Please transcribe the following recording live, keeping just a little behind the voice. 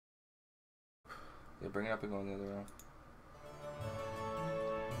Yeah, bring it up and go in the other room.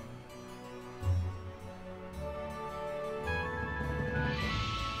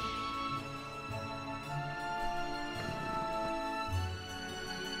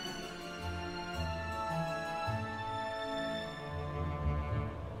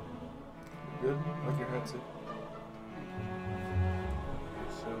 Good? Like your headset.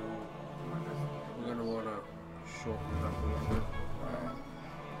 So, we're gonna wanna shorten it up a little bit. Alright.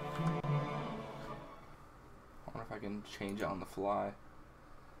 I wonder if I can change it on the fly.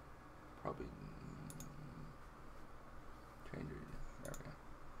 Probably. Change it. There we go.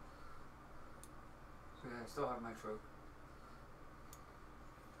 So yeah, I still have my truck.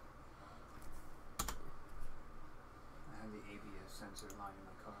 I have the ABS sensor line in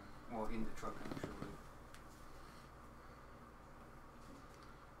my car. Well, in the truck actually.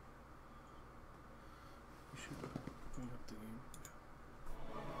 You should bring up the game.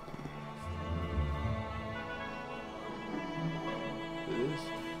 It is.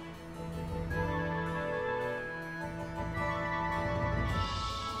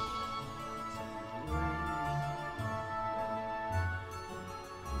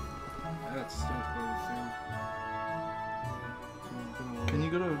 That's still closing. Can you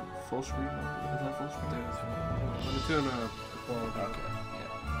go to full screen? Is that full screen? There's one. Let me turn the quality up. Okay.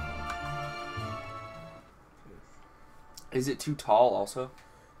 Yeah. Is it too tall also?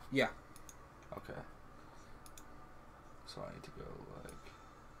 Yeah. Okay. So I need to go like.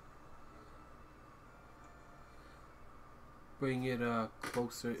 Bring it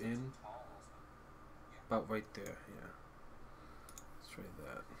closer in. About right there, yeah. Let's try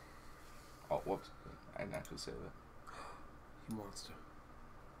that. Oh, whoops. I didn't actually say that. You monster.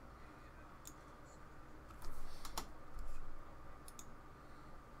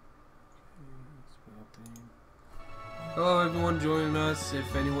 Hello everyone joining us,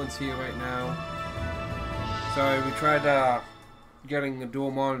 if anyone's here right now. Sorry, we tried getting the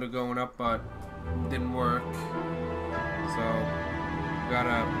dual monitor going up, but it didn't work. So,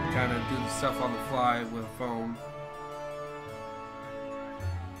 gotta kind of do the stuff on the fly with a phone.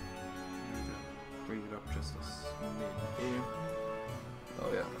 Bring it up just a smidge.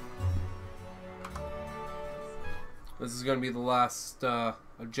 Oh yeah. This is gonna be the last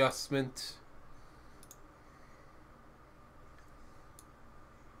adjustment.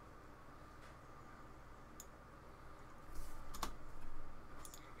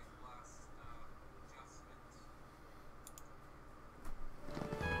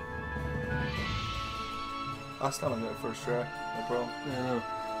 Last time I got it first try, no problem. I know.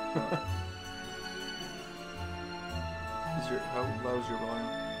 How loud is your volume?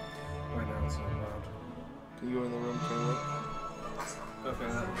 Right now it's not loud. Can you go in the room, turn it up? Okay,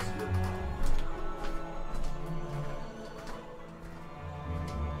 that looks good.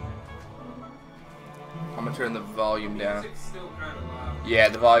 I'm gonna turn the volume down. Music's still kind of loud. Yeah,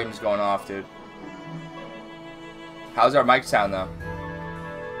 the volume's going off, dude. How's our mic sound though?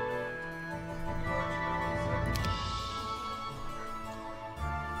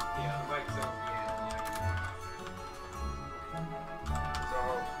 Yeah, the mic's up. So,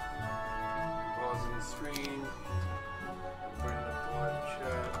 pausing the screen. Bring up the live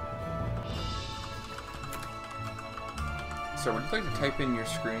chat. So would you like to type in your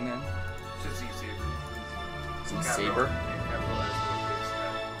screen then? It's just Z-Saber. Z-Saber? Yeah, capital S, lowercase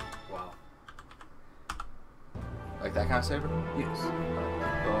n. Wow. Like that kind of saber? Yes.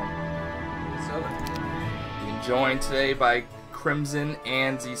 Boom. So, You can join today by Krymzon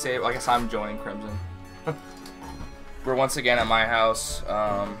and Z-Saber. I guess I'm joining Krymzon. We're once again at my house.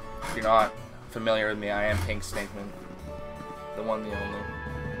 If you're not familiar with me, I am Pink Stinkman. The one, the only.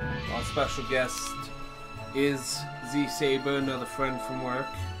 our special guest is Z-Saber, another friend from work.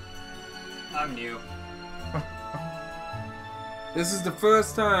 I'm new. This is the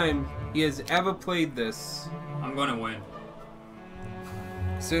first time he has ever played this. I'm gonna win.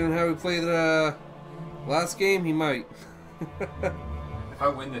 Considering how we played the last game, he might. If I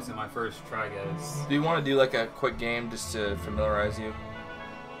win this in my first try, guys. Do you want to do like a quick game just to familiarize you?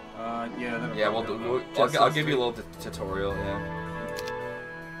 Yeah. That'll Yeah, probably we'll go do. well. I'll give you a little tutorial. Yeah.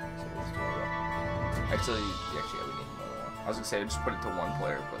 So let's do it. Actually, yeah, we need another one. I was gonna say just put it to one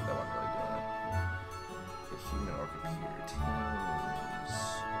player, but that wasn't really doing it. The human or computer teams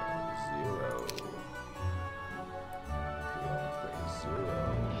 0. Zero.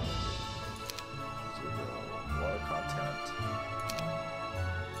 Water content.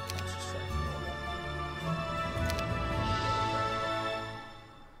 Let's just try normal.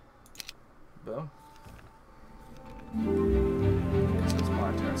 Boom. So it's my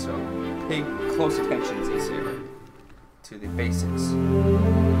turn. So pay close attention, Z-Saber, to the basics.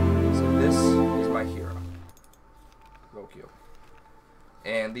 So this is my hero. Tokyo.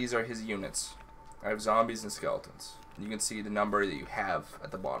 And these are his units. I have zombies and skeletons. You can see the number that you have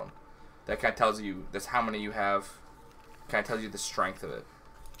at the bottom. That kind of tells you that's how many you have. Kind of tells you the strength of it.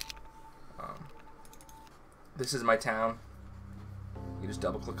 This is my town. You just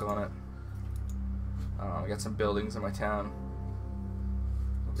double click on it. I got some buildings in my town.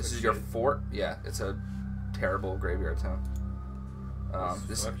 This is your fort. Yeah, it's a terrible graveyard town.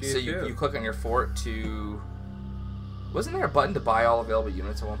 So you click on your fort to. Wasn't there a button to buy all available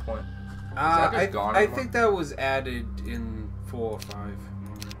units at one point? I think that was added in 4 or 5.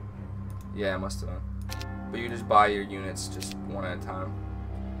 Yeah, it must have been. But you just buy your units just one at a time.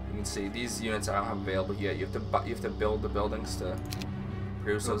 You can see these units I don't have available yet. You have to build the buildings to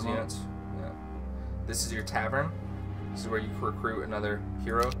produce those units. Yeah. This is your tavern. This is where you recruit another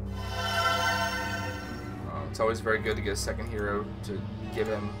hero. It's always very good to get a second hero to give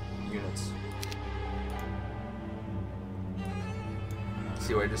him units.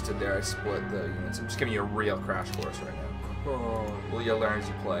 See what I just did there? I split the units. I'm just giving you a real crash course right now. Oh. Well, you'll learn as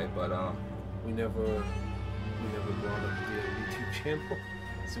you play, but we never brought up the YouTube channel,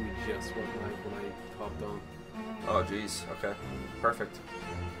 so we just went live when I hopped on. Oh, jeez. Okay. Perfect.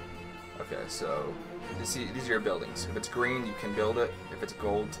 Okay, so these are your buildings. If it's green, you can build it. If it's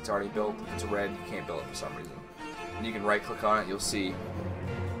gold, it's already built. If it's red, you can't build it for some reason. And you can right-click on it. You'll see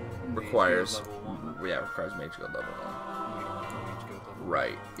requires mage guild level 1.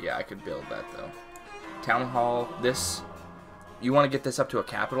 Right. Yeah, I could build that though. Town hall. This you want to get this up to a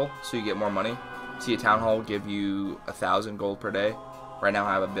capital so you get more money. See, a town hall will give you 1,000 gold per day. Right now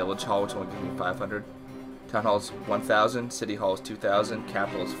I have a village hall which only gives me 500. Town hall is 1,000. City hall is 2,000.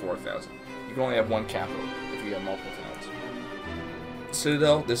 Capital is 4,000. You can only have one capital if you have multiple towns.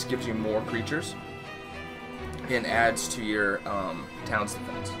 Citadel. This gives you more creatures and adds to your town's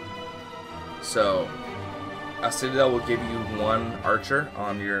defense. So a citadel will give you 1 archer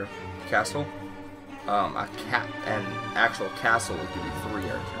on your castle. An actual castle will give you 3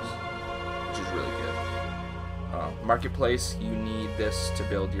 archers, which is really good. Marketplace, you need this to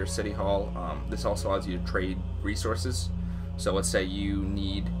build your city hall. This also allows you to trade resources. So let's say you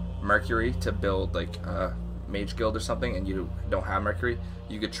need mercury to build like a mage guild or something, and you don't have mercury,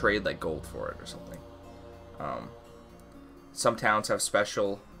 you could trade like gold for it or something. Some towns have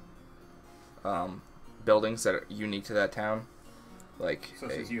special buildings that are unique to that town, like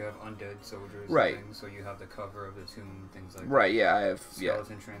since you have undead soldiers, right? And things, so you have the cover of the tomb, things like right. That. Yeah, I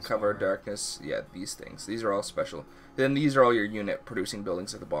have cover of darkness. Yeah, these things. These are all special. Then these are all your unit producing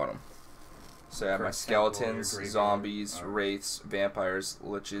buildings at the bottom. So I have my skeletons, zombies, wraiths, vampires,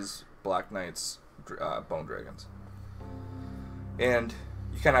 liches, black knights, bone dragons, and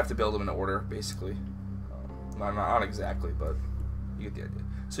you kind of have to build them in order, basically. Not exactly, but you get the idea.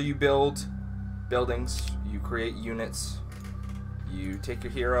 So you build buildings, you create units, you take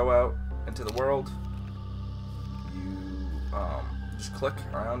your hero out into the world, you just click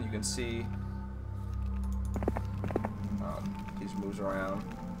around, you can see he just moves around,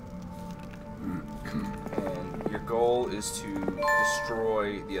 and your goal is to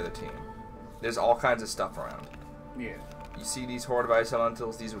destroy the other team. There's all kinds of stuff around. Yeah. You see these horde of ice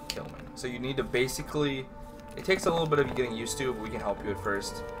elementals, these would kill me. So you need to basically, it takes a little bit of you getting used to, but we can help you at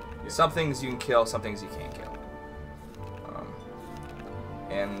first. Some things you can kill, some things you can't kill.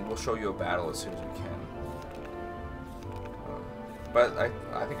 And we'll show you a battle as soon as we can. But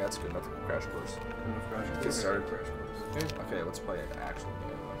I think that's good enough for a crash course. Get started. Okay, let's play an actual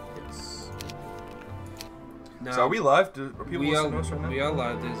game. Yes. Now, so are we live? Are people listening to us right now? We are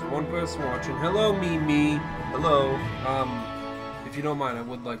live. There's one person watching. Hello, Mimi. Hello. If you don't mind, I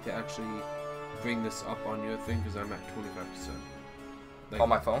would like to actually bring this up on your thing because I'm at 25%. Like, on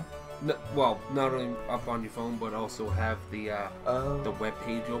my phone? No, well, not only up on your phone, but also have the web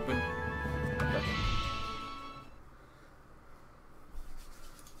page open. Okay.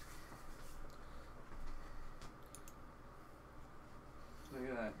 Look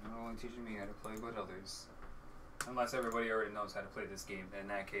at that. Not only teaching me how to play, but others. Unless everybody already knows how to play this game, in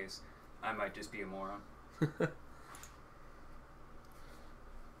that case, I might just be a moron.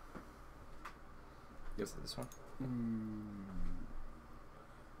 Is it this one?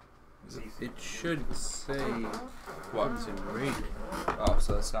 It should say what's in radio. Oh,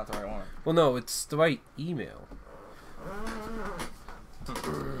 so that's not the right one. Well, no, it's the right email.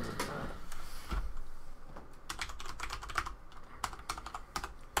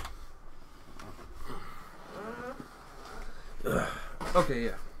 Okay,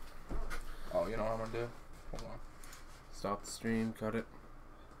 yeah. Oh, you know what I'm gonna do? Hold on. Stop the stream, cut it.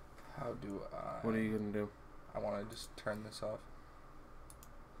 How do I... What are you gonna do? I want to just turn this off.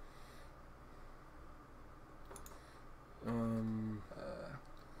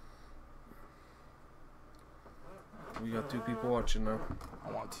 got 2 people watching now.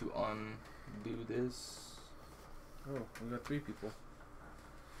 I want to undo this. Oh, we got 3 people.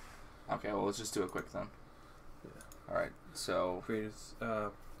 Okay, well, let's just do it quick then. Yeah. Alright, so... Creators,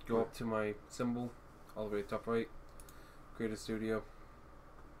 go up to my symbol, all the way top right. Create a studio.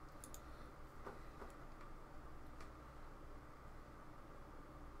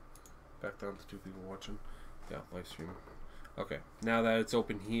 Back down to 2 people watching. Yeah, live streaming. Okay, now that it's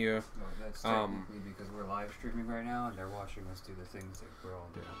open here. No, that's technically because we're live streaming right now and they're watching us do the things that we're all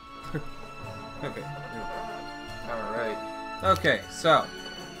doing. Okay. Alright. Okay, so.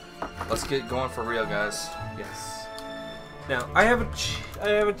 Let's get going for real, guys. Yes. Now, I have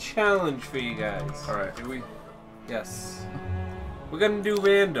a challenge for you guys. Alright. Do we? Yes. We're gonna do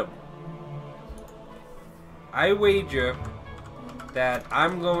random. I wager that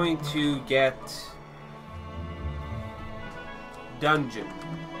I'm going to get dungeon.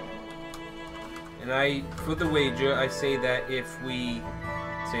 And for the wager, I say that if we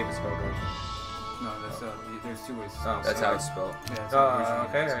save a spell dungeon. No, that's there's 2 ways. Oh, That's how it's spelled. Yeah, that's how Oh, originally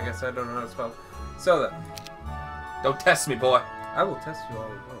okay. I guess I don't know how to spell. So then, Don't test me, boy. I will test you all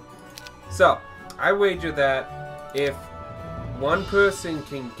as well. So, I wager that if one person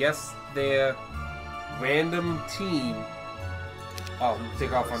can guess their random team. Oh,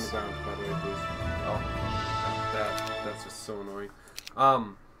 take off on the ground, by the way, please. Oh, that's just so annoying.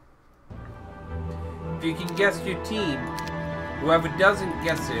 If you can guess your team, whoever doesn't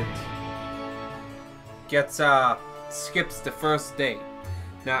guess it gets skips the first day.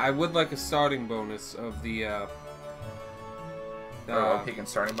 Now, I would like a starting bonus of the. I'm picking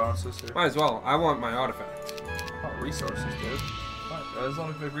starting bonuses here. Might as well. I want my artifact. Oh, resources, dude. What? Those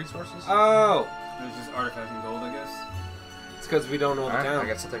only good resources? Oh, There's just artifact and gold, I guess. it's because we don't know the Alright, town. I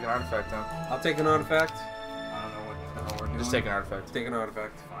guess I'll take an artifact then. I'll take an artifact. I don't know what the hell we're doing. Just take an artifact. Take an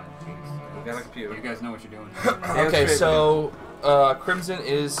artifact. Fine, jeez. We got a computer. You guys know what you're doing. Okay, straight so Krymzon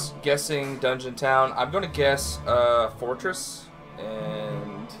is guessing Dungeon Town. I'm gonna guess Fortress,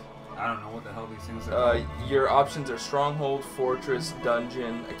 and I don't know what the hell these things are called. your options are Stronghold, Fortress,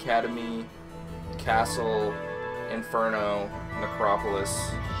 Dungeon, Academy, Castle, Inferno,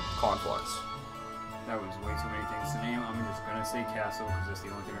 Necropolis, Conflux. That was way too many things to name. I'm just gonna say castle because that's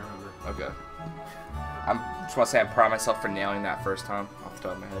the only thing I remember. Okay. I just want to say I'm proud of myself for nailing that first time off the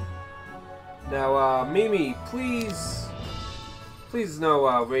top of my head. Now, Mimi, please no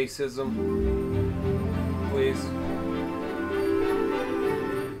racism. Please.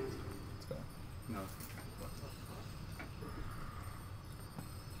 No.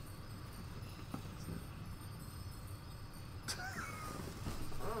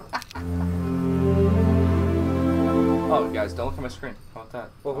 Oh, guys, don't look at my screen. How about that?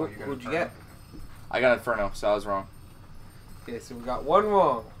 Well, Oh, you got who'd you Inferno. get? I got Inferno, so I was wrong. Okay, so we got one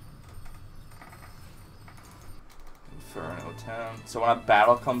wrong. Inferno Town. So when a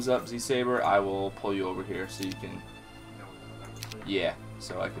battle comes up, Z-Saber, I will pull you over here so you can... Yeah,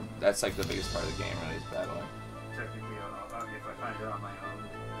 so I can... That's like the biggest part of the game, really, is battling. Technically, if I find it on my own,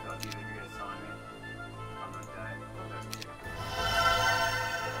 without either of you guys telling me, I'm gonna die. That's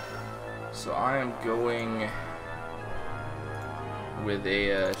okay. So I am going with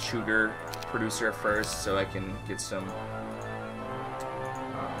a shooter producer first, so I can get some...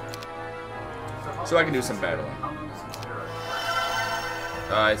 so I can do some battling. How long is this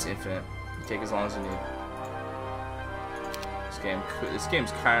It's infinite. You take as long as you need. This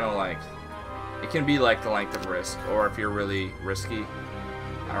game's kind of like... It can be like the length of Risk, or if you're really risky,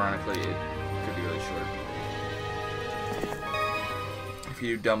 ironically, it could be really short. If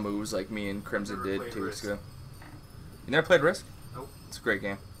you do dumb moves like me and Krymzon did 2 weeks ago. You never played Risk? Nope. It's a great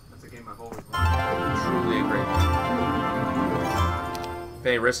game. That's a game I've always wanted. Truly a great game. If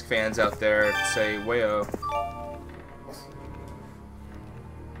any Risk fans out there say, wayo.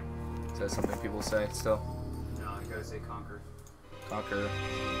 Is that something people say still? No, I gotta say Conquer.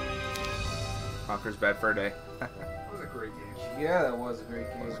 Conquer's bad for a day. That was a great game. Yeah, that was a great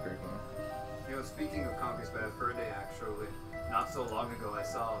It game. was a great game. You know, speaking of Conquer's bad for a day, actually, not so long ago I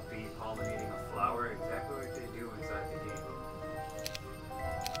saw a bee pollinating a flower, exactly like they do inside the game.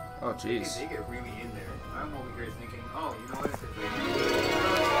 Oh, jeez. They get really in there. I'm over here thinking, oh, you know what? If they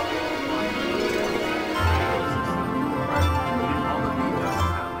and all the bee does is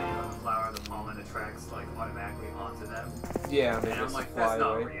kind of land on the flower, the pollen attracts like automatically onto them. Yeah, and they And I'm just like, fly that's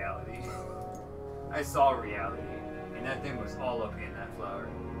not away. reality. I saw reality, and that thing was all up in that flower.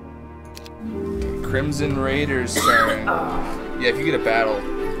 Krymzon Raiders turn. Yeah, if you get a battle,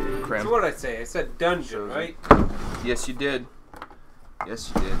 Krym. So what did I say? I said dungeon, right? Yes, you did.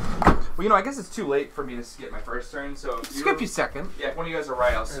 Yes, you did. Well, you know, I guess it's too late for me to skip my first turn, so... If Skip your second. Yeah, if one of you guys are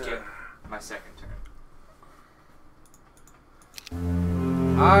right, I'll skip my second turn.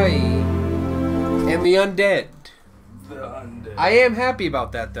 I am the undead. The undead. I am happy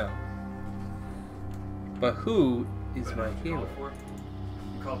about that though. But who is my hero?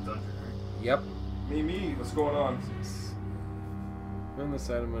 You call it dungeon, right? Yep. Me, what's going on? On the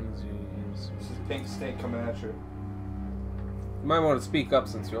side of my This is Pink Stink coming at you. You might want to speak up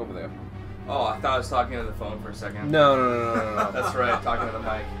since you're over there. Oh, I thought I was talking to the phone for a second. No. That's right, talking to the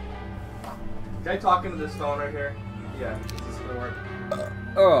mic. Can I talk into this phone right here? Yeah, is this gonna work?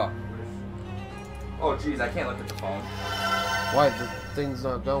 Oh. Oh, jeez, I can't look at the phone. Why? The thing's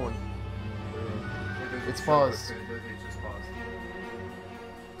not going. It's paused.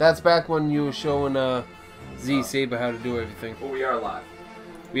 That's back when you were showing Z Saber how to do everything. Well, we are live.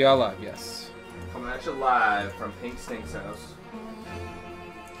 We are live, yes. Coming at you live from Pink Stink's house.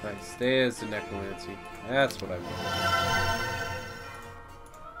 Nice. There's the necromancy. That's what I want.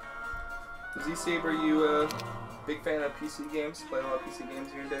 Z Saber, you a big fan of PC games? Playing a lot of PC games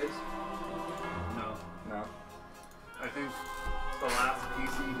in your days? No. I think the last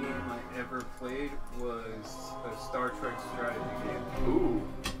PC game I ever played was a Star Trek strategy game. Ooh,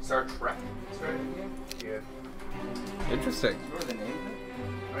 Star Trek strategy game? Yeah. Interesting. Do you remember the name of it?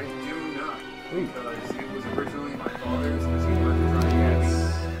 I do not. Ooh. Because it was originally my father's because he wanted to try to get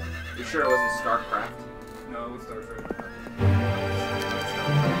me. You sure it wasn't StarCraft? No, it was Star Trek.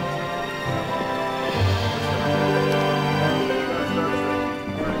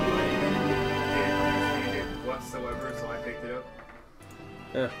 Whatsoever, so I picked it up.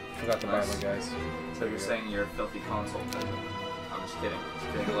 Yeah, forgot to buy my guys. So you're saying you're a filthy console peasant? I'm just kidding.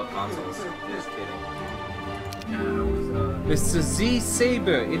 Just kidding. I love consoles. Just kidding. Yeah, it was, Mr. Z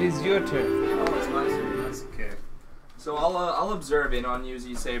Saber, it is your turn. oh, it's my turn. That's okay. So I'll observe in on you,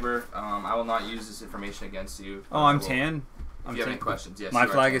 Z Saber. I will not use this information against you. Oh, I'm I will- tan. If I'm you have tan. any questions, yes. My you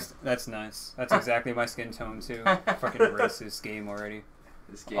are flag tan. is. That's nice. That's exactly my skin tone too. Fucking racist game already.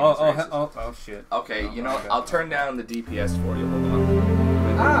 This game Oh, is oh, racist. oh shit. Okay, Oh, you know, my God. I'll turn down the DPS for you. Hold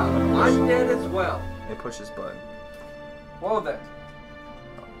on. Ah, I'm dead as well. It pushes button. Well then,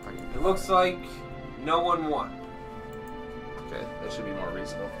 it looks like no one won. Okay, that should be more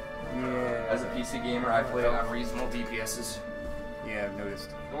reasonable. Yeah. As a PC gamer, I play on reasonable DPSs. Yeah, I've noticed.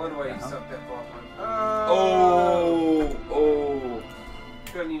 No wonder why you Uh-huh. sucked that ball. Oh!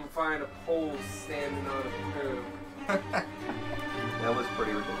 Couldn't even find a pole standing on a curb. That was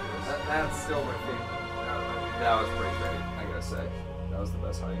pretty ridiculous. That's still my favorite. That was pretty great, I gotta say. That was the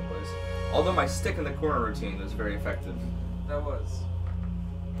best hiding place. Although my stick in the corner routine was very effective. That was.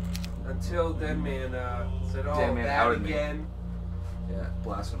 Until Dead Man said, oh, Dead Man that outed me. again. Yeah,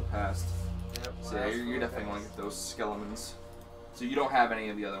 blast from the past. Yep, So yeah, you're definitely going to get those skeletons. So you don't have any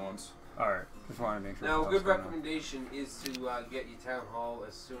of the other ones. Alright. Just wanted to make sure. Now, a what's good going on. recommendation is to get your town hall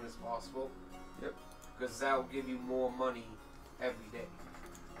as soon as possible. Yep. Because that will give you more money every day.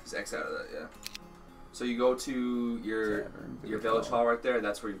 Just X out of that, yeah. So you go to your Tavern, village hall right there.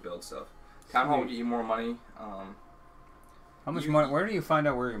 That's where you build stuff. Town hall will get you more money. How much money? Where do you find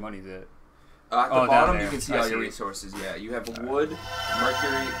out where your money's at? At the Oh, down bottom, there. you can see I all see. your resources. Yeah, you have wood,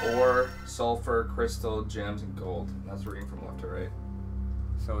 mercury, ore, sulfur, crystal, gems, and gold. That's reading from left to right.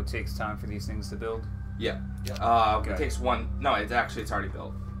 So it takes time for these things to build. Yeah. Okay. It takes one. No, it's already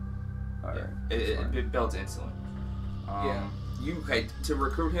built. Alright. Yeah. that's fine. It builds instantly. Yeah. To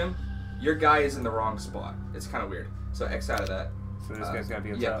recruit him, your guy is in the wrong spot. It's kind of weird. So X out of that. So this guy's gotta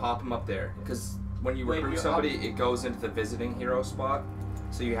be up Yeah, top. pop him up there. Because when you Wait, recruit you're somebody, it goes into the visiting hero spot.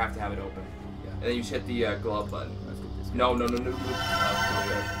 So you have to have it open. Yeah. And then you just hit the glove button. Let's get this guy. No.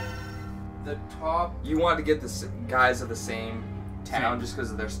 The top. You want to get the guys of the same town just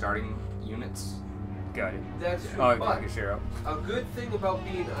because of their starting units. Got it. That's true. Oh, but you can share out. a good thing about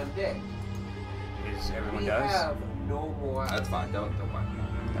being undead, Is everyone we does? have no morale. That's fine. Don't mind.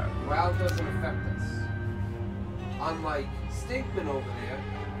 Morale doesn't affect us. Unlike Stinkman over there,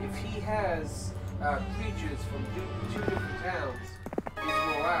 if he has creatures from two different towns, his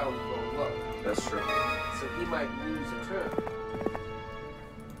morale will go low. That's true. So he might lose a turn.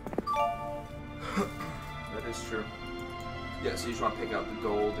 That is true. Yeah, so you just want to pick out the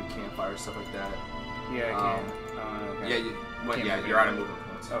gold, the campfire, stuff like that. Yeah, I can. Oh, okay. Yeah, you're out of movement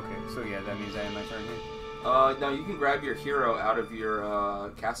points. Okay, so yeah, that means I have my turn here. No, you can grab your hero out of your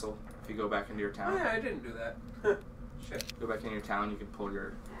castle if you go back into your Oh, town. yeah, I didn't do that. Shit. Go back into your town, you can pull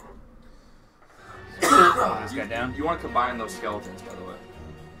your... Oh, this guy down? You want to combine those skeletons, by the way.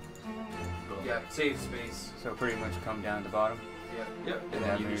 Yeah, save space. So pretty much come down to the bottom. Yeah. Yep, and Yeah,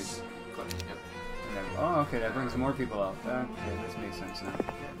 then you there's- just click. Yep. And then, oh, okay, that brings more people out. Okay, this makes sense now.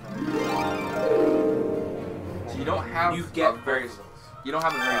 So you don't have You get a very... both of those. You don't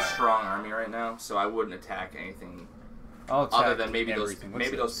have a very strong army right now, so I wouldn't attack anything I'll attack Other than maybe those everything.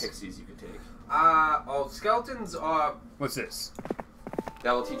 What's those this? pixies you could take. Skeletons are... What's this?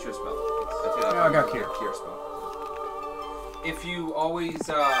 That will teach you a spell. Oh, I got Cure. Cure spell. If you always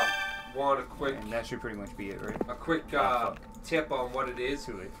want a quick... And that should pretty much be it, right? A quick tip on what it is.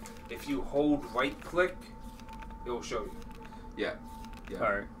 Too late. If you hold right click, it will show you. Yeah.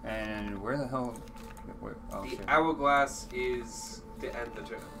 Alright, and where the hell... Where, oh, The shit. hourglass is to end the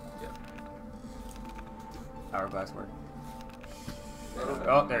turn. Hourglass work. That'll-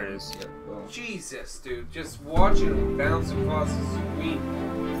 Oh, there it is. Yeah. Well, Jesus, dude. Just watching it bounce across the screen.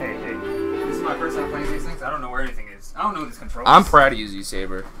 Hey, hey. This is my first time playing these things. I don't know where anything is. I don't know these controls. I'm proud of you,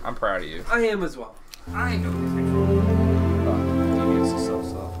 Z-Saber. I'm proud of you. I am as well. I know these controls. DBS is so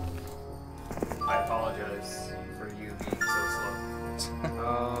slow. I apologize for you being so slow.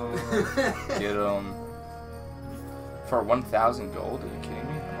 Get for 1,000 gold? Are you kidding me?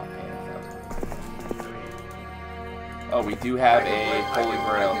 I'm not paying 1,000. Oh, we do have a Holy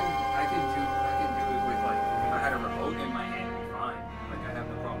Grail. I can do it with like if I had a remote in my hand, it'd be fine. Like I have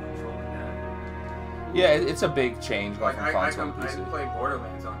no problem controlling that. Yeah, it's a big change going Like from I console to can PC. play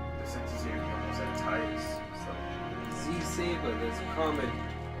Borderlands on the senses here almost at tires. So Z-Saber, there's a comment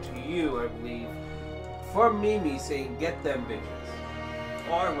to you, I believe, from Mimi saying, get them bitches.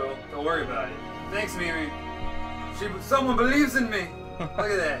 oh, I will. Don't worry about it. Thanks, Mimi. Someone believes in me. Look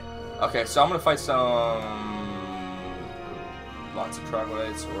at that. Okay, so I'm gonna fight lots of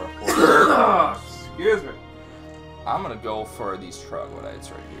troglodytes or a horde. Excuse me. I'm gonna go for these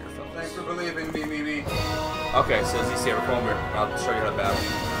troglodytes right here, fellas. Thanks for believing in me, Mimi. Okay, so Z-Saber, come over here. I'll show you how to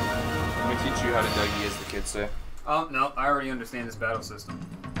battle. Let me teach you how to Dougie, as the kids say. Oh no, I already understand this battle system.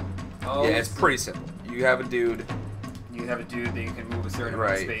 Oh, Yeah, it's pretty simple. You have a dude, You have a dude that you can move a certain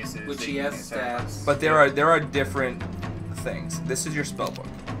amount of Right. spaces. Which that he you has can attack. stats. but there are different things. This is your spell book.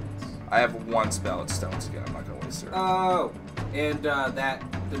 I have one spell. It's Stone Skin. I'm not gonna waste it. Oh, and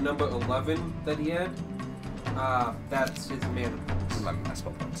the number 11 that he had, that's his mana. This is my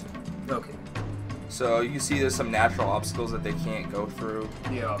spell book too. Okay. So you can see there's some natural obstacles that they can't go through.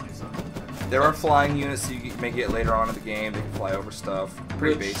 Yeah, obviously. There are flying units that you may get later on in the game. They can fly over stuff.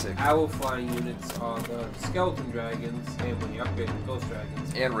 Pretty Which basic. Our flying units are the skeleton dragons, and when you upgrade the ghost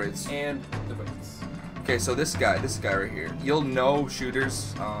dragons, And raids. and the wraiths. Okay, so this guy right here. You'll know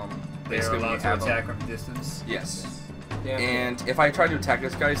shooters. They're Basically, when allowed you to have them. attack from distance. Yes. Yeah. And if I try to attack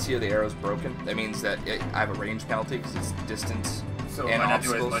this guy, see how the arrow's broken? That means that I have a range penalty because it's distance. So And it might not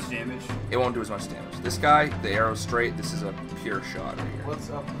do as obstacles. much damage. It won't do as much damage. This guy, the arrow's straight. This is a pure shot right here. What's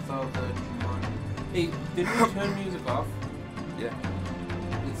up with all the Jumanji? Hey, did we turn music off? Yeah.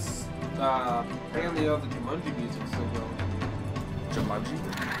 It's apparently all the Jumanji music's still going.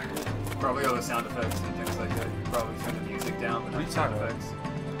 Jumanji? Probably all the sound effects and things like that. You probably turn the music down, but What are not you sound talking about? effects.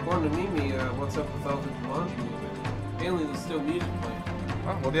 According to Mimi, what's up with all the Jumanji music? Apparently there's still music playing.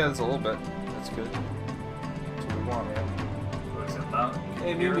 Oh, well, yeah, there's a little bit. That's good. That's what we want, man. What's it loud?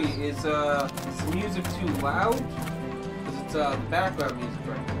 Hey Mimi, is the music too loud? Because it's the background music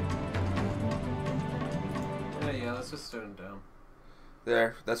right there. Yeah, let's just turn it down.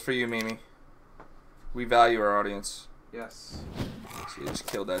 There. That's for you, Mimi. We value our audience. Yes. So you just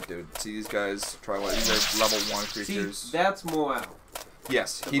killed that dude. See these guys? Try what? These are level 1 creatures. See, that's morale.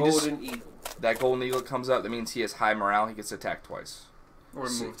 Yes. The He just golden eagle. that golden eagle comes out. That means he has high morale. He gets attacked twice. Or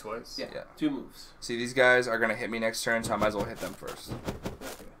See. move twice. Yeah, Yeah. 2 moves. See, these guys are gonna hit me next turn, so I might as well hit them first.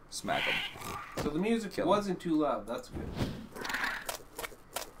 Smack them. So the music Kill 'em. wasn't too loud. That's good.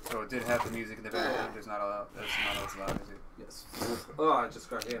 So it did have the music in the background. It's not allowed. That's not as loud as it. Yes. Oh, I just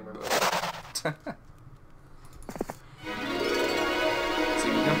got hammered. See,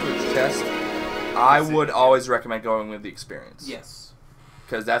 when you come to its chest, I would always recommend going with the experience. Yes.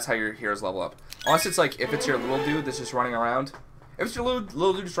 Because that's how your heroes level up. Unless it's like, if it's your little dude that's just running around. If it's your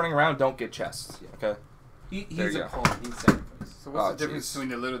little dude just running around, don't get chests. Okay? There He's you a go. pawn. He's sacrificed. So what's Oh, the difference jeez. between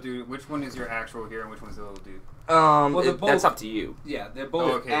the little dude? Which one is your actual hero and which one's the little dude? Well, they're That's both- up to you. Yeah, they're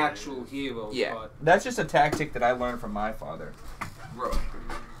both Okay. actual heroes. Yeah. But That's just a tactic that I learned from my father. Bro.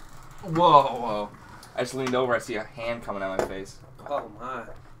 Whoa. I just leaned over, I see a hand coming out of my face. oh my.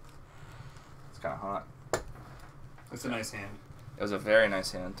 It's kind of hot. It's a nice hand. It was a very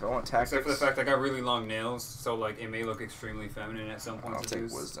nice hand. Do I want tactics? Except for the fact I got really long nails, so like it may look extremely feminine at some I'll points. take of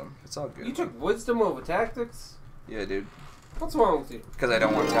use. wisdom. It's all good. You took wisdom over tactics? Yeah, dude. What's wrong with you? Because I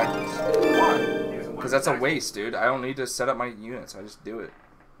don't want tactics. Why? He doesn't want Because that's a attack. waste, dude. I don't need to set up my units. I just do it.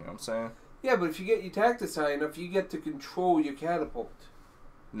 You know what I'm saying? Yeah, but if you get your tactics high enough, you get to control your catapult.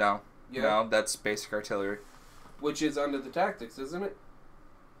 No. Yeah. No, that's basic artillery. Which is under the tactics, isn't it?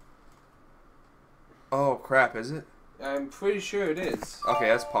 Oh, crap, is it? I'm pretty sure it is. Okay,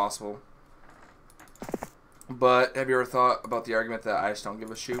 that's possible. But have you ever thought about the argument that I just don't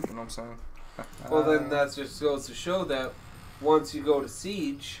give a shoot? You know what I'm saying? Well, then that just goes to show that once you go to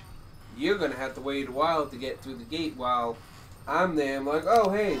Siege, you're going to have to wait a while to get through the gate while I'm there. I'm like, oh,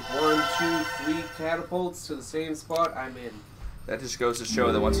 hey, 1, 2, 3 catapults to the same spot. I'm in. That just goes to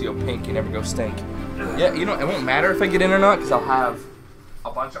show that once you go pink, you never go stink. Yeah, you know, it won't matter if I get in or not, because I'll have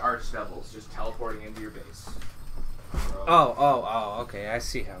a bunch of archdevils just teleporting into your base. Oh, okay. I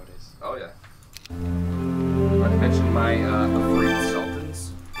see how it is. Oh, yeah. Not to mention my Afraid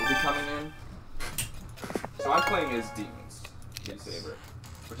Sultans will be coming in. So I'm playing as demons, in favorite,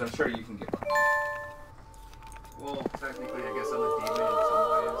 which I'm sure you can get one. Well, technically, I guess I'm a demon in some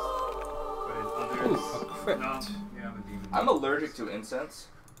ways, but in others, Ooh, a crit. no. Yeah, I'm a demon. I'm allergic to incense,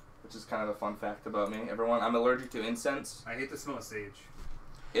 which is kind of a fun fact about me. Everyone, I'm allergic to incense. I hate the smell of sage.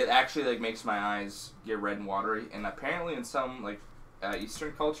 It actually like makes my eyes get red and watery, and apparently in some like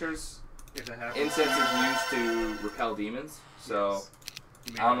Eastern cultures, If that happens, incense is used to repel demons. So yes.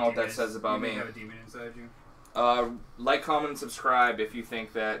 You may I don't have know what that demons- says about you may me. have a demon inside you. Like, comment, and subscribe if you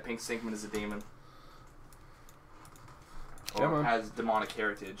think that Pink Stinkman is a demon. Or Come on. has demonic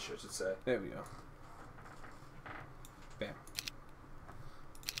heritage, I should say. There we go. Bam.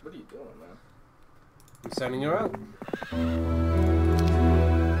 What are you doing, man? I'm sending her out.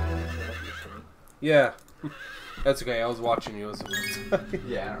 Yeah. That's okay. I was watching you as well.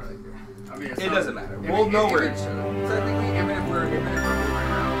 Yeah, I don't really care. I mean, it's It not- doesn't matter. I We'll mean, know even- where it's at. Technically, even if we're moving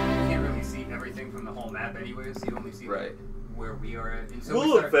around, you can't really see everything from the whole map anyways. You only see Right. where we are at. And so we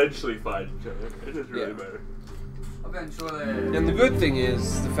start, eventually find each other. It doesn't really matter. eventually. And the good thing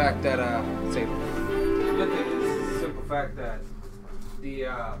is the fact that the good thing is the simple fact that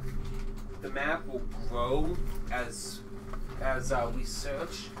the map will grow as we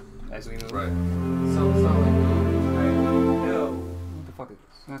search. As we move. Right. So it's not like I know. What the fuck is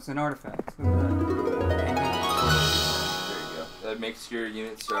this? That's an artifact. Look at that. There you go. That makes your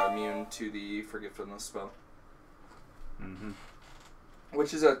units immune to the Forgetfulness spell. Mm-hmm.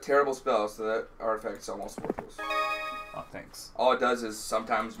 Which is a terrible spell, so that artifact's almost worthless. Oh, thanks. All it does is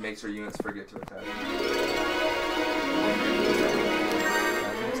sometimes makes your units forget to attack.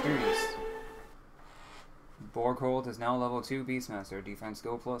 As an experience. Borghold is now level 2 Beastmaster. Defense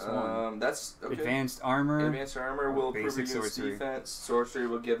go +1. That's okay. Advanced armor. Advanced armor will improve Basic your unit's sorcery. defense. Sorcery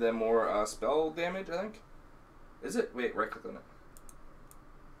will give them more spell damage, I think. Is it? Wait, right click on it.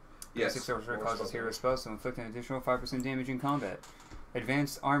 Yes. Basic sorcery more causes spell hero damage. spells to inflict an additional 5% damage in combat.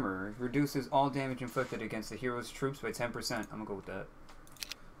 Advanced armor reduces all damage inflicted against the hero's troops by 10%. I'm gonna go with that.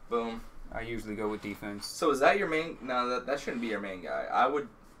 Boom. I usually go with defense. So is that your main? No, that shouldn't be your main guy. I would,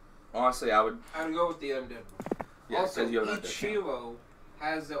 honestly, I would. I'd go with the undead. Yeah, Also, because you have an each undead count. hero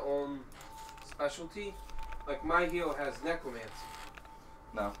has their own specialty. Like my hero has necromancy.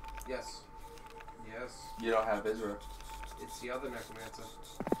 No, Yes. Yes. you don't have Israel. It's the other necromancer.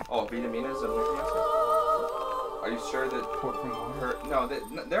 Oh, Vitamina's a necromancer? Are you sure that Port from water. her? No,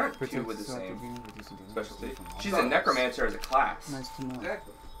 there aren't two with the same specialty. She's a necromancer as a class. Nice to know.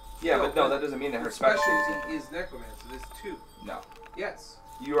 Exactly. Yeah, No, but no, but that doesn't mean that her Her specialty. specialty is necromancer. There's two. No, Yes.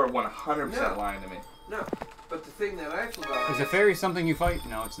 you are 100% No. lying to me. No. But the thing that I forgot Is a fairy something you fight?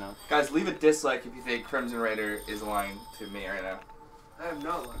 No, it's not. Guys, leave a dislike if you think Krymzon Raider is lying to me right now. I am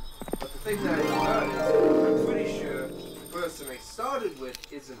not one. But the thing that I forgot is I'm pretty sure the person I started with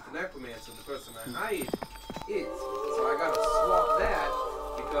isn't the necromancer. The person I hired is. So I gotta swap that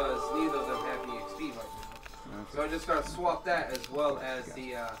because neither of them have the XP right now. So I just gotta swap that as well as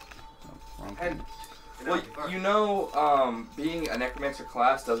the Wrong pendant. And Well, I'll be fine. you know, being a necromancer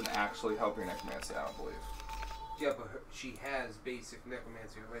class doesn't actually help your necromancy, I don't believe. Yeah, but she has basic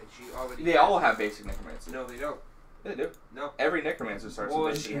necromancy already. She already. They has all it. have basic necromancy. No, they don't. Yeah, they do. No. Every necromancer starts Or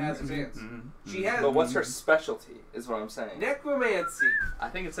with she basic. has advanced. Mm-hmm. She has. But what's her specialty, is what I'm saying. necromancy? I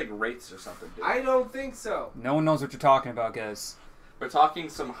think it's like wraiths or something, dude. I don't think so. No one knows what you're talking about, guys. We're talking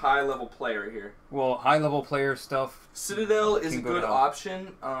some high-level player here. Well, high-level player stuff. Citadel is a Can go good down.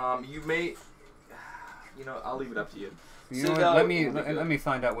 option. You may... You know, I'll leave it up to you. You know what? Citadel Let me will be good. let me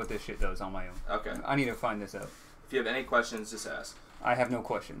find out what this shit does on my own. Okay. I need to find this out. If you have any questions, just ask. I have no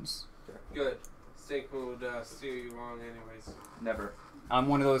questions. Good. Stinkman would steer you wrong anyways. Never. I'm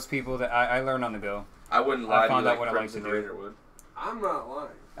one of those people that I learn on the go. I wouldn't I lie to you found out like what I like to Krymzon do. Raider would. I'm not lying.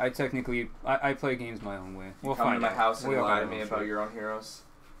 I technically I play games my own way. We'll Come to find my out. house and We'll lie to find me out. about your own heroes.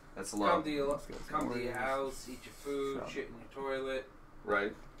 That's Come love. to your Let's go. house, eat your food, So. shit in your toilet.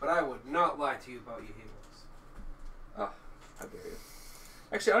 Right? But I would not lie to you about your heroes. How dare you.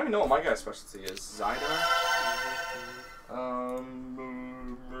 Actually, I don't even know what my guy's specialty is. Zidar? I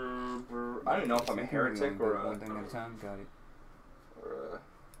don't even know if I'm a heretic or one a... thing at a time. Got it. Or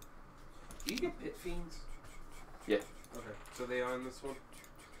Do you get pit fiends? Yeah. Okay, so they are in this one?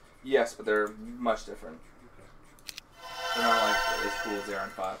 Yes, but they're much different. They're not like as cool as they are in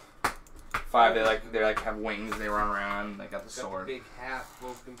 5. 5, they have wings. They run around. They got the sword. The big hat,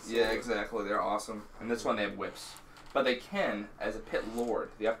 broken sword. Yeah, exactly. They're awesome. And this one they have whips, but they can, as a pit lord,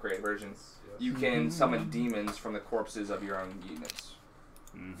 the upgrade version, you can summon demons from the corpses of your own units.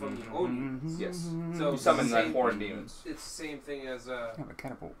 From your own units. Yes. So You summon it's the like same- horned demons. It's the same thing as I have a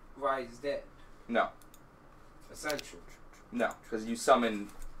catapult. Rise Dead. No, Essential. no, because you summon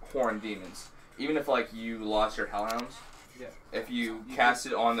horned demons. Even if like you lost your hellhounds, Yeah. if you cast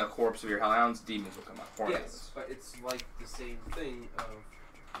it on the corpse of your hellhounds, demons will come out. Horned demons. Yes, but it's like the same thing of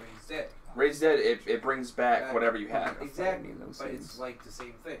Rise Dead. Raised Dead, it brings back whatever you have. Exactly, but it's like the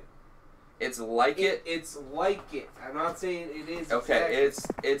same thing. It's like it. It's like it. I'm not saying it is. Okay,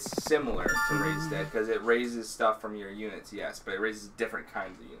 exactly. it's similar to Raised Dead because it raises stuff from your units, yes, but it raises different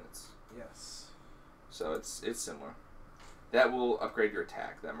kinds of units. Yes. So it's similar. That will upgrade your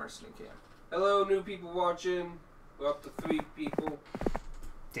attack. That mercenary can. Hello, new people watching. We're up to 3 people.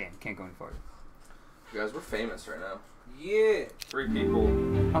 Damn, can't go any farther. You guys, we're famous right now. Yeah. 3 people.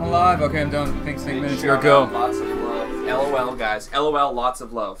 I'm alive. Okay, I'm done. Pink Stinkman, it's your Shout go. out, lots of love. LOL, guys. LOL, lots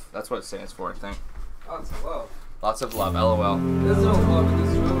of love. That's what it stands for, I think. Lots of love. Lots of love. LOL. There's no love in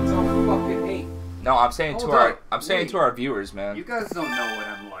this room. It's all fucking hate. No, I'm saying Hold to our on. saying to our viewers, man. You guys don't know what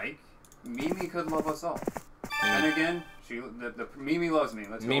I'm like. Mimi could love us all. And again, the Mimi loves me.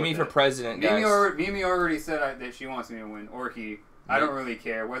 Let's go Mimi with for that. president, guys. Mimi already said that she wants me to win, or he. I don't really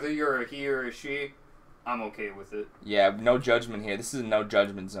care whether you're a he or a she. I'm okay with it. Yeah, no judgment here. This is a no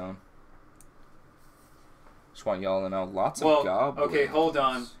judgment zone. Just want y'all to know. Lots of goblins. Okay, hold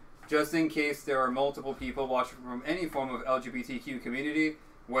on. Just in case there are multiple people watching from any form of LGBTQ community,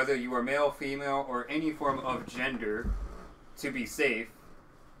 whether you are male, female, or any form of gender, to be safe,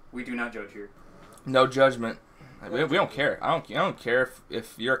 we do not judge here. No judgment. We don't care. I don't care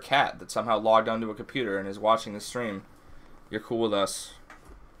if you're a cat that somehow logged onto a computer and is watching the stream. You're cool with us.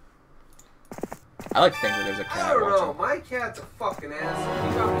 I like to think that there's a I cat don't know. watching. My cat's a fucking asshole.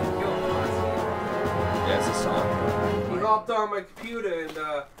 He got me killed last Yeah, it's a song. year. He hopped on my computer and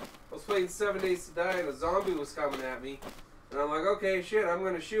I was playing 7 Days to Die and a zombie was coming at me. And I'm like, okay, shit, I'm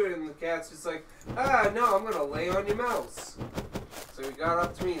gonna shoot it. And the cat's just like, no, I'm gonna lay on your mouse. So he got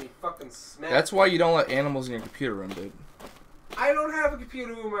up to me and he fucking smacked That's me. why you don't let animals in your computer room, dude. I don't have a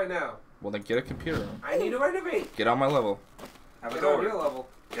computer room right now. Well, then get a computer room. I need to renovate. Get on my level. Have a Get on your door. level.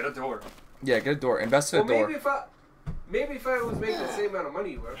 Get a door. Yeah, get a door. Invest in Well, a door. maybe if I was making the same amount of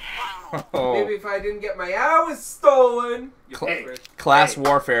money you were. Oh. Maybe if I didn't get my hours stolen. You Cla- prick. Class Hey.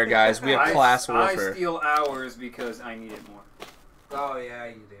 warfare, guys. We have class I warfare. steal hours because I need it more. Oh yeah,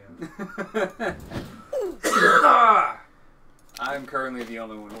 you do. I'm currently the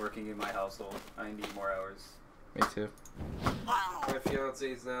only one working in my household. I need more hours. Me too. My fiance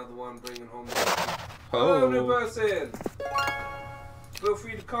is now the one bringing home the Hello, new Oh. person. Feel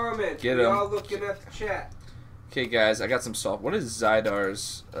free to comment. Get We're 'em. all looking at the chat. Okay, guys, I got some salt. What is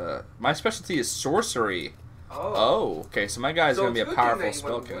Zydar's? My specialty is sorcery. Oh, okay. So my guy's So gonna be a it's good thing powerful that you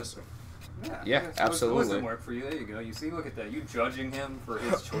went with spellcaster. wisdom. Yeah, so absolutely. Wisdom work for you. There you go. You see, look at that. You judging him for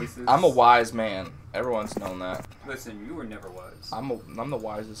his choices. I'm a wise man. Everyone's known that. Listen, you were never wise. I'm the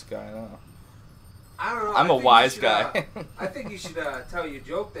wisest guy I know. I don't know. I'm I a think wise you should, guy. I think you should tell your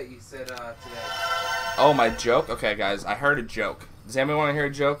joke that you said today. Oh, my joke? Okay, guys, I heard a joke. Does anybody want to hear a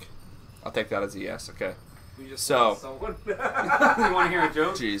joke? I'll take that as a yes, okay. We just So- saw someone. You want to hear a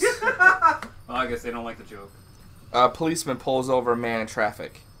joke? Jeez. Well, I guess they don't like the joke. A policeman pulls over a man in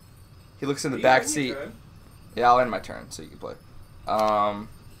traffic. He looks in the You back win your seat. turn. Yeah, I'll end my turn so you can play.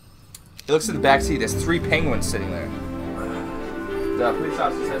 He looks in the back seat. There's 3 penguins sitting there. The police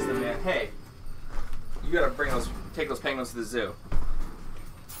officer says to the man, "Hey, you gotta take those penguins to the zoo."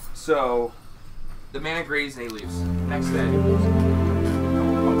 So the man agrees and he leaves. Next day,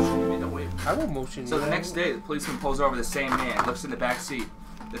 I will motion so you. the next day, the policeman pulls over the same man, looks in the back seat.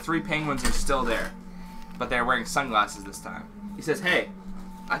 The 3 penguins are still there, but they're wearing sunglasses this time. He says, "Hey,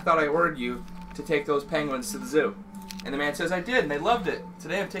 I thought I ordered you to take those penguins to the zoo." And the man says, "I did, and they loved it.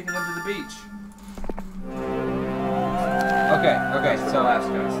 Today I'm taking them to the beach." Okay, Thanks for the so laughs,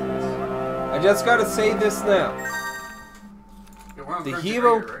 guys. I just gotta say this now. Yeah, we're on The Krymzon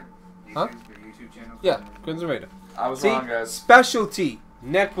hero- Radio, right? Huh? Your YouTube channel? Yeah, Krymzon Radio. I was See, wrong, guys. specialty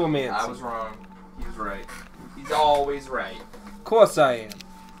necromancy. I was wrong. He was right. He's always right. Of course I am.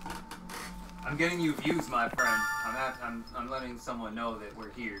 I'm getting you views, my friend. I'm letting someone know that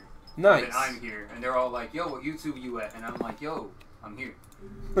we're here. Nice. That I'm here. And they're all like, yo, what YouTube you at? And I'm like, yo, I'm here.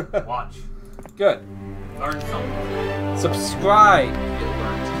 Watch. Good. Learn something. Subscribe. Get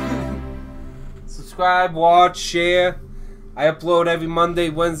learned. Subscribe subscribe, watch, share. I upload every Monday,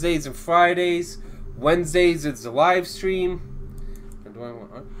 Wednesdays, and Fridays. Wednesdays it's a live stream. And do I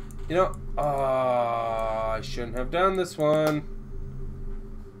want? You know, I shouldn't have done this one.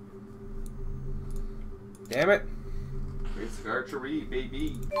 Damn it! Basic archery,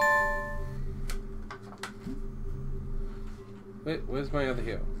 baby. Wait, where's my other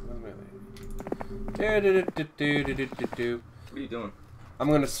hero? Where's my other hero? What are you doing? I'm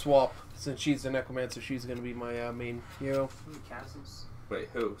gonna swap. Since she's the necromancer, she's gonna be my main hero. Castles. Wait,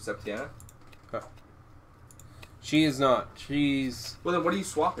 who? Septiana? She is not. She's... Well, then what are you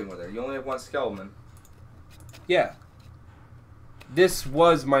swapping with her? You only have one skeleton. Yeah. This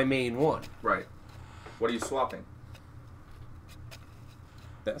was my main one. Right. What are you swapping?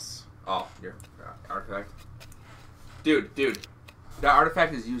 This. Oh, your artifact. Dude. That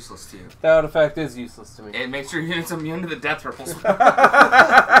artifact is useless to you. That artifact is useless to me. It makes your units immune to the death ripples.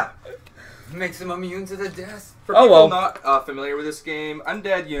 Makes them immune to the death. For people not familiar with this game,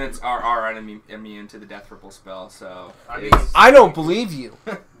 undead units are immune to the death ripple spell, so... I don't believe you.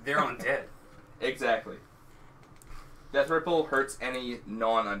 They're undead. Exactly. Death ripple hurts any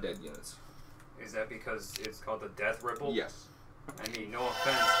non-undead units. Is that because it's called the death ripple? Yes. I mean, no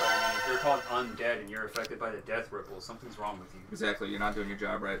offense, but I mean, if you're called undead and you're affected by the death ripple, something's wrong with you. Exactly, you're not doing your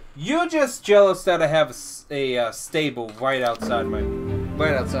job right. You're just jealous that I have a stable right outside my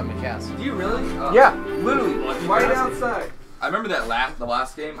castle. Do you really? Yeah, literally, Lucky right bastard. outside. I remember that the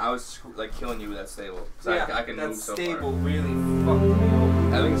last game, I was like killing you with that stable. So Yeah, I can that move so stable far. really fucked me over.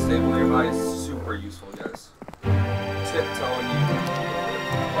 Having a stable nearby is super useful, guys. Tiptoeing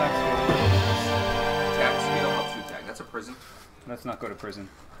you. Attack skill helps you attack. That's a prison. Let's not go to prison.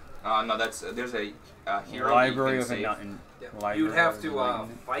 No, there's a hero. Library you of can save. Enlightenment. You'd have to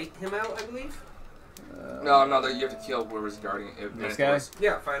fight him out, I believe. No, you have to kill whoever's guarding it. This guy?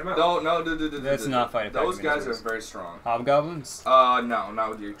 Yeah, fight him out. No, Let's not fight Those attack guys are miniatures. very strong. Hobgoblins? No, not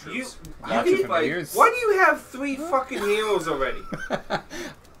with your You, troops. Lots you of need, familiars? why do you have 3 fucking heroes already?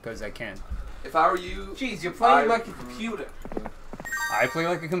 Because I can. If I were you, Jeez, you're playing like a computer. I play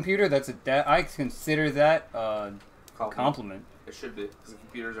like a computer. I consider that a compliment. It should be, because the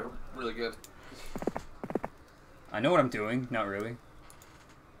computers are really good. I know what I'm doing. Not really.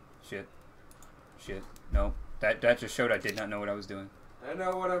 Shit. No. That just showed I did not know what I was doing. I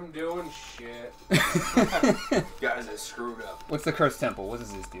know what I'm doing, shit. Guys are screwed up. What's the cursed temple? What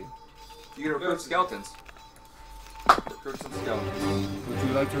does this do? You can recruit skeletons. Recruit some skeletons. Would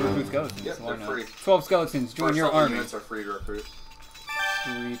you like to recruit skeletons? Yep, Why they're not? free. 12 skeletons. Join First your level army. units are free to recruit.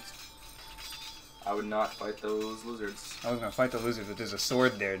 Sweet. I would not fight those lizards. I was gonna fight the lizard, but there's a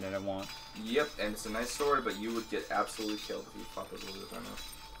sword there that I want. Yep, and it's a nice sword, but you would get absolutely killed if you fought those lizards right now.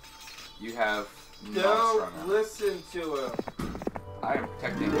 You have no strong Don't armor. listen to him. I am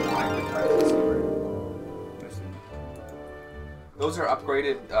protecting my good friends. Listen. Those are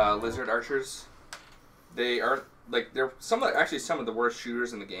upgraded lizard archers. They are like they're some of the worst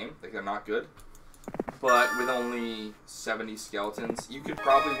shooters in the game. Like they're not good. But with only 70 skeletons, you could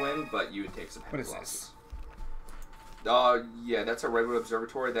probably win, but you would take some heavy What is losses. Yeah, that's a regular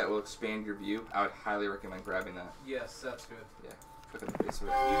observatory that will expand your view. I would highly recommend grabbing that. Yes, that's good. Yeah, look at the face of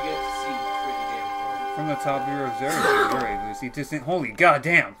it. You get to see pretty damn far. From the top of your observatory, you're able to see distant. Holy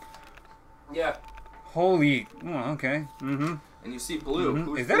goddamn! Yeah. Holy. Oh, okay. Mm-hmm. And you see blue. Mhm.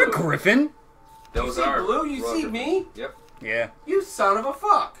 Who's Is that a blue? griffin? Those You see are blue? You royal see griffins. me? Yep. Yeah. You son of a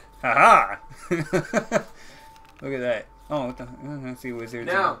fuck. Haha! Look at that. Oh, what the? I see wizards.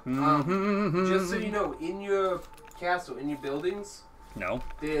 Now, Mhm. just so you know, in your castle, in your buildings, No.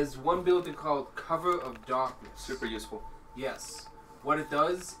 there's one building called Cover of Darkness. Super useful. Yes. What it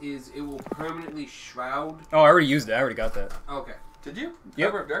does is it will permanently shroud. Oh, I already used that. I already got that. Okay. Did you? Yep.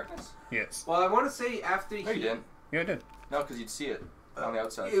 Cover of Darkness? Yes. Well, I want to say after No, you didn't. Yeah, I did. No, because you'd see it on the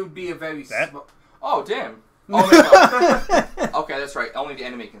outside. it would be a very That? small. Oh, damn. Oh, no. Okay, that's right. Only the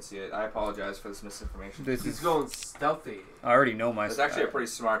enemy can see it. I apologize for this misinformation. This He's is. going stealthy. I already know my. It's actually a pretty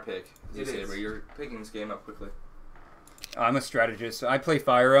smart pick. As you It say, is. but you're picking this game up quickly. I'm a strategist. I play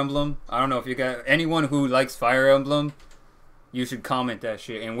Fire Emblem. I don't know if you got anyone who likes Fire Emblem. You should comment that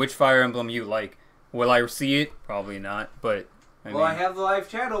shit and which Fire Emblem you like. Will I see it? Probably not. But I have the live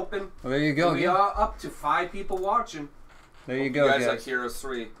chat open. Well, there you go. We Yeah. are up to 5 people watching. There you Hope go, you guys guys. like Heroes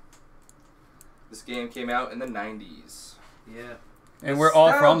 3. This game came out in the 90s. Yeah. And we're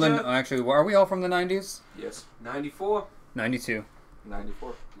all from the. Nostalgia. Actually, are we all from the 90s? Yes. 94. 92.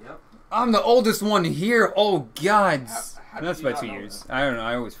 94. Yep. I'm the oldest one here. Oh, God. How did That's you by not 2 know years. that? I don't know.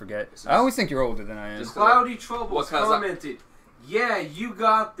 I always forget. This I is- always think you're older than I am. Just- Cloudy Troubles Well, 'cause commented, yeah, you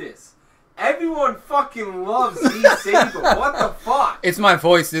got this. Everyone fucking loves Z Saber. What the fuck? It's my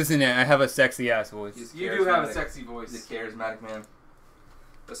voice, isn't it? I have a sexy ass voice. He's You do have a charismatic. sexy voice. He's a charismatic man.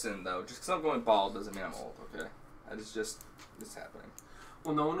 Listen, though, just because I'm going bald doesn't mean I'm old, okay? It's happening.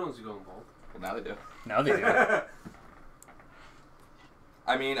 Well, no one knows you're going bald. But now they do. Now they do.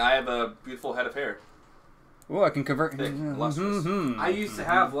 I mean, I have a beautiful head of hair. Oh, I can convert. Thick, lustrous. I used to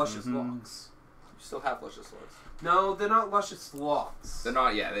have luscious locks. You still have luscious looks. No, they're not luscious locks. They're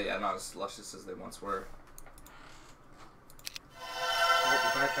not, they're not as luscious as they once were.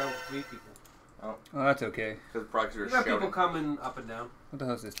 Oh, we're back down to 3 people. Oh, that's okay. Because probably You you're got shouting. people coming up and down. What the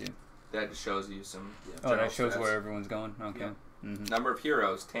hell does this do? That just shows you some. Oh, general that shows stats. where everyone's going. Okay. Yeah. Mm-hmm. Number of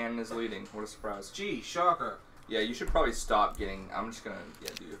heroes. Tan is leading. What a surprise. Gee, shocker. Yeah, you should probably stop getting. I'm just gonna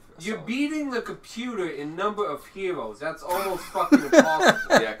do. You're beating the computer in number of heroes. That's almost fucking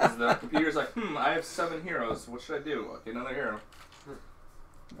impossible. Yeah, because the computer's like, I have 7 heroes. What should I do? Okay, another hero.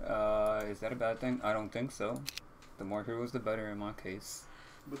 Is that a bad thing? I don't think so. The more heroes, the better in my case.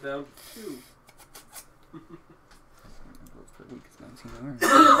 But down to 2. Per week is 19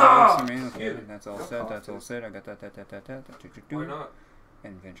 hours. Okay, that's all set. That's all set. I got that. Why not?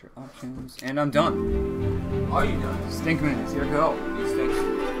 Adventure options, and I'm done. Are you done? Stinkman, it's your go. He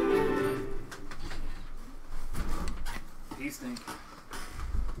stinks. He stink.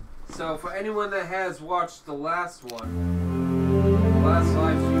 So, for anyone that has watched the last one, the last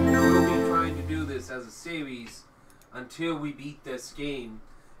live stream, we'll be trying to do this as a series until we beat this game.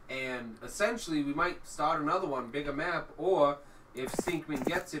 And essentially, we might start another one, bigger map, or if Stinkman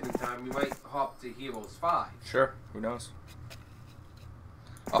gets it in time, we might hop to Heroes 5. Sure. Who knows?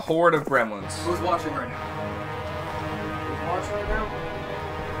 A horde of gremlins. Who's watching right now? Who's watching right now?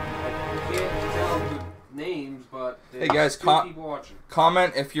 I can't tell the names, but there's Hey guys, 2 people watching.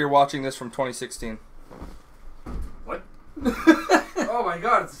 Comment if you're watching this from 2016. What? Oh my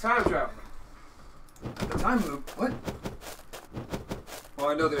god, it's a time traveler. The time loop? What? Well,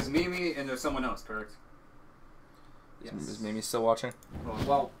 I know there's Mimi and there's someone else, correct? Yes. Is Mimi still watching?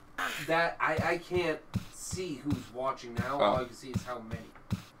 Well, that I can't see who's watching now. Oh. All I can see is how many.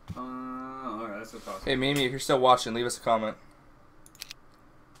 Alright, that's what possible. Hey Mimi, if you're still watching, leave us a comment.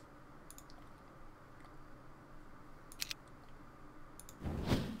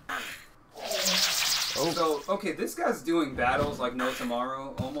 Oh. So, okay, this guy's doing battles like no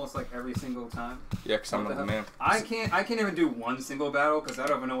tomorrow, almost like every single time. Yeah, because I'm What the the hell? man. I can't even do one single battle because I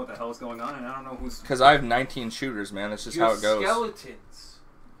don't even know what the hell's going on, and I don't know who's. Because I have 19 shooters, man. That's just Your how it goes. skeletons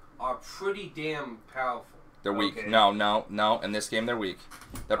are pretty damn powerful. They're weak. Okay. No. In this game, they're weak.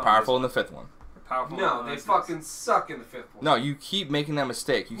 They're Oh, powerful in this the 5th one. Powerful. No, they fucking suck in the 5th one. No, you keep making that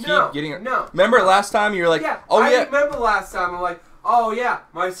mistake. You keep No, getting. no. Remember last time you were like, Yeah, oh I yeah. remember last time I'm like, oh yeah,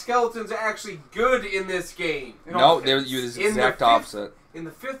 my skeletons are actually good in this game. No, they were you the In exact the 5th opposite. In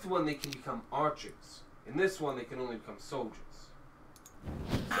the 5th one, they can become archers. In this one, they can only become soldiers.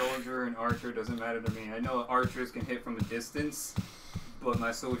 Soldier and archer doesn't matter to me. I know archers can hit from a distance, but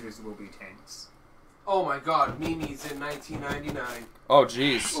my soldiers will be tanks. Oh my god, Mimi's in 1999. Oh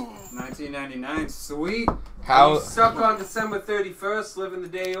jeez. 1999, sweet. How? He's stuck on December 31st, living the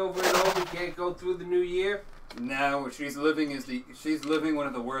day over and over. Can't go through the new year. Now what she's living one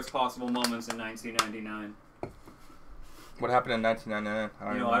of the worst possible moments in 1999. What happened in 1999? I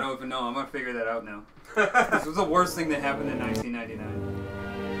don't know. I don't even know. I'm gonna figure that out now. This was the worst thing that happened in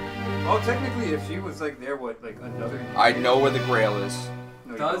 1999. Oh, technically, if she was like there, what, like another? I know where the Grail is.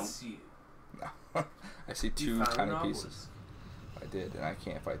 No, you Does you? No. I see You 2 found tiny an pieces. I did, and I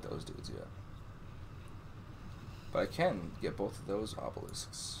can't fight those dudes yet. But I can get both of those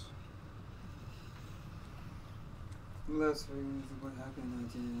obelisks. Let's read what happened in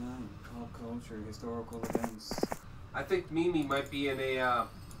 1999. Pop culture, historical events. I think Mimi might be in a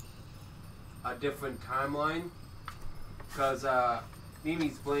different timeline because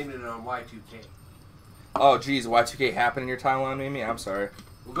Mimi's blaming it on Y2K. Oh geez, Y2K happened in your timeline, Mimi? I'm sorry.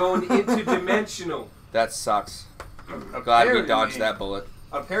 We're going interdimensional. That sucks. Glad we dodged Apparently- that bullet.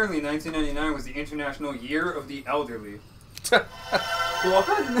 Apparently, 1999 was the International Year of the Elderly.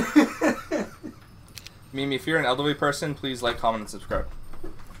 What? Mimi, if you're an elderly person, please like, comment, and subscribe.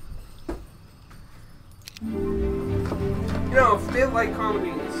 You know, if they like,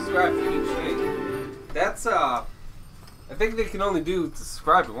 commenting, and subscribe to each thing, that's I think they can only do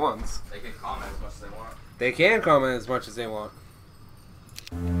subscribe at once. They can comment as much as they want. They can comment as much as they want.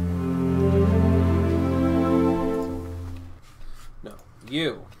 No,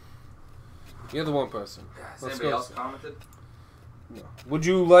 you're the one person. Has Let's anybody go. else commented? No. Would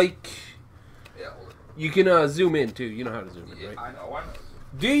you like? Yeah, hold it. You can zoom in too. You know how to zoom in, Yeah, right? I know.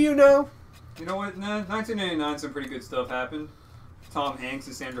 Do you know? You know what? Nah, 1999, some pretty good stuff happened. Tom Hanks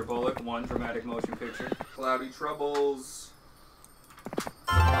and Sandra Bullock, one dramatic motion picture. Cloudy Troubles.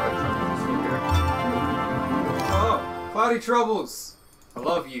 Cloudy Troubles is still here. Oh, Cloudy Troubles. I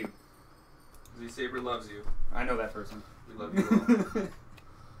love you. Z-Saber loves you. I know that person. We love you all.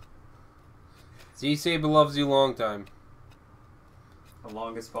 Z-Saber loves you long time. The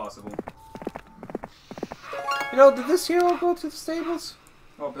longest possible. You know, did this hero go to the stables?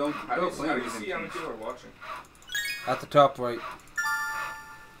 Oh, Bill How do you Clinton was see how many impeached. people are watching? At the top right.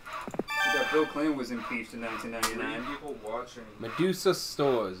 You got Bill Clinton was impeached in 3 1999. people watching. Medusa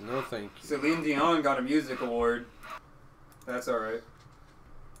Stores, no thank you. Celine Dion got a music award. That's alright.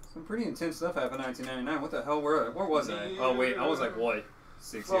 Some pretty intense stuff happened in 1999. What the hell where was I? Oh wait, I was like what?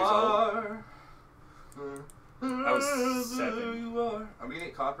 6 years old? I was 7. Are we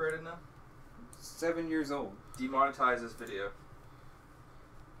getting copyrighted now? 7 years old. Demonetize this video.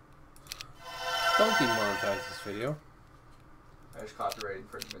 Don't demonetize this video. I just copyright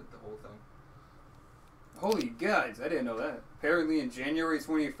infringement the whole thing. Holy guys, I didn't know that. Apparently in January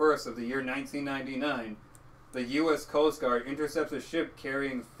 21st of the year 1999, the U.S. Coast Guard intercepts a ship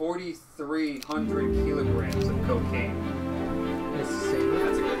carrying 4,300 kilograms of cocaine. That's insane.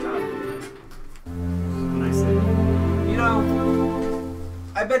 That's a good time. Nice thing. You know,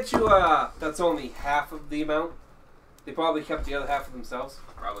 I bet you that's only half of the amount. They probably kept the other half for themselves.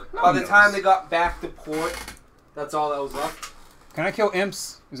 Probably. By the time they got back to port, that's all that was left. Can I kill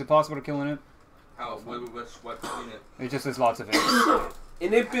imps? Is it possible to kill an imp? How? What unit? It just says lots of imps.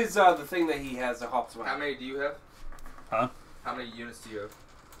 An imp is the thing that he has that hops around. How many do you have? Huh? How many units do you have?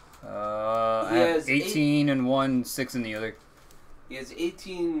 I He have has 18 in one, 6 in the other. He has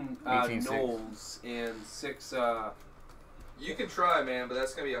 18, 18 gnolls and 6. You can try, man, but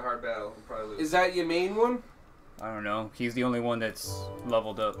that's gonna be a hard battle. We'll probably lose. Is that your main one? I don't know. He's the only one that's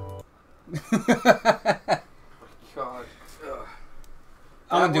leveled up. God. Ugh.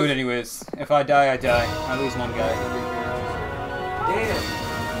 I'm gonna do it anyways. If I die, I die. I lose one guy. Damn.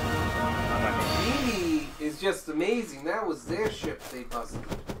 I Mimi is just amazing. That was their ship they busted.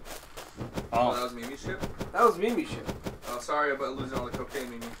 Oh, that Oh, was Mimi's ship? That was Mimi's ship. Oh, sorry about losing all the cocaine,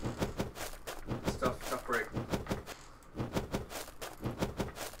 Mimi. It's tough break.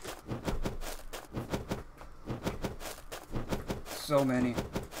 so many.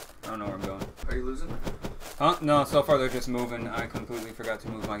 I don't know where I'm going. Are you losing? Huh? No, so far they're just moving. I completely forgot to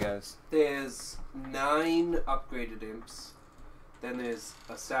move my guys. There's 9 upgraded imps. Then there's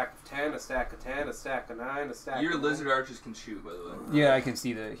a stack of 10, a stack of 10, a stack of 9, a stack Your of lizard archers can shoot, by the way. Yeah, I can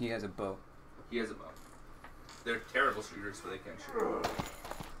see that he has a bow. He has a bow. They're terrible shooters, but they can shoot.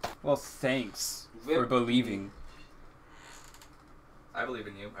 Well, thanks Rip. for believing. I believe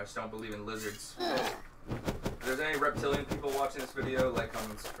in you. I just don't believe in lizards. If there's any reptilian people watching this video, like,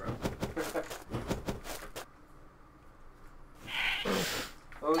 comment, subscribe.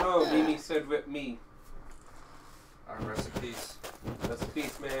 Oh no, Mimi said rip me. Rest in peace. Rest in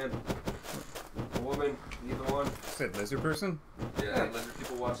peace, man. A woman, either one. Said lizard person? Yeah, lizard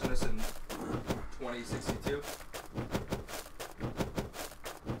people watching this in 2062.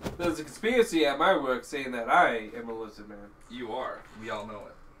 There's a conspiracy at my work saying that I am a lizard man. You are. We all know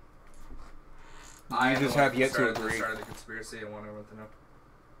it. You just have yet to agree. Started the conspiracy. I want everyone to know.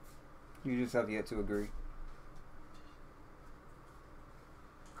 You just have yet to agree.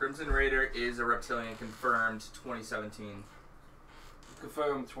 Krymzon Raider is a reptilian, confirmed 2017.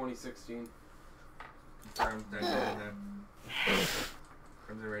 Confirmed 2016. Confirmed 1999.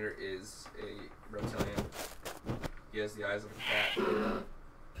 Krymzon Raider is a reptilian. He has the eyes of a cat.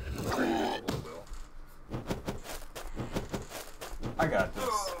 Unpredictable at will. I got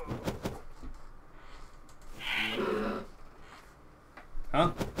this.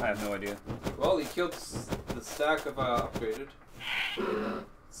 Huh? I have no idea. Well, he killed the stack of upgraded.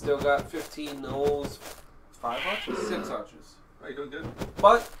 Still got 15 gnolls, 5 archers? 6 archers. Are you doing good?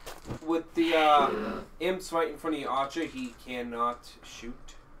 But with the imps right in front of your archer, he cannot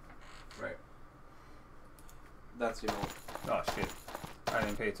shoot. Right. That's your know. Oh shit. I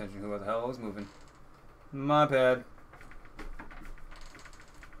didn't pay attention to who the hell was moving. My bad.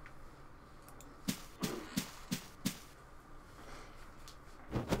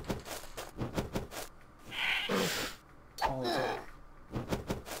 Oh,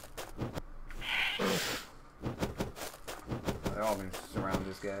 they're all gonna surround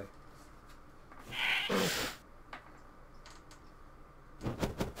this guy.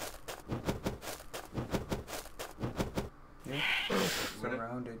 Yeah,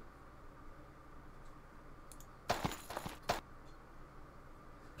 surrounded.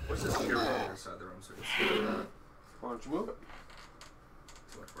 What's this chair on the other side of the room so I can see? Why don't you move it?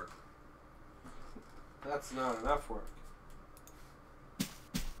 Too much work. That's not enough work.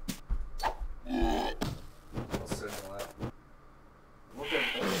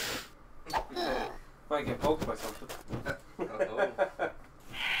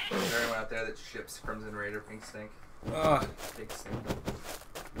 Krymzon Raider, Pink Stink. Pink Stink.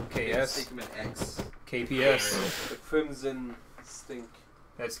 KS. Stinkman X. KPS. The Krymzon Stink.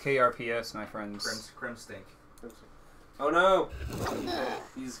 That's KRPS, my friends. Krym Stink. Oh no!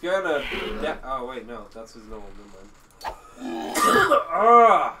 He's gonna. Oh wait, no, that's his normal.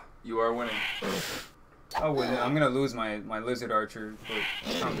 Ah! You are winning. Oh, wait, I'm gonna lose my lizard archer,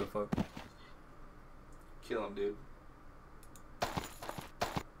 but I don't give a fuck. Kill him, dude.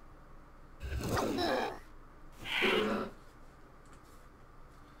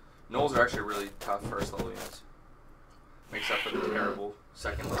 Gnolls are actually really tough first level units. Makes up for the terrible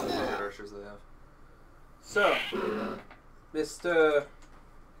second level lizard archers they have. So, Mr.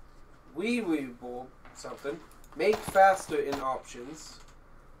 Weeweeble something, make faster in options.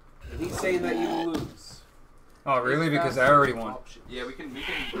 And he's saying that you lose. Oh, really? Make Because I faster already in won. options. Yeah, we can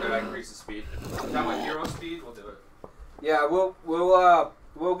increase the speed. Now with hero speed, we'll do it. Yeah,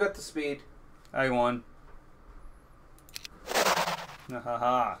 we'll get the speed. I won.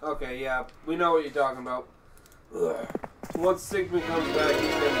 Haha. Okay, yeah, we know what you're talking about. Ugh. Once Stinkman comes back,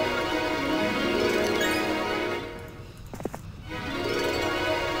 he's gonna do it.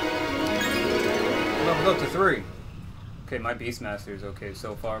 Leveled up to 3. Okay, my Beastmaster is okay.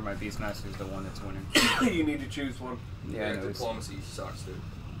 So far, my Beastmaster is the one that's winning. You need to choose one. Yeah, I know. Diplomacy sucks, dude.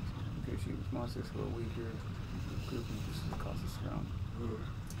 Okay, she was monsters a little weaker. Group and just cost us around.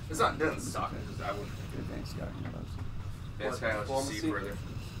 It doesn't suck, because I wouldn't. Advanced guy. Advanced guy lets you see Diplomacy? further.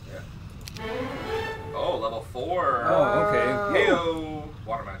 Yeah. Oh, level 4. Oh, okay. Heyo!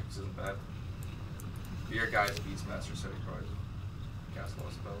 Water magic isn't bad. Your guy's a Beastmaster, so he probably cast a lot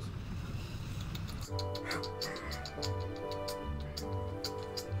of spells.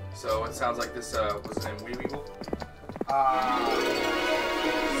 So it sounds like this was his name Weeweeble?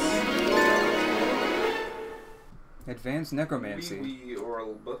 Advanced Necromancy.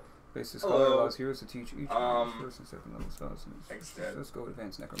 Wee-wee-orlb. Basic Hello. scholar allows heroes to teach each first and second level spells. Thanks, Dad. Let's go with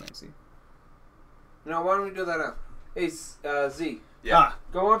Advanced Necromancy. No, why don't we do that now? Hey, Z. Yeah.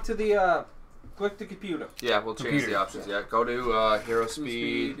 Go on to the, click the computer. Yeah, we'll change Computer. the options. Yeah, go to hero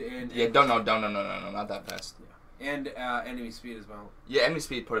speed. and Yeah, no, not that fast. and enemy speed as well. Yeah, enemy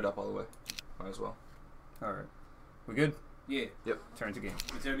speed, put it up all the way. Might as well. Alright. We good? Yeah, Turn to game.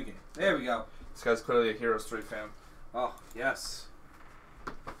 return again. There we go. This guy's clearly a Heroes 3 fan. Oh, yes.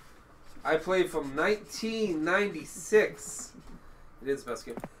 I played from 1996. It is the best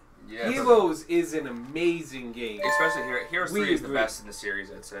game. Yeah. Heroes is an amazing game. Especially Heroes We 3 is the agree. best in the series,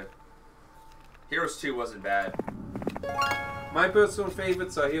 I'd say. Heroes 2 wasn't bad. My personal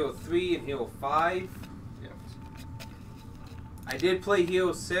favorites are Hero 3 and Hero 5. Yeah. I did play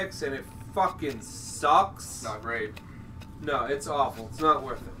Hero 6 and it fucking sucks. Not great. No, it's awful. It's not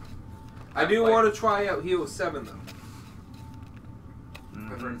worth it. I I've do played- want to try out Hero 7 though.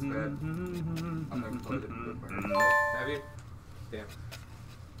 I've heard it's bad. I've never played it. Have you? Damn.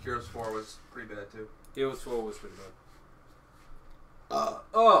 Heroes 4 was pretty bad too. Heroes 4 was pretty good.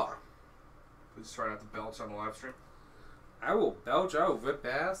 Please try not to belch on the live stream. I will belch. I will rip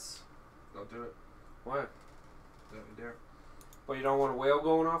ass. Don't do it. Why? Don't you dare. But you don't want a whale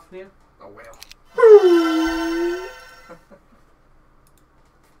going off in here? A whale.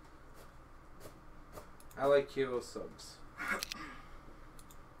 I like Hero subs.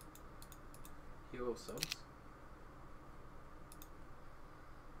 Hero subs?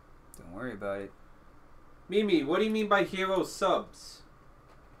 Don't worry about it. Mimi, what do you mean by Hero subs?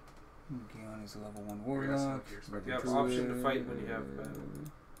 Gion is a level 1 We're gonna warlock. select your You have spec. option to fight when you have battle.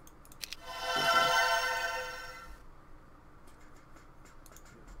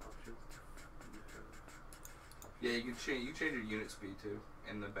 Yeah, you can change. You change your unit speed too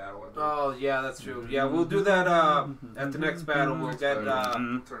in the battle. I believe. Oh yeah, that's true. Yeah, we'll do that at the next battle. We'll get Turn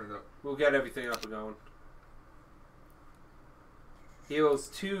it up. we'll get everything up and going. Heroes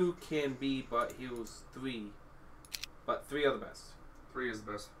 2 can be, but Heroes 3. But 3 are the best. 3 is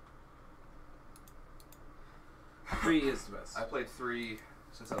the best. 3 is the best. I played 3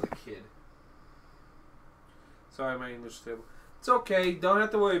 since I was a kid. Sorry, my English table. It's okay. Don't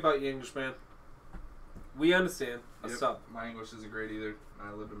have to worry about your English, man. We understand. A Yep. sub. My English isn't great either.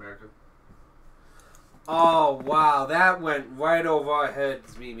 I lived in America. Oh, wow. That went right over our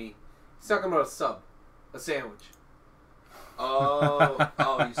heads, Mimi. He's talking about a sub. A sandwich. Oh,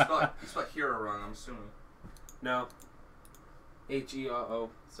 you spelled hero wrong, I'm assuming. No. H-E-R-O.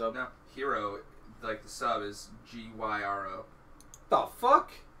 Sub. No, hero, like the sub is G-Y-R-O. The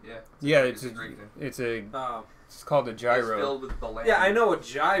fuck? Yeah. Yeah, it's a Greek thing. It's called a It's gyro. filled with the land. Yeah, I know a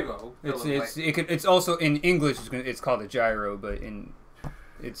gyro. It's also in English. It's called a gyro, but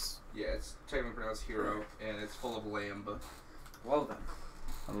it's Yeah, it's technically pronounced hero, and it's full of lamb. Well then.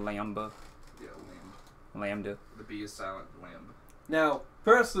 a lamba. Yeah, lamb. Lambda. The B is silent. Lamb. Now,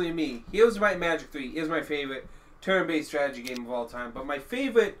 personally, me, Heroes of Might and Magic 3 is my favorite turn-based strategy game of all time. But my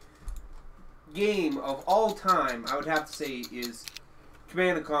favorite game of all time, I would have to say, is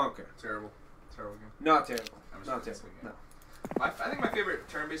Command & Conquer. Terrible. Terrible game. Not terrible. I'm just Not kidding. terrible. No. I think my favorite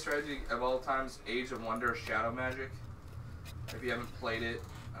turn-based strategy of all time is Age of Wonder Shadow Magic. If you haven't played it,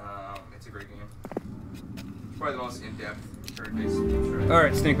 it's a great game. It's probably the most in-depth turn-based strategy.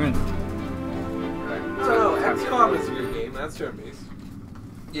 Alright, Stinkman. No, XCOM is a good game. That's turn-based.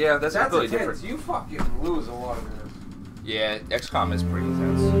 Yeah, that's really intense. different. You fucking lose a lot of it. Yeah, XCOM is pretty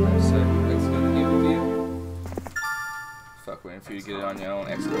intense. I would say. It's gonna give it to you. Fuck, waiting for you to get it on your own.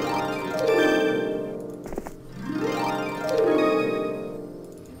 XCOM.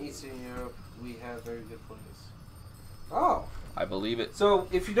 In Eastern Europe, we have very good players. Oh. I believe it. So,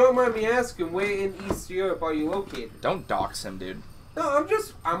 if you don't mind me asking, where in East Europe are you located? Don't dox him, dude. No,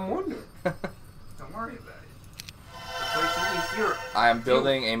 I'm wondering. Don't worry about it. The place in East Europe. I am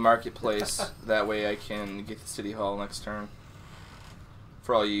building a marketplace. That way I can get to City Hall next turn.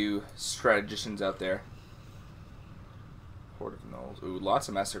 For all you strategicians out there. Horde of Gnolls. Ooh, lots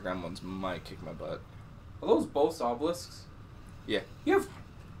of Master Gremlins might kick my butt. Are those both obelisks? Yeah. You have...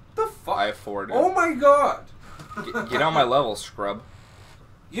 The fuck? I afford it. Oh my god! Get on my level, scrub.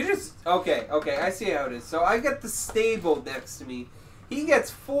 You just... Okay, I see how it is. So I got the stable next to me. He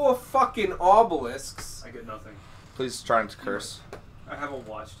gets 4 fucking obelisks. I get nothing. Please try not to curse. I have a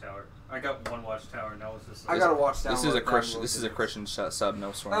watchtower. I got 1 watchtower, and that was just. I gotta watch that. This is a Christian. This is a Christian sub.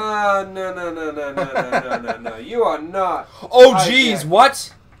 No swearing. No. You are not. Oh, jeez,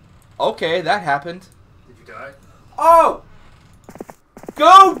 what? Okay, that happened. Did you die? Oh!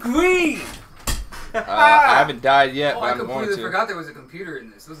 Go green! I haven't died yet, Oh, but I I'm going completely to. forgot there was a computer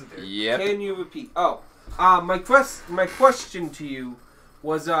in this, wasn't there? Yep. Can you repeat? Oh, my question to you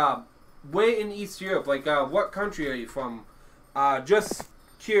was, where in East Europe? Like, what country are you from? Just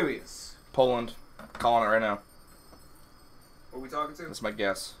curious. Poland. Calling it right now. What are we talking to? That's my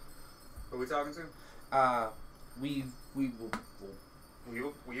guess. What are we talking to? Weeaboo?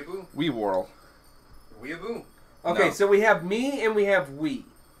 We whirl. Weeaboo? Okay, No. so we have me and we have we.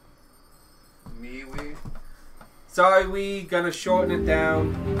 Me, we. Sorry, we gonna shorten it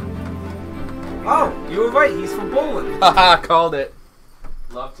down. Oh, you were right. He's from Poland. Haha, called it.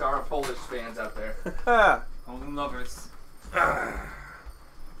 Love to our Polish fans out there. Poland lovers.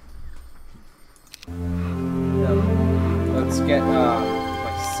 Let's get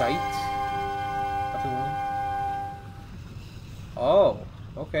my site up and running. Oh,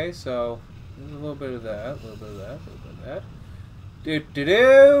 okay. So there's a little bit of that, a little bit of that, a little bit of that.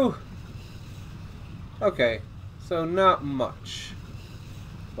 Do. Okay, so not much,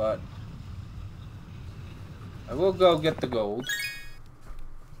 but I will go get the gold.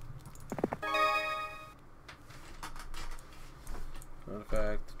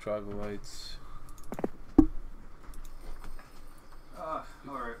 Artifact, troglodytes.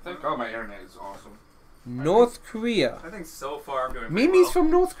 Alright. Thank God my internet is awesome. North Korea. I think so far I'm doing pretty Mimi's well.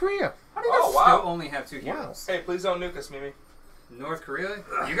 from North Korea. How do you guys Oh, wow. still only have 2 heroes? Hey, please don't nuke us, Mimi. North Korea?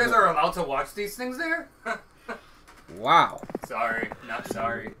 You guys are allowed to watch these things there? Wow. Sorry, not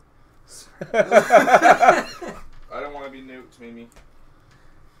sorry. I don't want to be nuked, Mimi.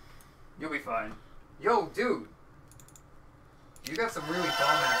 You'll be fine. Yo, dude. You got some really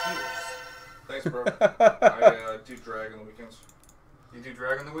bomb-ass heroes. Thanks, bro. I do drag on the weekends. You do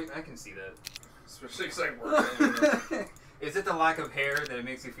drag on the week? I can see that. Especially because I work. Is it the lack of hair that it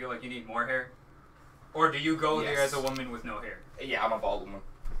makes you feel like you need more hair? Or do you go there Yes. as a woman with no hair? Yeah, I'm a bald woman.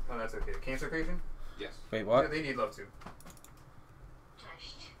 Oh, that's okay. Cancer patient? Yes. Wait, Yeah, what? they need love too.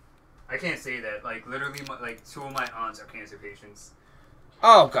 I can't say that. Like, literally, like 2 of my aunts are cancer patients.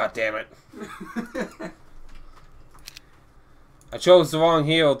 Oh, god damn it. I chose the wrong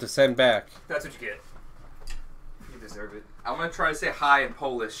hero to send back. That's what you get. You deserve it. I'm going to try to say hi in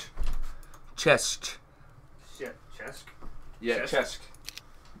Polish. Cześć. Shit. Chesk? Yeah, Cześć. Cześć.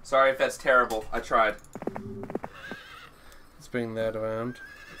 Sorry if that's terrible. I tried. Let's bring that around.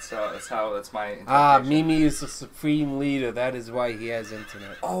 That's my interpretation. Ah, Mimi is the supreme leader. That is why he has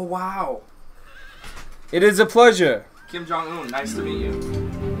internet. Oh, wow. It is a pleasure. Kim Jong-un, nice to meet you.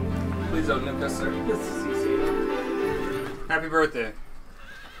 Please don't nuke us, sir. Happy birthday.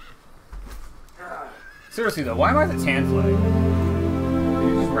 Seriously though, why am I the tan flag? Did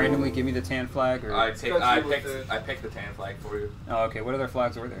you just randomly give me the tan flag? Or... I picked the tan flag for you. Oh, okay. What other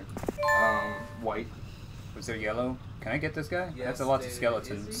flags were there? White. Was there yellow? Can I get this guy? Yes, That's a lot of there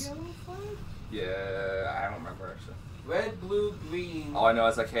skeletons. is a yellow flag? Yeah, I don't remember actually. Red, blue, green. All I know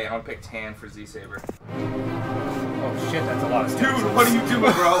is like, hey, I'm gonna pick tan for Z Saber. Oh shit, that's a lot of skeletons. Dude, what are you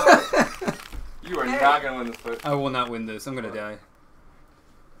doing, bro? You are not gonna win this fight. I will not win this. I'm gonna die.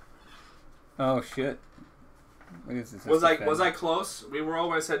 Oh shit. What is this? Was I close? We were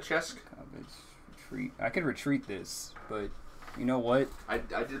always at chess. Retreat. I could retreat this, but you know what? I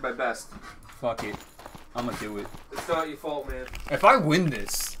did my best. Fuck it. I'm gonna do it. It's not your fault, man. If I win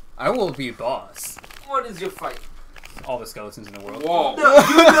this, I will be boss. What is your fight? All the skeletons in the world. Whoa. No,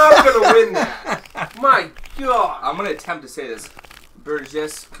 you're not gonna win that. My God. I'm gonna attempt to say this.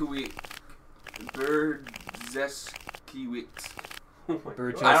 Berzeskiewicz. Oh my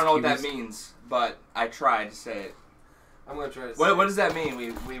Burgess. God. I don't know what that means, but I tried to say it. I'm gonna try to. What does that mean?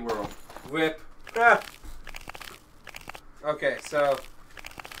 We were Whip. Ah. Okay, so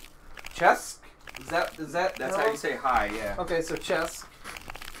Chesk? Is that That's how you say hi. Yeah. Okay, so Chesk.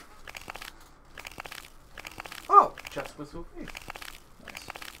 Oh, Chesk was okay. Nice.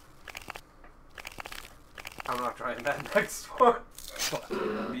 I'm not trying that next one.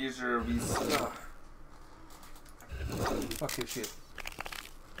 These are these. Fuck your shit.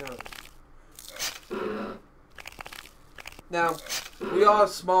 Now, we are a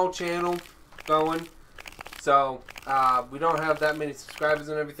small channel going, so we don't have that many subscribers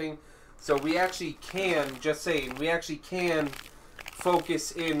and everything. So we actually can, just saying, we actually can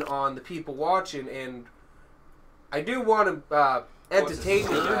focus in on the people watching, and I do want to entertain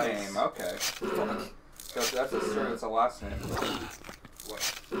you guys. Name. Okay. That's a surname. It's a last name.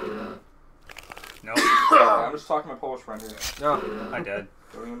 What? No. I'm just talking to my Polish friend here. No, I did.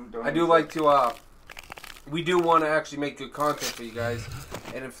 Don't I do like to. We do want to actually make good content for you guys,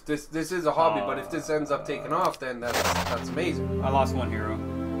 and if this is a hobby, but if this ends up taking off, then that's amazing. I lost one hero.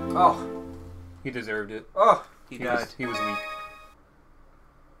 Oh, He deserved it. oh, he died. He was weak.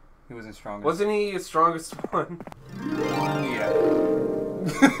 He wasn't strong. Wasn't he the strongest one?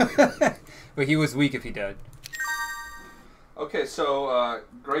 Yeah. But he was weak if he died. Okay, so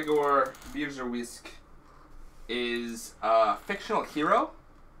Gregor Bierzewisk is a fictional hero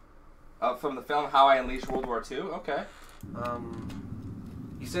from the film How I Unleashed World War II. Okay.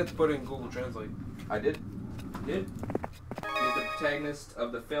 You said to put it in Google Translate. I did. You did? He's the protagonist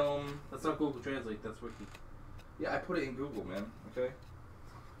of the film. That's not Google Translate. That's Wiki. Yeah, I put it in Google, man. Okay.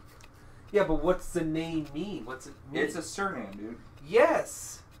 Yeah, but what's the name mean? What's it mean? It's a surname, dude.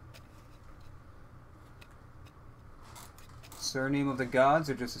 Yes. Surname of the gods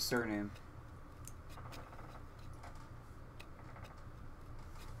or just a surname?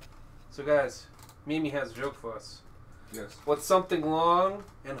 So guys, Mimi has a joke for us. Yes. What's something long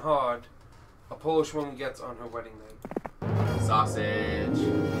and hard a Polish woman gets on her wedding night? Sausage.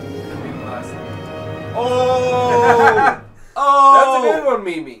 Last name. Oh! Oh! That's a good one,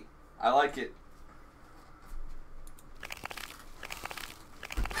 Mimi. I like it.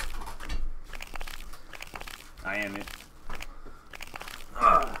 I am it.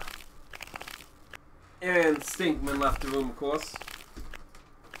 And Stinkman left the room, of course.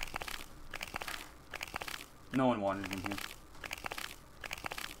 No one wanted him here.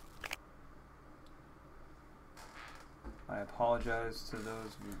 I apologize to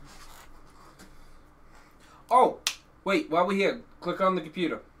those who... Oh! Wait, while we're here, click on the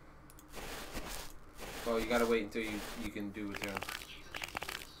computer. Well, you gotta wait until you can do it,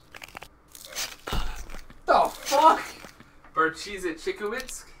 The fuck? Berchiza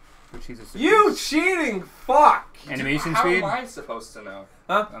Chikowicz? Which he's a You cheating fuck! Animation How speed? am I supposed to know?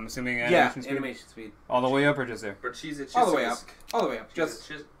 Huh? I'm assuming animation speed? Animation speed. All the way up or just there? Berchiza Chikowicz. All the way up. All the way up. Just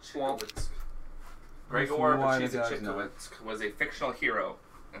Chikowicz. Gregor Why the Berchiza guys know? Chikowicz was a fictional hero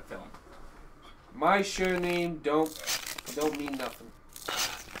in film. my surname don't mean nothing.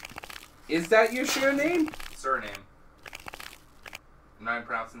 Is that your surname? Surname. I'm not even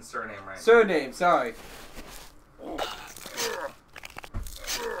pronouncing surname right. Surname, sorry.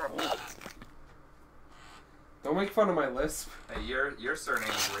 Don't make fun of my lisp. Hey, your surname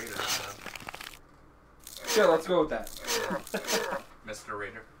is Raider, so. Sure, let's go with that. Mr.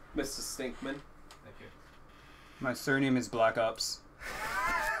 Raider. Mr. Stinkman. Thank you. My surname is Black Ops.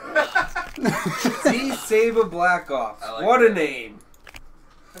 D. Saber Black Ops. I like What that. a name.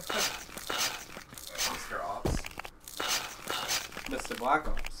 Mr. Ops. Mr. Black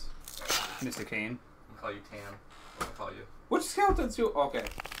Ops. Mr. Kane. I'll call you Tam. I'll call you. Which skeletons you? Okay.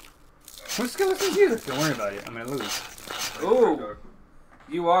 Who's skeletons you? Don't worry about it. I'm gonna lose. Ooh.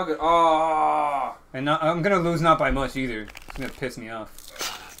 You are good. Oh. And I'm gonna lose not by much either. It's gonna piss me off.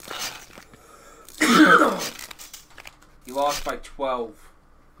 You lost by 12.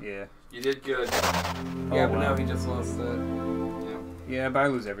 Yeah. You did good. Yeah, but wow. now he just lost that. Yeah, but I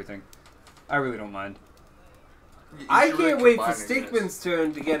lose everything. I really don't mind. I should really can't wait for combine this. Stinkman's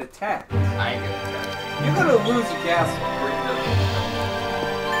turn to get attacked. I ain't gonna attack. You're gonna lose your castle.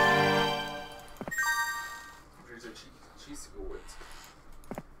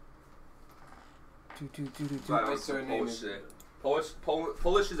 But My it's some surname Polish is- shit.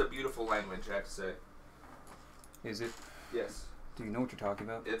 Polish is a beautiful language, I have to say. Is it? Yes. Do you know what you're talking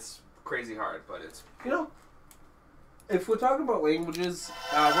about? It's crazy hard, but it's... You know, if we're talking about languages,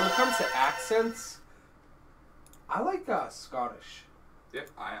 when it comes to accents, I like Scottish. Yep,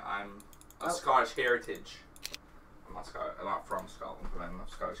 I'm of Scottish heritage. I'm not from Scotland, but I'm of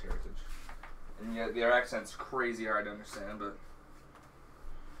Scottish heritage. And yeah, their accent's crazy hard to understand, but...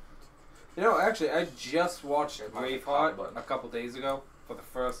 You know, actually, I just watched Yeah, my Braveheart top button. a couple days ago for the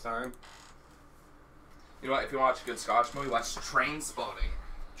first time. You know what, if you watch a good Scottish movie, watch Train Spotting.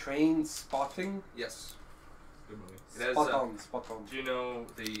 Train Spotting? Yes. Good movie. It has, Spot on, spot on. do you know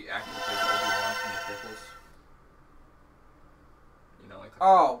the actor who plays Obi-Wan from the prequels? You know, like...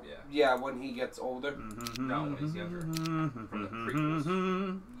 Oh, Yeah. yeah, when he gets older. No, when he's younger. From the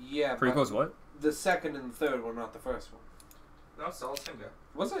prequels. Yeah, but Prequels what? the second and the third one, not the first one. No, it's all the same guy.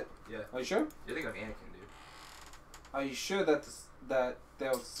 Was it? Yeah. Are you sure? You're thinking of Anakin, dude. Are you sure that that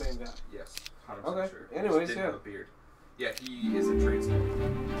was the same guy? Yes. 100% Okay. sure. He Anyways, just didn't yeah. have a beard. Yeah, he is a train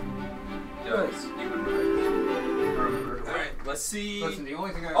spotting. Nice. You would right. Alright, let's see. Listen, the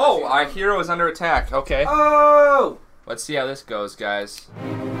only thing I Oh, our hero is under attack. Okay. Oh! Let's see how this goes, guys.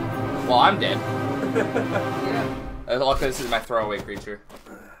 Well, I'm dead. Yeah. Luckily, this is my throwaway creature.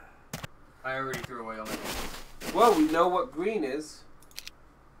 I already threw away all my. Well, we know what green is.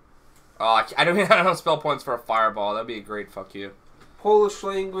 Oh, I don't have spell points for a fireball. That'd be a great fuck you. Polish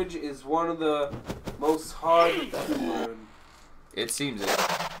language is one of the most hard to learn. It seems it.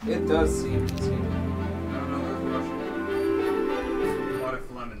 It does seem easy. I don't know Russian. A lot of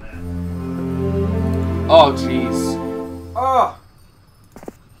phlegm in that. Oh, jeez. Oh!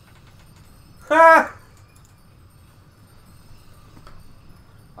 Ha!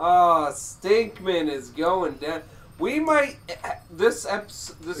 Oh, Stinkman is going down. We might this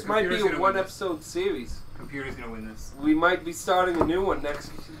The might be computer's a gonna win one this. episode series. Computer's gonna win this. We might be starting a new one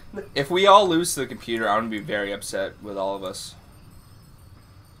next. If we all lose to the computer, I'm gonna be very upset with all of us.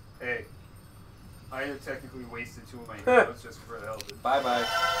 Hey, I have technically wasted 2 of my heroes just for the hell of it. Bye bye.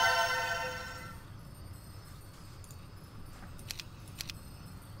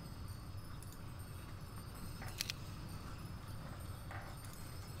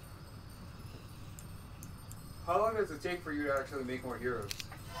 How long does it take for you to actually make more heroes?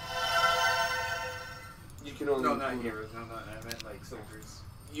 You can only No, not recruit 'em. heroes. No, I meant like soldiers.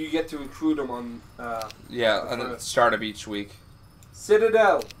 You get to recruit them on Yeah, at the start of each week.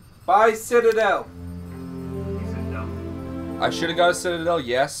 Citadel. Bye Citadel. He said no. I should have got a Citadel,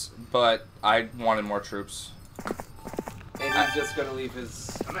 yes, but I wanted more troops. And he's just gonna leave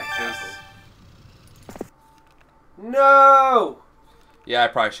his. I'm at castle. No. Yeah, I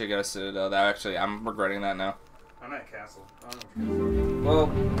probably should get a Citadel. That actually, I'm regretting that now. I'm at castle. I don't know what you're talking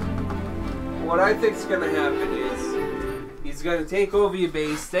Well, what I think's gonna happen is he's gonna take over your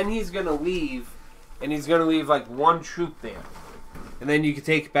base, then he's gonna leave, and he's gonna leave like one troop there, and then you can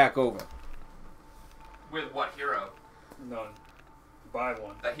take it back over. With what hero? None. Buy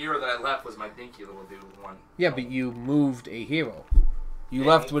one. The hero that I left was my dinky little dude one. Yeah, but you moved a hero. You Yeah,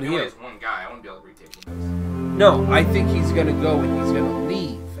 left with he only him. has one guy. I wouldn't be able to retake the base. No, I think he's gonna go and he's gonna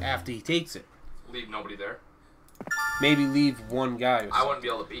leave after he takes it. Leave nobody there. Maybe leave one guy or something. I wouldn't be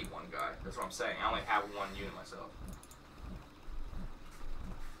able to beat one guy. That's what I'm saying. I only have one unit myself.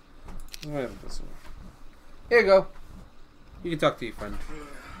 Whatever this one. Here you go. You can talk to your friend.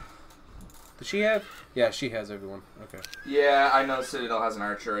 Does she have? Yeah, she has everyone. Okay. Yeah, I know Citadel has an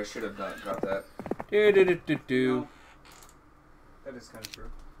archer. I should have got that. Do. That is kind of true.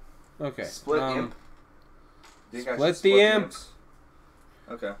 Okay. Split imp. Think I Split should the imp. imps?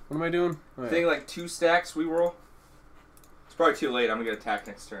 Okay. What am I doing? Oh, I yeah. think like 2 stacks we roll. It's probably too late. I'm gonna get attacked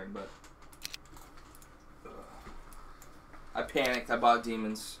next turn, but I panicked. I bought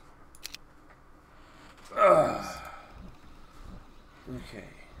demons. Okay.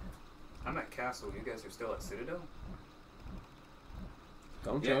 I'm at castle. You guys are still at Citadel?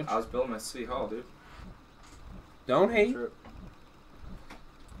 Don't Yeah, judge. I was building my city hall, dude. Don't hate True.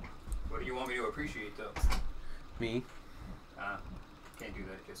 What do you want me to appreciate, though? me. Can't do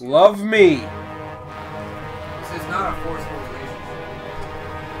that. Just Love me. This is not a forceful relationship.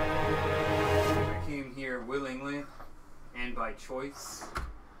 I came here willingly and by choice.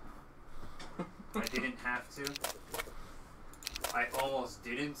 I didn't have to. I almost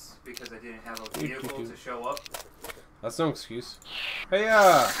didn't because I didn't have a vehicle to show up. That's no excuse. Hey, You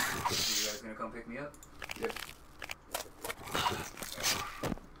guys gonna come pick me up?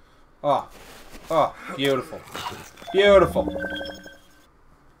 Oh, beautiful. Beautiful.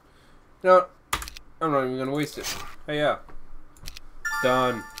 No, I'm not even gonna waste it. Hey,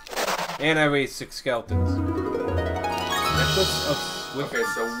 Done. And I raised 6 skeletons. Necklace of Swift. Okay,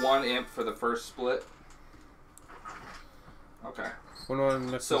 so 1 imp for the first split. Okay.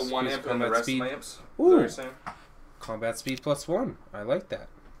 So 1 imp and the rest of my imps? Is that Ooh. what you're saying? Combat speed +1. I like that.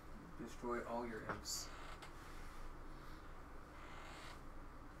 Destroy all your imps.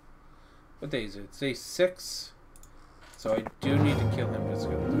 What day is it? It's day 6. So I do need to kill him. Just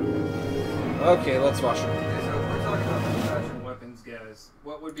okay, let's watch him. Okay, so if we're talking about fashion weapons, guys,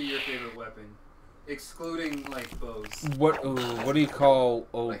 what would be your favorite weapon? Excluding, like, bows. What do you call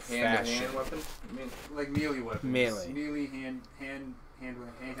old Like hand-to-hand fashioned? weapon? I mean, Like melee weapons. Melee. Melee,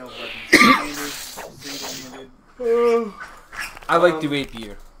 handheld weapons. Two-handed, single-handed. I like the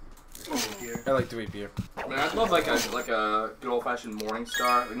rapier. Here. I like the rapier. I mean, I'd love like a good old fashioned morning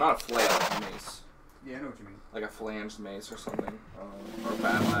star. Not a flail, a mace. Yeah, I know what you mean. Like a flanged mace or something. Or a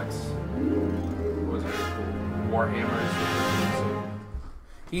battle axe. What was very cool. Warhammers.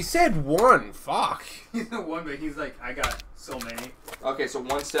 He said 1. Fuck. He's the one, but he's like, I got so many. Okay, so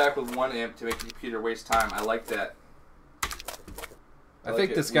 1 stack with 1 imp to make the computer waste time. I like that. I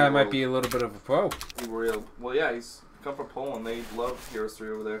think this guy might be a little bit of a pro. He real. Well, yeah, he's come from Poland. They love Heroes 3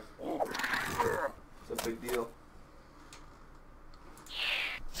 over there. It's a big deal.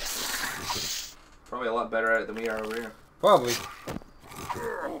 Probably a lot better at it than we are over here. Probably.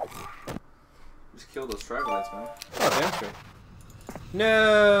 Just kill those troglodytes, man. Oh, damn straight.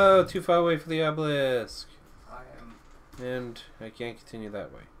 No! Too far away for the obelisk. I am. And I can't continue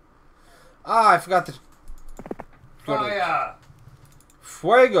that way. Ah, I forgot to... Fire!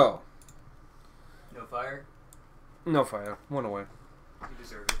 Fuego! No fire? No fire. 1 away. You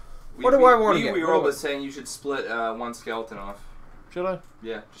deserve it. What do I want to get? We What were do I- all saying you should split 1 skeleton off. Should I?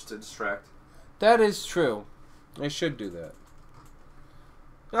 Yeah, just to distract. That is true. I should do that.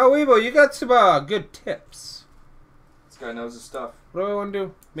 Oh, Weebo, you got some good tips. This guy knows his stuff. What do I want to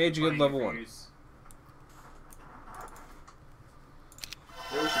do? Mage good level 1. You know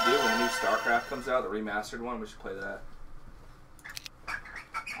what we should do when the new StarCraft comes out, the remastered one? We should play that.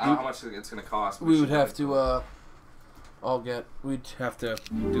 I don't know how much it's going to cost. but We would should have play to, all get... We'd have to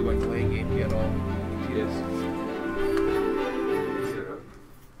do like the late game, get all... Yes.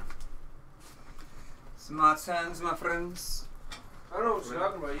 Smart hands, my friends. I don't know what you're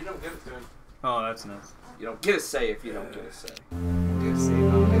talking about. You don't get it to him. Oh, that's nice. You don't get a say if you don't get a say. Get say,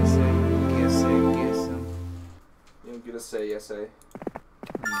 get say, get say, get some. You don't get a say, essay. You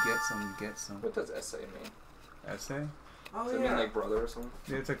get some, you get some. What does essay mean? Essay? Oh, Does it mean like brother or something?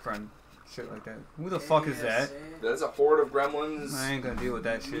 Yeah, it's like friend. Shit like that. Who the fuck is that? That's a horde of gremlins. I ain't gonna deal with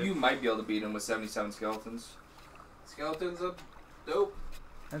that shit. You might be able to beat them with 77 skeletons. Skeletons are dope.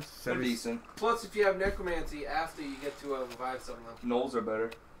 That's They're decent. Plus, if you have necromancy after you get to revive some of them. Knolls are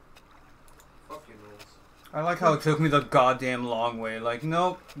better. Fuck you, Knowles. I like how it took me the goddamn long way. Like,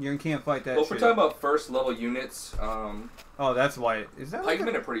 nope, you can't fight that Well, if shit. we're talking about first level units, Oh, that's why. Is that like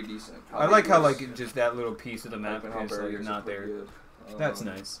pikemen are pretty decent. I like how like just that little piece of the map Pikemen is barriers like are not pretty there. good. That's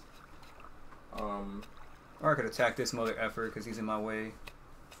nice. Um, Or I could attack this mother effer because he's in my way.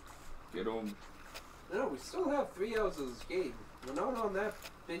 get them. No, we still have 3 hours of this game. We're not on that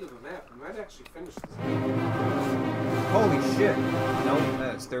big of a map. We might actually finish this game. Holy shit! No,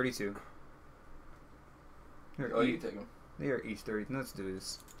 that's 32. They're Oh, you each, can take them. they are each 30. Let's do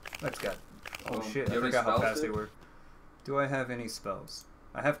this. Let's go. Oh Oh, shit! you I have any forgot how spells, fast they dude? were. Do I have any spells?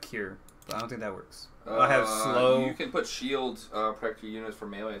 I have cure, but I don't think that works. I have You slow. can put shield protect your units for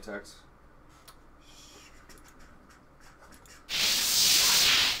melee attacks.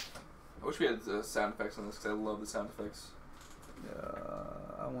 I wish we had the sound effects on this because I love the sound effects.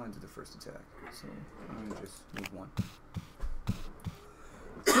 I want to do the first attack, so I'm gonna just need 1.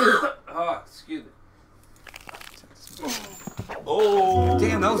 Oh, excuse me. Oh!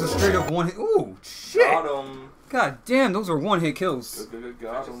 Damn, that was a straight up 1 hit. Ooh, shit! Got him! God damn, those were 1 hit kills. Good, I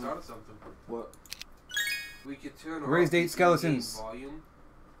got just him. thought of something. What? We could turn Raise off 8 the skeletons. in-game volume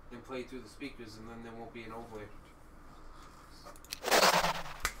and play through the speakers, and then there won't be an overlay.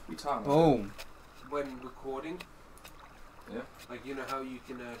 You talking about? Oh, When recording, Yeah. like you know how you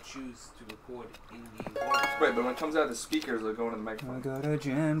can choose to record in-game volume. Right, but when it comes out of the speakers, they'll go into the I microphone. got a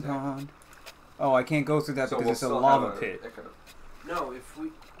gem pond. Oh, I can't go through that So because we'll it's a still lava have pit. echo. No, if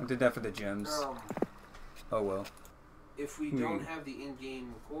we I did that for the gems. Oh well. if we don't have the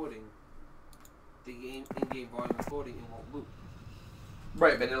in-game recording, the in-game volume recording, it won't loop.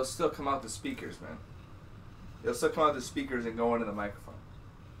 Right, but it'll still come out the speakers, man. It'll still come out the speakers and go into the microphone.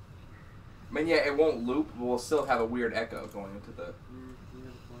 I mean, yeah, it won't loop, but we'll still have a weird echo going into the...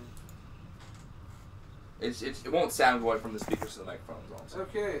 It won't sound right from the speakers to the microphone, is all I'm saying.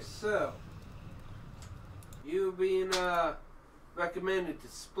 Okay, so you being recommended to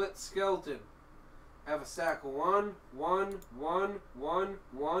split skeleton. Have a stack of 1, 1, 1, 1,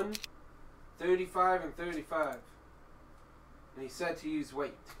 1, 35, and 35. And he said to use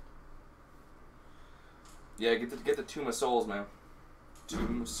weight. Yeah, get the Tomb of Souls, man.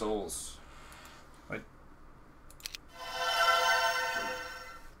 Tomb of Souls. What?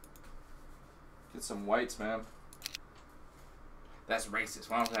 Get some whites, man. That's racist.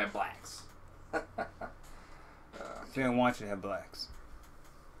 Why don't I have blacks? They don't want you to have blacks.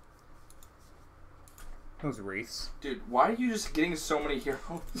 Those wraiths. Dude, why are you just getting so many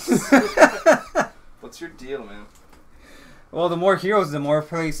heroes? What's your deal, man? Well, the more heroes, the more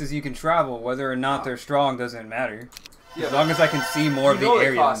places you can travel. Whether or not they're strong doesn't matter. Yeah, as long as I can see more of the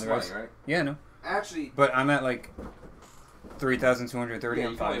area than the rest. Money, right? Yeah, no. Actually, But I'm at like 3,230. Yeah,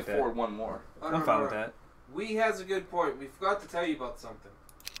 I'm you can fine only with that. afford one more. I'm fine with that. We has a good point. We forgot to tell you about something.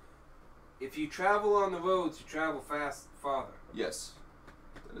 If you travel on the roads, you travel farther. Yes,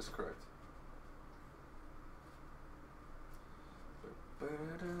 that is correct.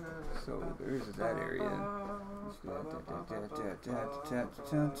 So there's that area.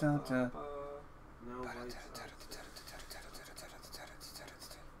 No lights.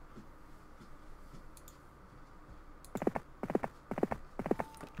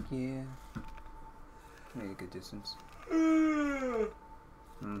 Yeah. Make a good distance.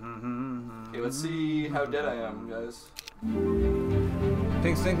 Okay, let's see how dead I am, guys.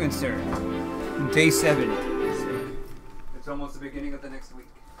 Pink Stinkman's turn. Day 7. It's almost the beginning of the next week.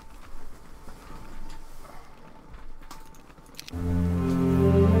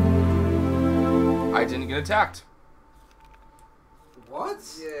 I didn't get attacked. What?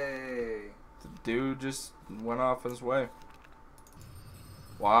 Yay. The dude just went off his way.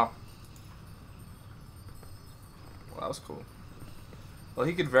 Wow. Well, that was cool. Well,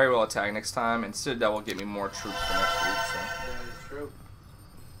 he could very well attack next time. Instead, that will get me more troops for next week, so. That is true.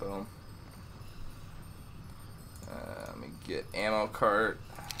 Boom. Let me get ammo cart.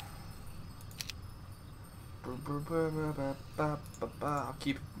 I'll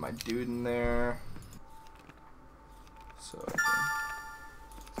keep my dude in there. So I can...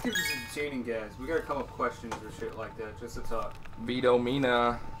 Let's keep this entertaining, guys. We gotta come up with questions or shit like that just to talk. Vito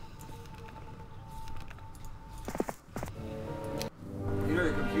Mina. You know,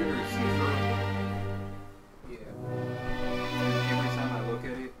 the computer is see-through. Yeah. Every time I look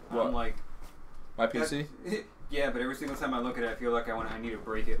at it, What? I'm like... My PC? Yeah, but every single time I look at it, I feel like I need to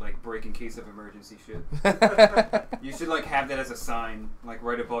break it, like break in case of emergency shit. You should like have that as a sign, like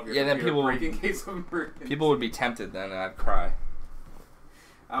right above your Yeah, then computer, people break in case of emergency. People would be tempted then, and I'd cry.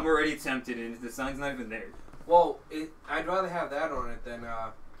 I'm already tempted, and the sign's not even there. Well, I'd rather have that on it than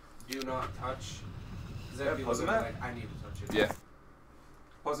do not touch. Because Yeah, then people pause are the map. like, I need to touch it. Yeah.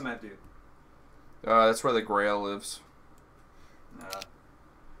 What's the map do? That's where the Grail lives. Nah.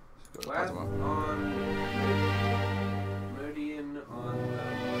 Go to Left Plasma. on Meridian on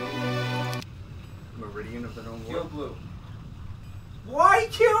the Meridian of the known kill world. blue. Why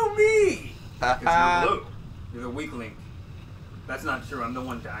kill me? Because you're blue. You're the weak link. That's not true. I'm the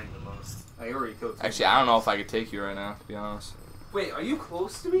one dying the most. I already killed two. Actually, I don't know if I could take you right now, to be honest. Wait, are you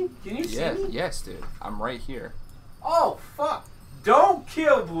close to me? Can you see me? Yes, dude. I'm right here. Oh fuck! Don't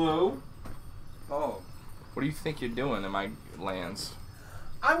kill blue. Oh. What do you think you're doing in my lands?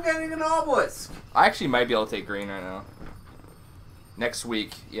 I'm getting an obelisk. I actually might be able to take green right now. Next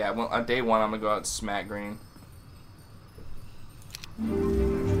week. Yeah, well, on day 1, I'm going to go out and smack green.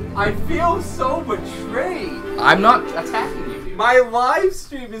 I feel so betrayed. I'm not attacking you, dude. My live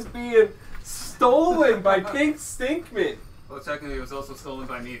stream is being stolen by Pink Stinkman. Well, technically, it was also stolen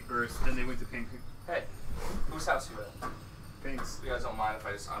by me first. Then they went to Pink. Hey, whose house you at? Pink's. You guys don't mind if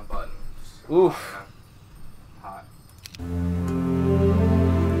I just unbutton? Oof. Hot.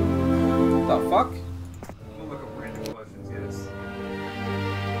 The fuck? We'll look up random questions, guys.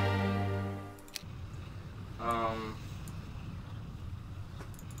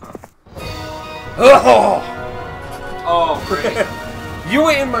 Oh, great. You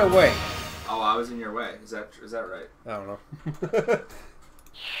were in my way. Oh, I was in your way. Is that right? I don't know.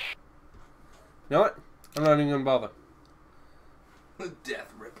 You know what? I'm not even gonna bother.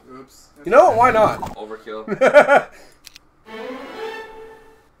 Death ripple. Oops. You know what? Why not? Overkill.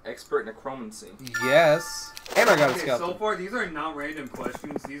 Expert necromancy. Yes. And I got a Okay, skeleton. so far, these are not random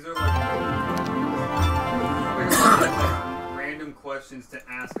questions. These are like random questions to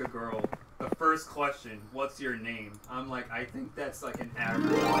ask a girl. The first question, what's your name? I'm like, I think that's like an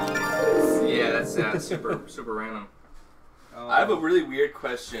average question. Yeah, that's super random. I have a really weird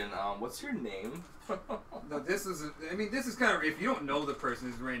question. What's your name? No, this is kind of, if you don't know the person,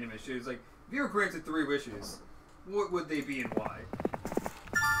 it's random as shit. It's like, if you were granted 3 wishes, what would they be and why?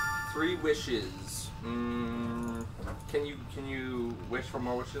 3 wishes. Can you wish for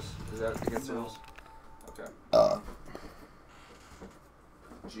more wishes? Is that against the No. rules? Okay.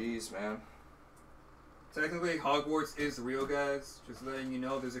 Jeez, man. Technically, Hogwarts is real, guys. Just letting you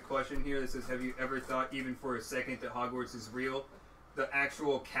know, there's a question here that says, have you ever thought, even for a second, that Hogwarts is real? The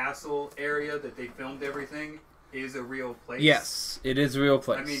actual castle area that they filmed everything is a real place. Yes, it is a real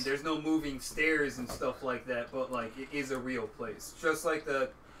place. I mean, there's no moving stairs and stuff like that, but, like, it is a real place. Just like the,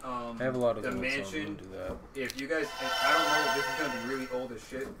 I have a lot of the notes, so I'm mansion. gonna do that. If you guys, I don't know, this is going to be really old as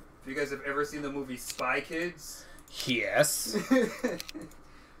shit. If you guys have ever seen the movie Spy Kids... Yes.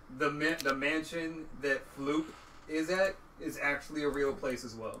 The mansion that Floop is at is actually a real place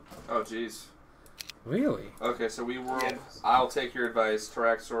as well. Oh, jeez. Really? Okay, so we will. Yes. I'll take your advice.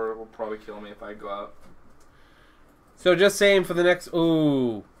 Taraxor will probably kill me if I go out. So just saying for the next...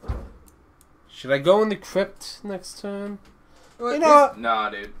 Ooh. Should I go in the crypt next turn? You know what? Nah,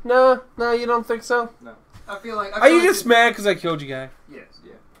 dude. No, you don't think so? I feel like. Are you just mad because I killed you, guy? Yes.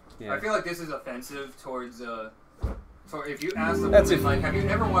 Yeah. I feel like this is offensive towards. So if you ask a That's woman, it. like, have you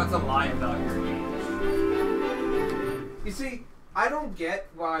ever wanted to lie about your age? You see, I don't get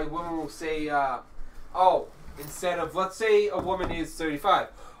why women will say, instead of, let's say a woman is 35.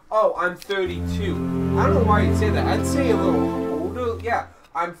 Oh, I'm 32. I don't know why you'd say that. I'd say a little older. Yeah,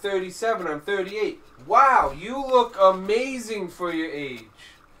 I'm 37, I'm 38. Wow, you look amazing for your age.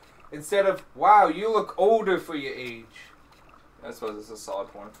 Instead of, wow, you look older for your age. I suppose it's a solid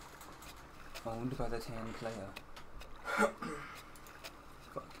point. Owned by the tan player.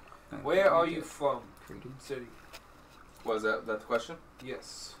 Where are you from? Freedom. City. Was that the question?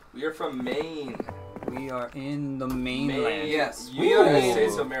 Yes. We are from Maine. We are in the mainland. Yes, We are United Ooh.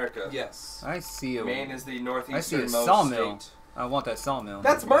 States of America. Yes. I see a. Maine is the I see a northeasternmost sawmill. state. I want that sawmill.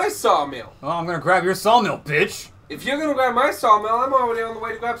 That's my sawmill. Oh, I'm gonna grab your sawmill, bitch. If you're gonna grab my sawmill, I'm already on the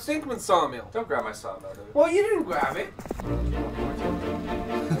way to grab Stinkman's sawmill. Don't grab my sawmill, dude. Well, you didn't grab it.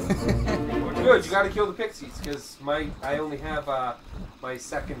 Good, you gotta kill the pixies, because I only have my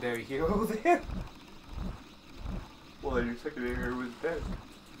secondary hero there. Well, your secondary hero was dead.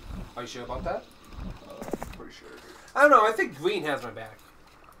 Are you sure about that? Pretty sure. I don't know, I think green has my back.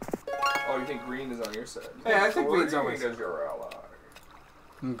 Oh, you think green is on your side? Yeah, I think green's on my Green side. is your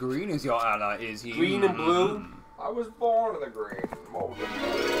ally. Green is your ally, is he? Green and blue? I was born in the green. Molten.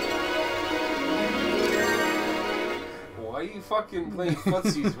 Why are you fucking playing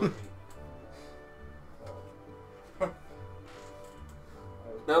footsies with me?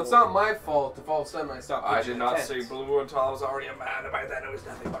 Now, it's not my fault if all of a sudden I stop I pitching did not a tent. say blue until I was already a man, and by then it was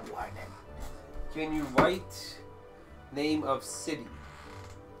nothing but lightning. Can you write name of city?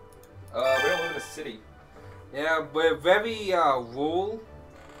 We don't live in a city. Yeah, we're very rural.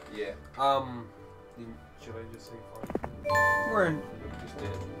 Yeah. Should I just say farm? We're in. Just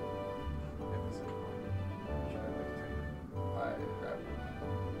did.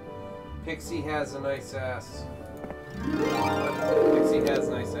 Pixie has a nice ass. Pixie has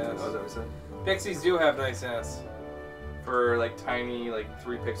nice ass. Oh, is that what I said? Pixies do have nice ass. For like tiny, like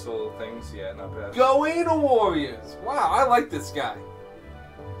 3-pixel things, yeah, not bad. Go Anal Warriors! Wow, I like this guy.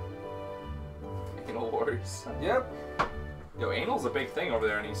 Anal Warriors. Yep. Yo, anal's a big thing over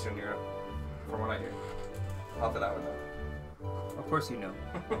there in Eastern Europe, from what I hear. Not that I would know. Of course you know.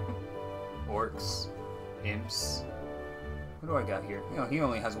 Orcs, imps. What do I got here? You know, he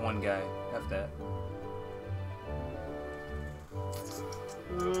only has one guy. F that.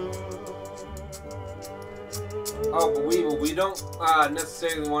 Oh, but we don't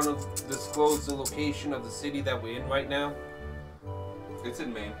necessarily want to disclose the location of the city that we're in right now. It's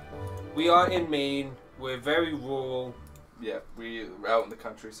in Maine. We are in Maine. We're very rural. Yeah, we're out in the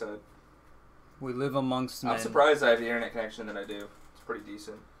countryside. We live amongst men. I'm surprised I have the internet connection that I do. It's pretty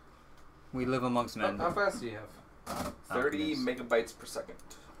decent. We live amongst men. How fast do you have? 30 megabytes per second.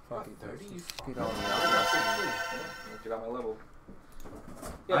 Fucking 30. Get on the Get on my level.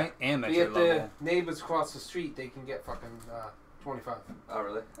 Yeah. I am at Be your at the level. neighbors across the street, they can get fucking 25. Oh,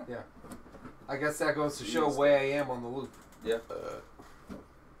 really? I guess that goes to show Jeez. where I am on the loop. Yeah.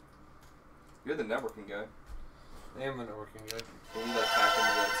 You're the networking guy. I am the networking guy. Can you like hack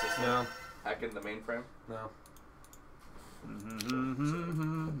into the system? No, Hack into the mainframe? no.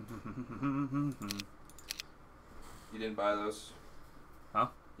 You didn't buy those? Huh?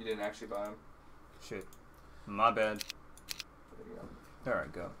 You didn't actually buy them? Shit. My bad. There you go. There I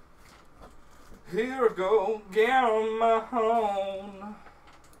go. Here I go, get on my own.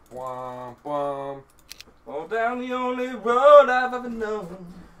 Womp womp. All down the only road I've ever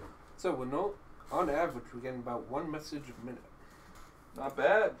known. So on average, we're getting about one message a minute. Not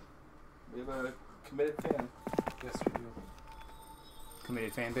bad. We have a committed fan. Yes, we do.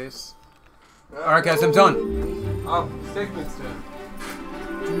 Committed fan base. Alright, guys, I'm done. Oh, Stinkman's turn.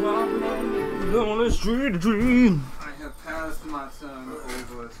 On the street dream. I have passed my tongue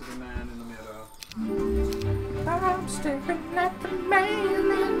over to the man in the middle. I'm staring at the man in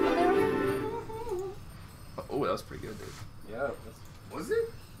the middle. Oh, that was pretty good, dude. Yeah. Was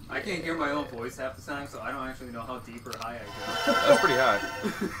it? I can't hear my own voice half the time, so I don't actually know how deep or high I go. That was pretty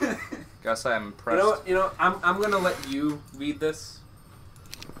high. Gotta say, I'm impressed. You know, I'm gonna let you read this.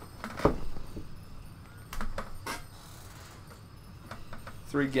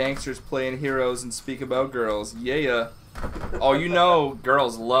 Three gangsters playing heroes and speak about girls. Yeah. Oh, you know,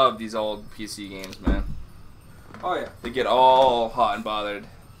 girls love these old PC games, man. Oh yeah. They get all hot and bothered.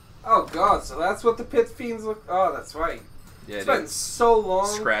 Oh god, so that's what the pit fiends look. Oh, that's right. Yeah, It's been dude. so long.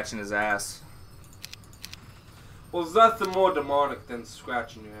 Scratching his ass. Well, there's nothing more demonic than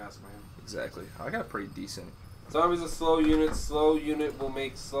scratching your ass, man. Exactly. I got a pretty decent. Zombies a slow unit. Slow unit will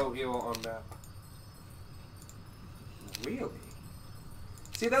make slow hero on map. Really?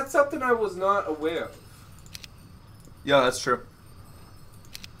 See, that's something I was not aware of. Yeah, that's true.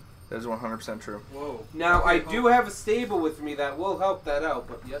 That is 100% true. Whoa. Now, Okay, I do have a stable with me that will help that out,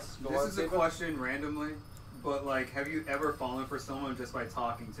 but yes, go on, This is a Saber. question randomly, but like, have you ever fallen for someone just by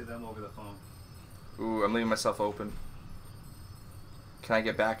talking to them over the phone? Ooh, I'm leaving myself open. Can I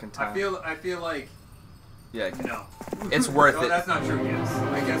get back in time? I feel like Yeah. no. It's worth No, it. that's not true. Yes,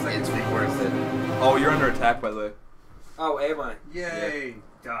 I guess I can It's take worth it. Oh, you're under attack, by the way. Oh, am I? Yay!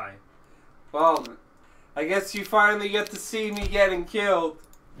 Die. Well, I guess you finally get to see me getting killed.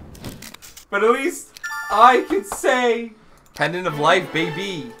 But at least I can say... Pendant of life,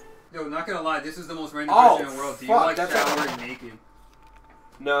 baby. Yo, not gonna lie, this is the most random Oh, question in the world. Do you fuck, like that's showering naked?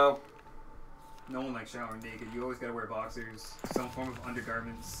 No. No one likes showering naked. You always gotta wear boxers, some form of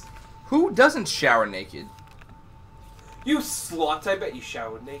undergarments. Who doesn't shower naked? You slut, I bet you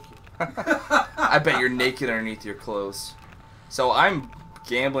showered naked. I bet you're naked underneath your clothes. So I'm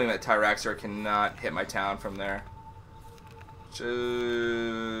gambling that Tyraxer cannot hit my town from there.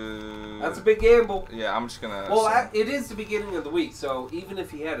 That's a big gamble. Yeah, I'm just gonna. Well, it is the beginning of the week, so even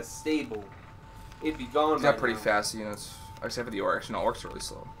if he had a stable, it'd be gone. He's got by pretty now. fast units, except for the orcs. No, orcs are really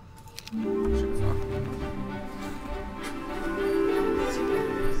slow. Should be fun.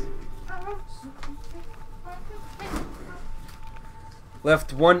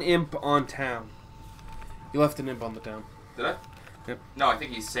 Left one imp on town. You left an imp on the town. Did I? Yep. No, I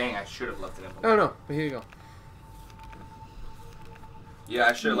think he's saying I should have left an imp. Oh no, but here you go. Yeah,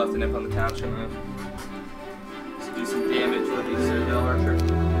 I should have left an imp on the town, shouldn't I? To do some damage for the Citadel Archer.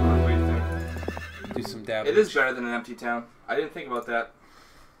 Do some damage. It is better than an empty town. I didn't think about that.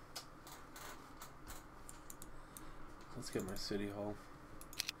 Let's get my city hall.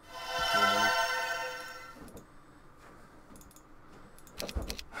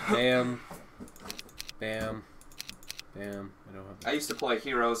 Bam. Bam. Bam. I don't have. I used to play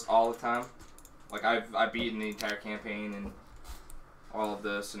heroes all the time. Like I've beaten the entire campaign and all of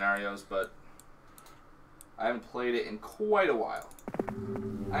the scenarios, but I haven't played it in quite a while.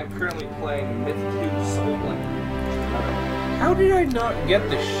 I'm currently playing Myth 2 Soulblind. How did I not get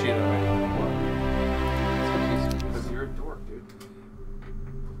this shit already? Because you're a dork, dude.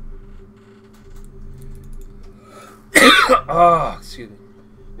 Oh, excuse me.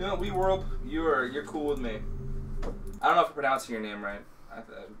 You know, WeWorld, you're cool with me. I don't know if I'm pronouncing your name right. I'm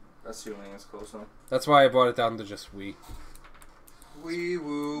assuming it's close enough. That's why I brought it down to just we. Wee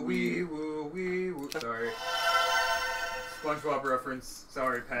woo, wee woo, wee woo. Sorry. SpongeBob reference.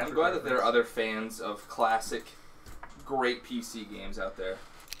 Sorry, Patrick. I'm glad that there are other fans of classic, great PC games out there.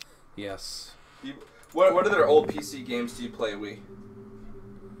 Yes. What other old PC games do you play, Wii?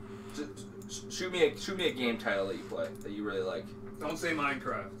 Shoot me a game title that you play that you really like. Don't say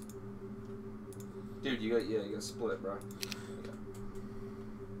Minecraft. Dude, you gotta split, bro.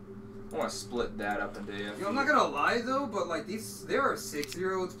 I want to split that up into you. Yo, I'm not gonna lie though, but like there are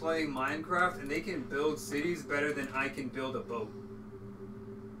 6-year-olds playing Minecraft and they can build cities better than I can build a boat.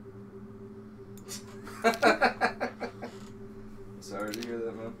 Sorry to hear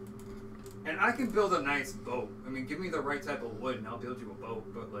that, man. And I can build a nice boat. I mean, give me the right type of wood and I'll build you a boat.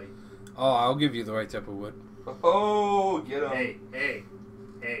 But like, Oh, I'll give you the right type of wood. Oh, get him. hey.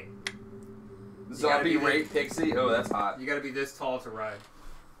 Zombie You gotta be rape pixie. Oh, that's hot. You gotta be this tall to ride.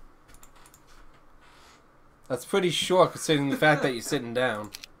 That's pretty short considering the fact that you're sitting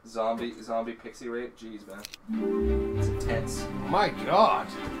down. Zombie pixie rape. Jeez, man. It's intense. My God.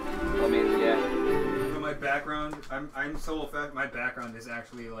 I mean, yeah. You know, my background, I'm so fat. My background is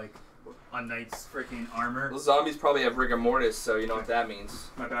actually like a knight's freaking armor. Those zombies probably have rigor mortis, so you know what that means.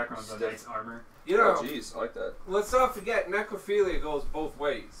 My background's a knight's armor. You know, Oh, jeez, I like that. let's not forget, necrophilia goes both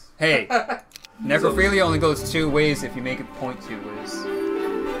ways. Hey, necrophilia only goes 2 ways if you make it point 2 ways.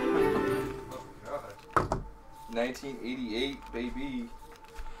 Oh, God. 1988, baby.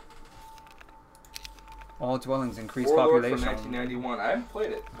 All dwellings increase Warlord from population. 1991. I haven't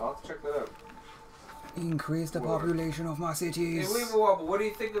played it. I'll have to check that out. Increase the Warlord. population of my Hey, cities. Weaver Wobble, what do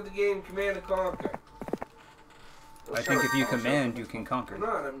you think of the game Command and Conquer? I think if you command, you can conquer. I'm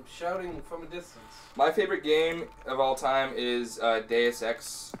not, I'm shouting from a distance. My favorite game of all time is Deus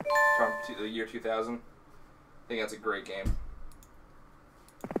Ex from the year 2000. I think that's a great game.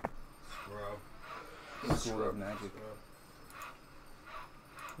 School of Magic.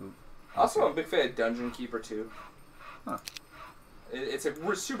 Also, I'm a big fan of Dungeon Keeper 2. Huh. It's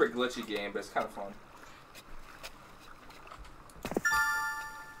a super glitchy game, but it's kind of fun.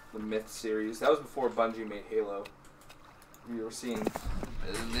 The Myth series. That was before Bungie made Halo. Have you ever seen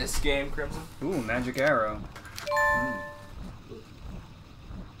this game, Krymzon? Ooh, magic arrow.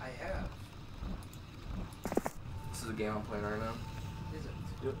 I have. This is a game I'm playing right now. Is it?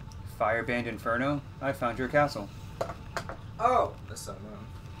 Yep. Fireband Inferno. I found your castle. Oh, That's something.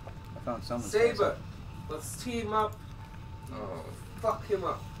 I found someone's Saber. castle. Let's team up. Oh. Fuck him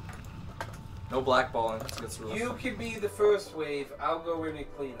up. No blackballing. That's real You fun. can be the first wave. I'll go in and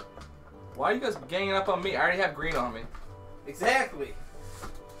clean up. Why are you guys ganging up on me? I already have green on me. Exactly.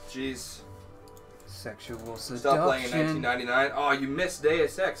 Jeez. Sexual seduction. Stop playing in 1999. Oh, you missed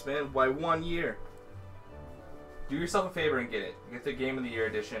Deus Ex, man, by 1 year. Do yourself a favor and get it. Get the Game of the Year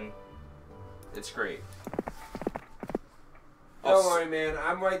edition. It's great. Don't worry, man.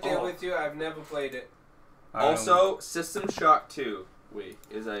 I'm right there Oh. with you. I've never played it. Also, System Shock 2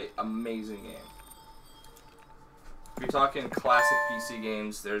 is a amazing game. If you're talking classic PC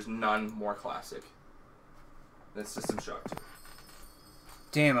games, there's none more classic than System Shock 2.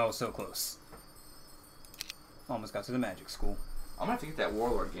 Damn, I was so close. Almost got to the magic school. I'm gonna have to get that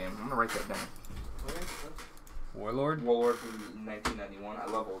Warlord game. I'm gonna write that down. Warlord? Warlord from 1991. I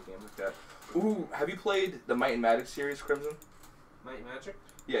love old games like that. Ooh, have you played the Might and Magic series, Krymzon? Might and Magic?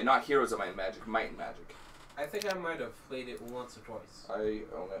 Yeah, not Heroes of Might and Magic. Might and Magic. I think I might have played it once or twice. I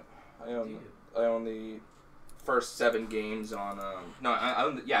own it. I own. Do you? I own the first 7 games on. No, I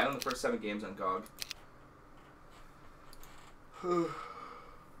own. I own the first 7 games on GOG.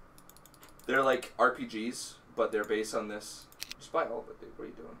 They're like RPGs, but they're based on this. Just buy all of it, dude. What are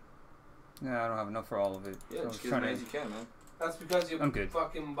you doing? Yeah, I don't have enough for all of it. Yeah, I was just get as trying many to- as you can, man. That's because you're I'm good.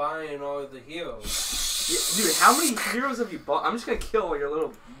 fucking buying all the heroes. Yeah, dude, how many heroes have you bought? I'm just gonna kill all your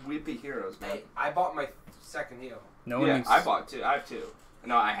little wimpy heroes, man. Hey, I bought my second hero. No one Yeah, needs... I bought 2. I have 2.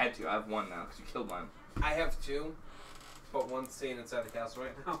 No, I had 2. I have 1 now because you killed mine. I have 2, but one's staying inside the castle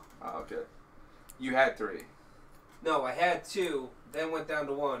right now. Oh, okay. You had 3. No, I had 2, then went down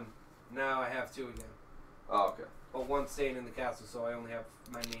to 1. Now I have 2 again. Oh, okay. But one's staying in the castle, so I only have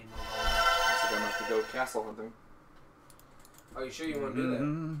my main one. Looks like I'm gonna have to go castle hunting. Are you sure you want to do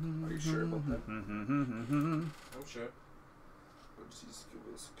that? Are you sure about that? I'm sure.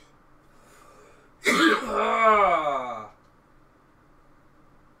 Ah!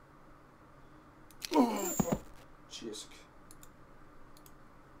 Jisk.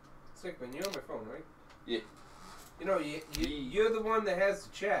 Stinkman, you're on my phone, right? Yeah. You know, you're the one that has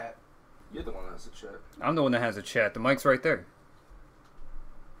the chat. You're the one that has the chat. I'm the one that has a chat. The mic's right there.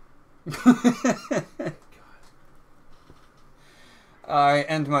 I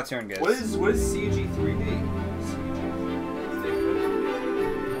end my turn, guys. What is CG 3D?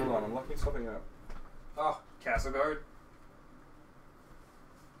 Hold on, I'm looking something up. Oh, Castle Guard?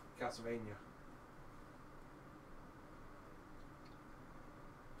 Castlevania.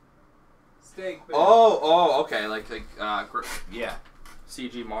 Stinkman. Oh, okay, yeah,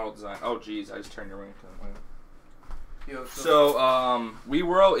 CG model design. Oh, jeez, I just turned your ring to. Yo, So,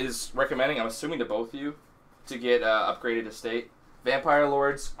 WeWorld is recommending, I'm assuming to both of you, to get upgraded to state. Vampire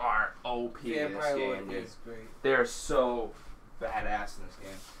Lords are OP in this Vampire game, Lord dude. is great. They're so badass in this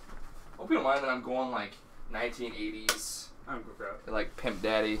game. Hope you don't mind that I'm going like 1980s, I'm good, bro. like Pimp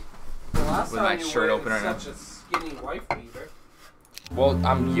Daddy. The last With time my you shirt were open right now. such a skinny wife beater. Well,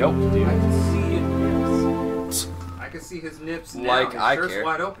 I'm yoked, I dude. can see it. Yes. I can see his nips now. Like His I shirt's care.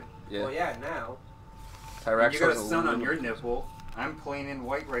 wide open. Yeah. Well, yeah, now. Tyrex You got a has sun on little- your nipple. I'm plain in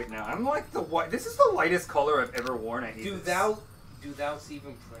white right now. I'm like the white. This is the lightest color I've ever worn. I hate Do this. thou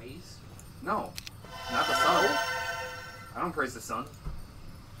even praise? No, not the sun. I don't praise the sun.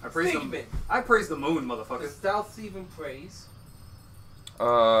 I praise Stinkman. the. I praise the moon, motherfucker. Does thou even praise?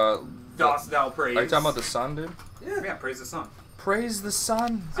 Dost thou praise? Are you talking about the sun, dude? Yeah, praise the sun. Praise the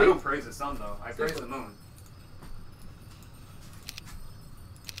sun. I don't praise the sun though. I praise the moon.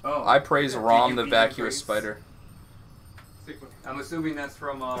 Oh, I praise Rom the you vacuous praise- spider. I'm assuming that's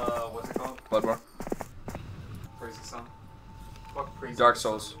from what's it called? Bloodborne. Praise the sun. Fuck praise Dark the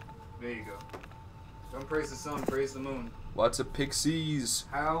sun. Souls. There you go. Don't praise the sun, praise the moon. Lots of pixies.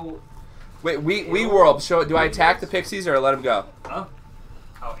 How? Wait, we world. Show. Do I attack the pixies or let them go? Huh?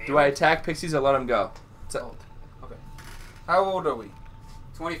 How Do I attack pixies or let them go? Okay. How old are we?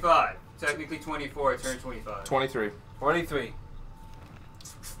 25. Technically 24. I turned 25. 23. 23.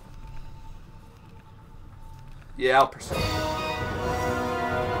 Yeah, I'll pursue.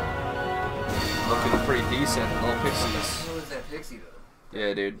 Looking pretty decent, little pixies. What was that pixie though?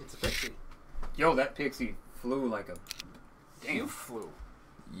 Yeah, dude. It's a pixie. Yo, that pixie flew like a. Damn. You flew.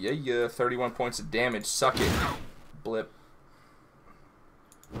 Yeah. 31 points of damage. Suck it. Blip.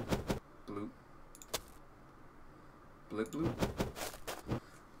 Bloop. Blip bloop.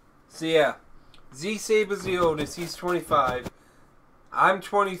 So yeah, Z Saber's the oldest. He's 25. I'm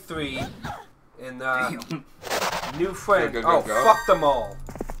 23. And Damn. new friend. Go, Oh, go. fuck them all.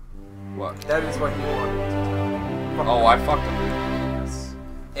 What? That is what he wanted. Fuck Oh, them. I fucked him, dude. Yes.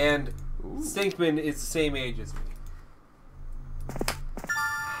 And Ooh. Stinkman is the same age as me.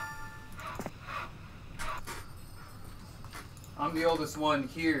 I'm the oldest one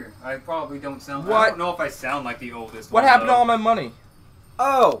here. I probably don't sound. What? I don't know if I sound like the oldest. What one, happened to though. all my money?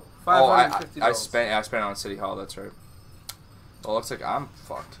 Oh, Oh, $550. I spent it on City Hall. That's right. Well, looks like I'm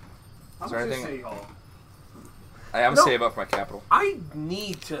fucked. How Is there much is anything- City Hall? I'm No. save up for my capital. I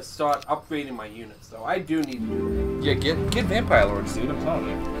need to start upgrading my units, though. I do need to do Yeah, get Vampire Lords, dude. I'm telling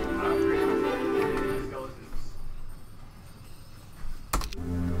you.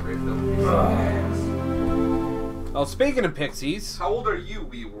 that. Oh, speaking of pixies, How old are you,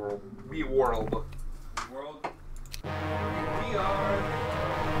 Wee World? Wee World. World. We are.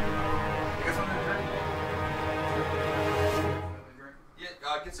 You got something to drink?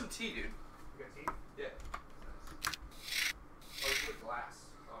 Yeah, get some tea, dude. You got tea? Yeah. Oh, you get glass.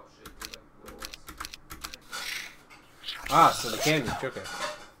 Oh shit. You're like little ones. so the candy took it.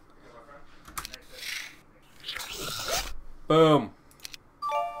 Boom.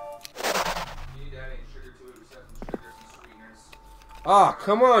 You need to add any sugar to it, or some sugar, some sweeteners. Oh,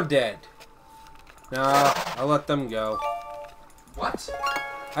 come on, Dad. Nah, I let them go. What?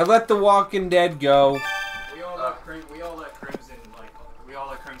 I let the Walking Dead go. We all let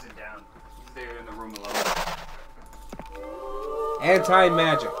Krymzon down. He's there in the room alone.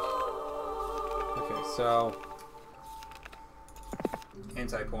 Anti-magic. Okay, so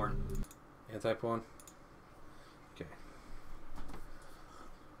Anti-porn. anti-porn. Okay.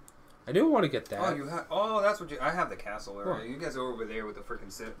 I do want to get that. Oh, you have. Oh, that's what you. I have the castle area. What? You guys are over there with the freaking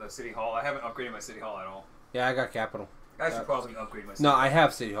the city hall. I haven't upgraded my city hall at all. Yeah, I got capital. I should probably upgrade my. City No, hall. I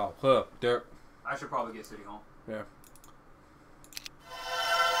have City Hall. Huh, dirt. I should probably get city hall. Yeah.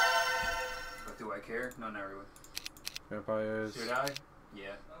 But do I care? No, not really. Vampires. Should I?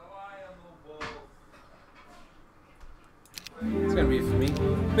 Yeah. It's gonna be for me.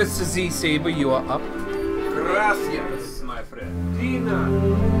 Mr. Z Saber, you are up. Gracias, my friend. Dina.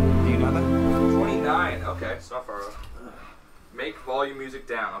 Do you know that? 29. Okay, it's not far off. Make volume music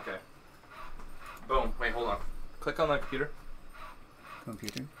down. Okay. Boom. Wait, hold on. Click on that computer.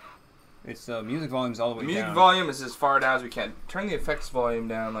 Computer. It's music volume's all the way The music down. volume is as far down as we can. Turn the effects volume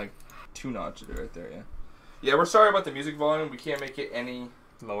down like 2 notches right there, yeah. Yeah, we're sorry about the music volume. We can't make it any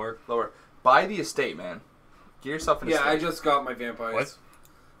Lower. lower. Buy the estate, man. Get yourself an Yeah, estate. I just got my vampires. What?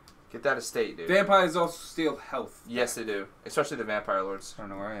 Get that estate, dude. Vampires also steal health. Yes, they do. Especially the vampire lords. I don't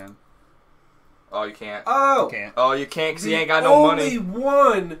know where I am. Oh, you can't. Oh! Can't. Oh, you can't because The you ain't got no only money.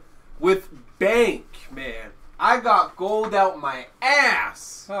 one with bank, man. I got gold out my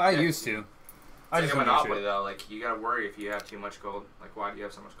ass. Well, I used to. I It's just like a don't do monopoly, shit. though. Like, you gotta worry if you have too much gold. Like, why do you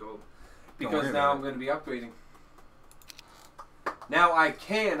have so much gold? Don't Because worry now about I'm going to be upgrading. Now I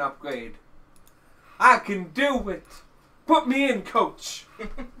can upgrade. I can do it. Put me in, coach.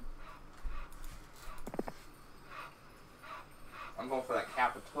 I'm going for that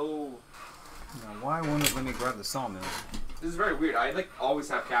capital. Now, why won't it let me grab the sawmill? This is very weird. I, like, always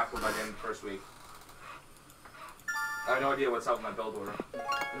have capital by the end of the first week. I have no idea what's up with my build order.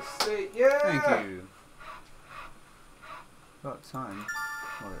 Yeah. Thank you. About time.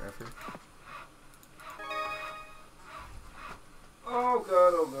 Mother effort. Oh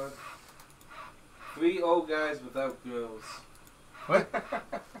god, oh god. 3 old guys without girls. What?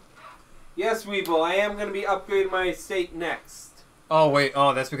 Yes, Weeble, I am going to be upgrading my estate next. Oh, wait.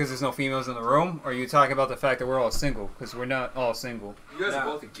 Oh, that's because there's no females in the room? Or are you talking about the fact that we're all single? Because we're not all single. You guys Yeah. are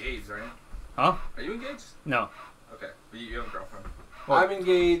both engaged, right? Huh? Are you engaged? No. Okay, but you have a girlfriend. Well, I'm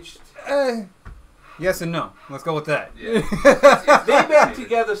engaged. Yes and no. Let's go with that. Yeah. They've been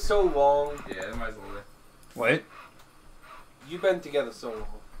together so long. Yeah, they might as well be. What? You've been together so long.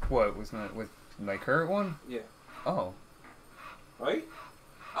 What was with my current one? Yeah. Oh. Right?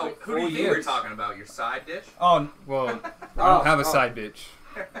 Oh, Like who do you 4 think we're years. talking about? Your side dish? Oh well. I don't have a side bitch.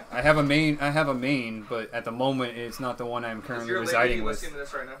 I have a main, but at the moment it's not the one I'm Is currently your lady residing with. listening to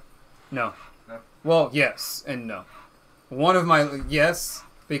this right now? No. No? Well, yes and no. One of my yes,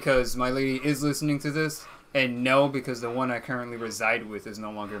 because my lady is listening to this, and no, because the one I currently reside with is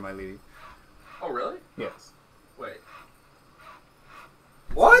no longer my lady. Oh, really? Yes. Wait.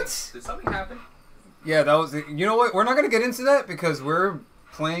 What? Did something happen? Yeah, that was. You know what? We're not gonna get into that because we're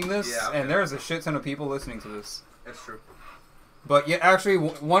playing this, Yeah, okay. and there's a shit ton of people listening to this. That's true. But yeah, actually,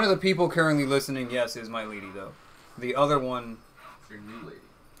 one of the people currently listening, yes, is my lady though. The other one, It's your new lady.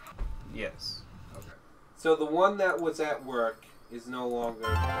 yes, Okay. So the one that was at work is no longer.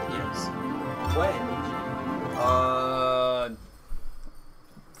 yes. When?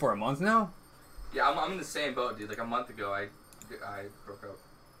 For a month now. Yeah, I'm in the same boat, dude. Like a month ago, I broke up.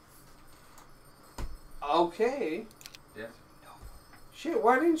 Okay. Yeah. Shit,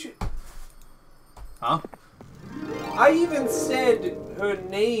 why didn't you? Huh? I even said her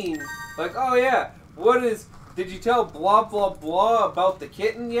name. Like, oh yeah, what is. Did you tell blah blah blah about the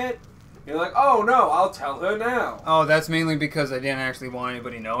kitten yet? You're like, oh no, I'll tell her now. Oh, that's mainly because I didn't actually want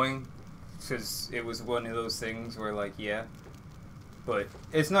anybody knowing, because it was one of those things where like, yeah, but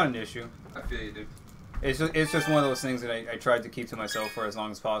it's not an issue. I feel you, dude. It's just one of those things that I tried to keep to myself for as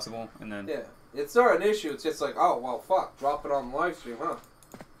long as possible, and then Yeah, it's not an issue. It's just like, oh well, fuck, drop it on the live stream, huh?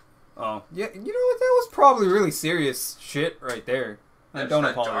 oh yeah, you know what? That was probably really serious shit right there. I That's don't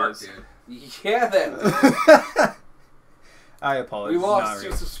kinda dark, apologize. dude. Yeah, that. I apologize. We lost Not 2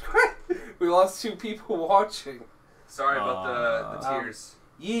 really. subscribers. We lost 2 people watching. Sorry about the Aw. tears.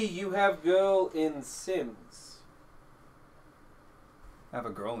 Yee, you have girl in Sims. I have a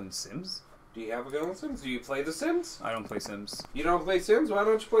girl in Sims? Do you have a girl in Sims? Do you play The Sims? I don't play Sims. You don't play Sims? Why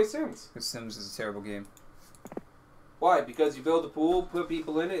don't you play Sims? Because Sims is a terrible game. Why? Because you build a pool, put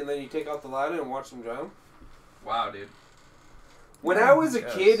people in it, and then you take out the ladder and watch them drown? Wow, dude. When I was a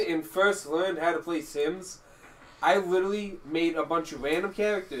Yes. kid and first learned how to play Sims, I literally made a bunch of random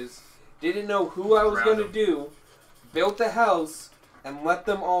characters, didn't know who I was going to do, built a house, and let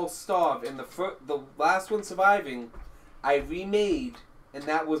them all starve. And the last one surviving, I remade, and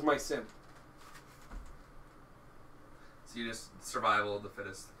that was my Sim. So you just survival of the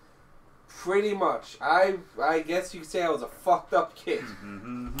fittest. Pretty much. I guess you could say I was a fucked up kid.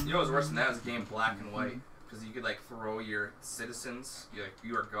 Mm-hmm. You know what's worse than that is a game black and white. Because you could like throw your citizens,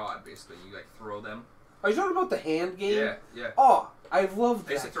 you are God basically. You like throw them. Are you talking about the hand game? Yeah, yeah. Oh, I love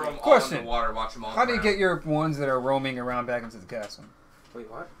They used to that. throw them game. all in Question. the water, watch them all. How do you drown. get your ones that are roaming around back into the castle? Wait,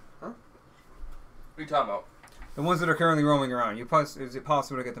 what? What are you talking about? The ones that are currently roaming around, is it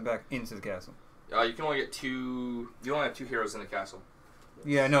possible to get them back into the castle? You can only get 2. You only have 2 heroes in the castle.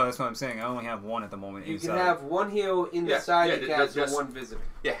 Yeah, no, that's what I'm saying. I only have one at the moment You inside. can have one hero inside the castle, one visitor.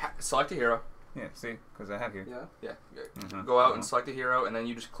 Yeah, select a hero. Yeah, see? Because I have here. Yeah. Yeah. Mhm. Go out and select a hero, and then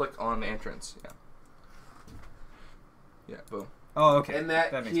you just click on the entrance. Yeah. Yeah. Boom. Oh, okay. And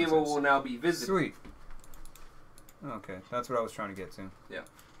that makes hero more sense. will now be visited. Sweet. Okay, that's what I was trying to get to. Yeah.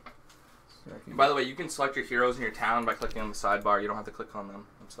 So I can- By the way, you can select your heroes in your town by clicking on the sidebar. You don't have to click on them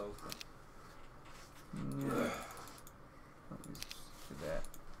themselves. Yeah. Let me do that.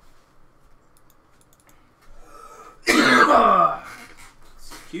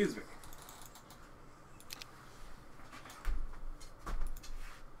 Excuse me.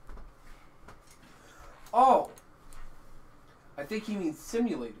 Oh! I think he means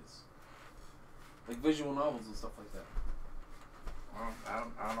simulators. Like visual novels and stuff like that. Well,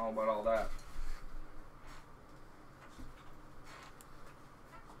 I don't know about all that.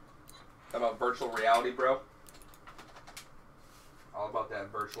 How about virtual reality, bro? All about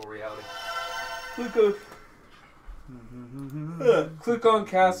that virtual reality. Click on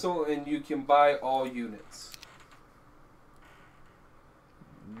castle and you can buy all units.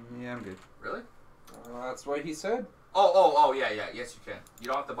 Yeah, I'm good. Really? That's what he said. Oh, yeah. Yes, you can. You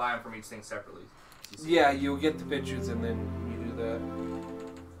don't have to buy them from each thing separately. Yeah, you'll get the pictures and then you do that.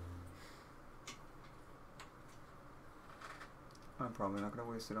 I'm probably not going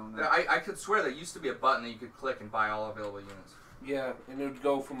to waste it on Yeah, that. I could swear there used to be a button that you could click and buy all available units. Yeah, and it would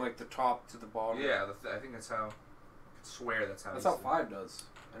go from like the top to the bottom. Yeah, I think that's how. I could swear that's how. That's it how used to 5 does.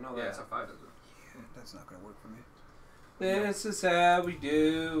 I know be. that. Yeah, that's how 5 does it. Yeah, that's not going to work for me. This is how we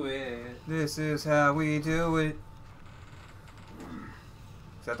do it. This is how we do it.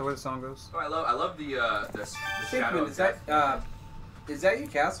 Is that the way the song goes? Oh, I love the shadow. Stinkman, is that your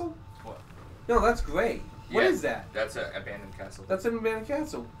castle? What? No, that's great. What Yeah, is that? That's an abandoned castle. That's an abandoned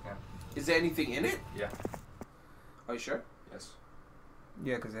castle. Yeah. Is there anything in it? Yeah. Are you sure? Yes.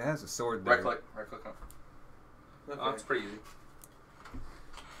 Yeah, because it has a sword there. Right click on. Okay. Oh, it's pretty easy.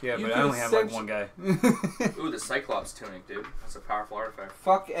 Yeah, You but I could only have like one guy. Ooh, the Cyclops tunic, dude. That's a powerful artifact.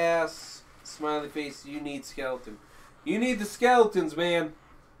 Fuck ass, smiley face, you need skeleton. You need the skeletons, man.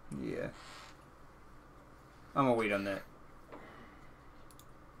 Yeah. I'm gonna wait on that.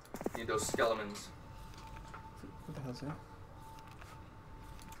 Need those skeletons. What the hell's that?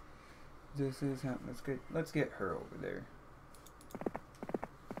 This is how. Let's get her over there.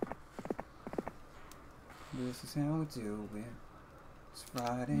 This is how we do it. It's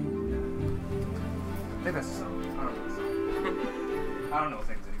Friday night. I think that's a song. I don't know the song. I don't know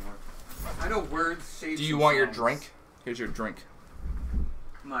things anymore. I know words, shapes. Do you and want your songs. drink? Here's your drink.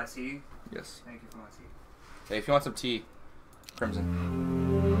 My tea. Yes. Thank you for my tea. Hey, if you want some tea, Krymzon.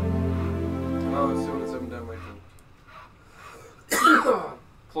 Oh, as soon as I'm done my drink.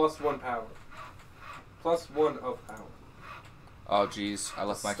 +1 power. +1 of power. Oh, jeez. I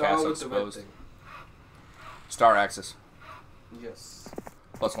left my Star castle with the red exposed. thing. Star Axis. Yes.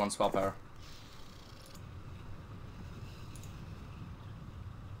 +1 spell power.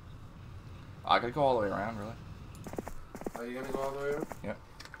 I gotta go all the way around, really. Are you gonna go all the way around? Yep.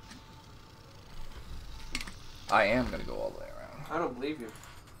 I am gonna go all the way around. I don't believe you.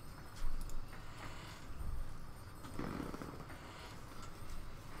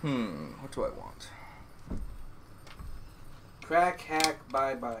 What do I want? Crack, hack,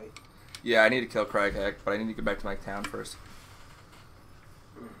 bye-bye. Yeah, I need to kill Craghack, but I need to get back to my town first.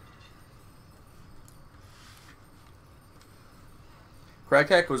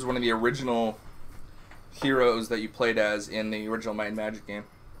 Craghack was one of the original heroes that you played as in the original Might and Magic game.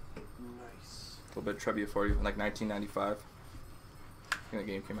 Nice. A little bit of trivia for you, in like 1995. I think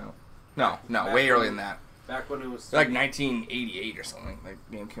that game came out. No, Back way when- earlier than that. Back when it was... Like 1988 or something,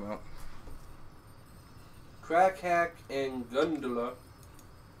 that game came out. Crack, hack, and Gondola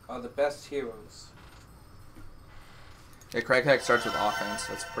are the best heroes. Yeah, Craghack starts with offense.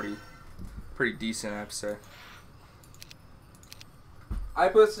 That's pretty decent, I have to say. I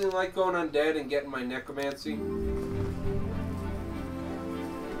personally like going undead and getting my necromancy.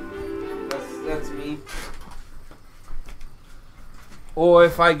 That's me. Or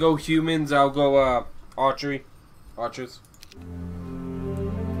if I go humans, I'll go archery. Archers. You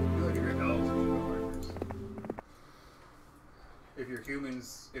like your elves and you go archers. If you're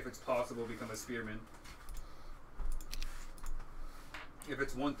humans, if it's possible, become a spearman. If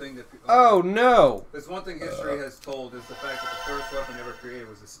it's one thing that... Oh no! There's one thing history has told is the fact that the first weapon ever created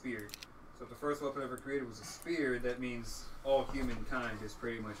was a spear. So if the first weapon ever created was a spear, that means all humankind is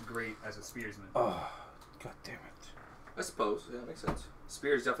pretty much great as a spearsman. Oh, god damn it. I suppose. Yeah, that makes sense.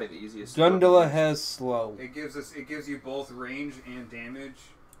 Spear is definitely the easiest. Gondola has slow. It gives you both range and damage,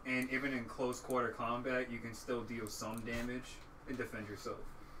 and even in close quarter combat, you can still deal some damage and defend yourself.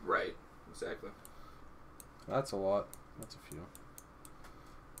 Right. Exactly. That's a lot. That's a few.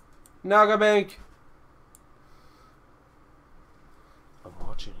 Nagabank! I'm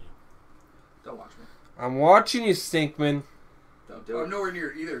watching you. Don't watch me. I'm watching you, Stinkman. Don't do I'm it. nowhere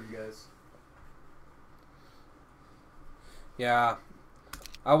near either of you guys. Yeah.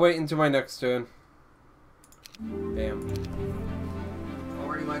 I'll wait until my next turn. Bam.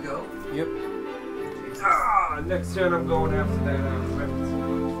 Already my go? Yep. Jesus. Ah, next turn I'm going after that.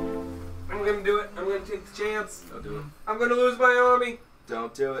 I'm gonna do it. I'm gonna take the chance. Don't do it. I'm gonna lose my army.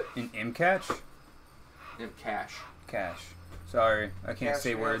 Don't do it. An M-catch? Cash. Cash. Sorry, I can't Cash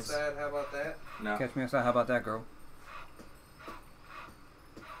say me words. outside. How about that? No. Catch me outside. How about that, girl?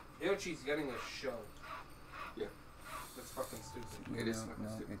 Yochi's getting a show. Yeah. That's fucking stupid. It is No, fucking no,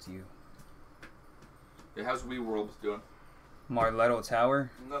 stupid. it's you. Yeah, how's Wii World doing? Marletto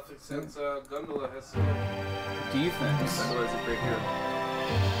Tower? Nothing since Gondola has Defense. Gondola is a great hero.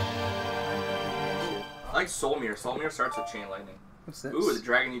 I like Solmir. Solmir starts with Chain Lightning. What's this? Ooh, the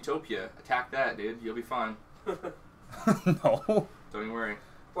Dragon Utopia. Attack that, dude. You'll be fine. No. Don't even worry.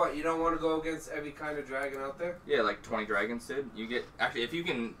 What, you don't want to go against every kind of dragon out there? Yeah, like 20 dragons, dude. You get... Actually, if you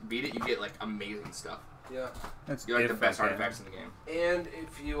can beat it, you get, like, amazing stuff. Yeah. That's You get, like, the if best I can. artifacts in the game. And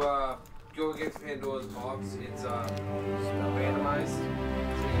if you go against Pandora's box, it's randomized. So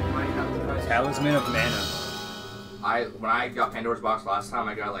you might have to fight. Talisman of Mana. When I got Pandora's Box last time,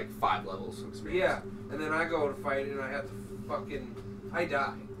 I got, like, 5 levels of experience. Yeah, and then I go to fight and I have to fucking... I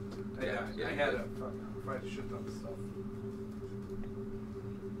die. I Yeah, died. yeah, I you had did. to fight a shit ton of stuff.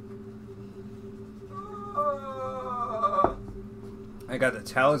 I got the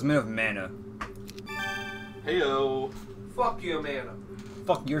Talisman of Mana. Heyo. Fuck you, mana.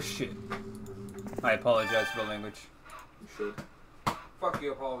 Fuck your shit. I apologize for the language. You should. Fuck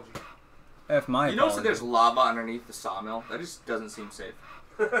your apology. F my You notice that apology. there's lava underneath the sawmill? That just doesn't seem safe.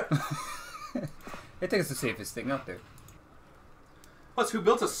 I think it's the safest thing out there. Plus, who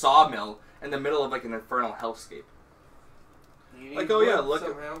built a sawmill in the middle of like an infernal hellscape? Like, oh yeah, look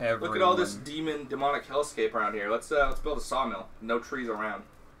at all this demonic hellscape around here. Let's build a sawmill. No trees around.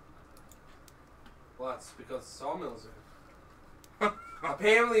 Well, that's because the sawmills are.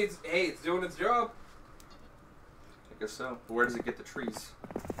 Apparently, it's doing its job. I guess so. But where does it get the trees?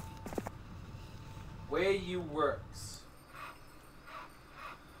 Where you works.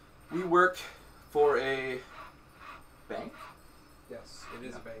 We work for a bank. Yes, it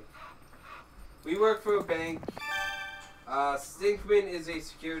is a bank. We work for a bank. Stinkman is a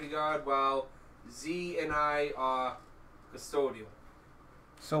security guard, while Z and I are custodial.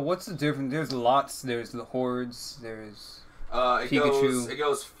 So what's the difference? There's lots. There's the hordes. There's It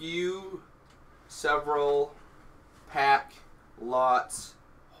goes few, several, pack, lots,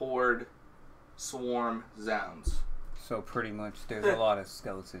 horde, swarm, zounds. so pretty much there's a lot of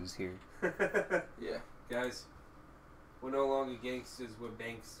skeletons here. Yeah. Guys, we're no longer gangsters, we're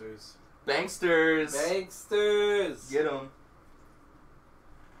banksters. Banksters! Banksters! Get them.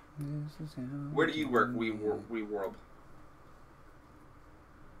 Where do you work, we world?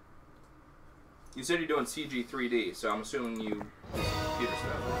 You said you're doing CG 3D, so I'm assuming you do computer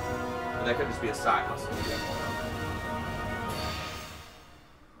stuff. But that could just be a side hustle.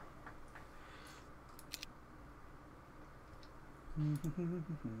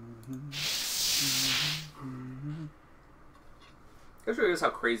 That really is how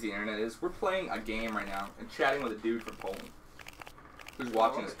crazy the internet is. We're playing a game right now and chatting with a dude from Poland who's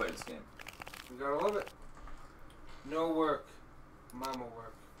watching us play this game. We gotta love it. No work. Mama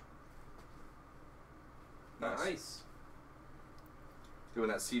work. Nice. Doing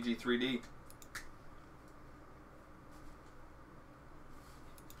that CG 3D.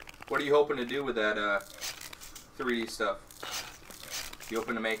 What are you hoping to do with that 3D stuff? You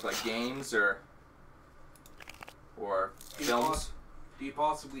hoping to make like games or films? Do you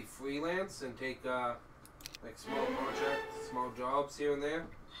possibly freelance and take like small projects, small jobs here and there?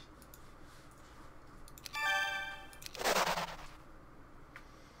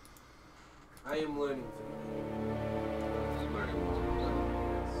 I am learning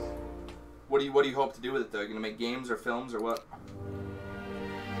What do you hope to do with it though? You gonna make games or films or what?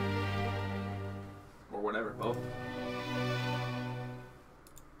 Or whatever, both.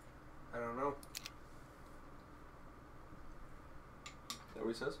 I don't know. Is that what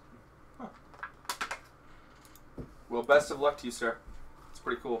he says? Huh. Well, best of luck to you, sir. It's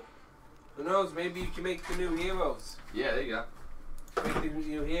pretty cool. Who knows? Maybe you can make the new heroes. Yeah, there you go. Make the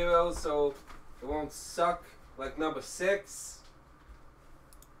new heroes so it won't suck like number 6.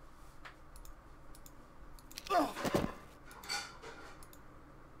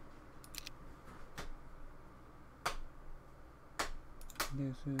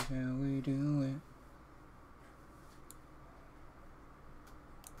 This is how we do it.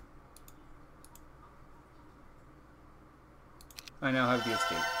 I now have the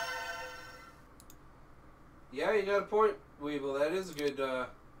escape. Yeah, you got a point, Weeble. That is good. That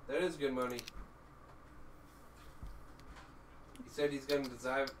is good money. He said he's gonna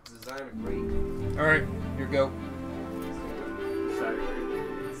design a crate. All right, here we go.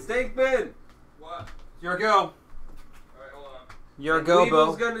 Stinkman. What? Here we go. Alright, hold on. Here we And go,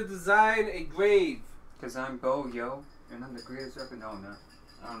 Weeble's Bo. gonna design a grave. Cause I'm Bo, yo, and I'm the greatest rapper. No, I'm not.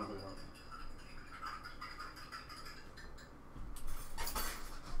 I don't know who that is.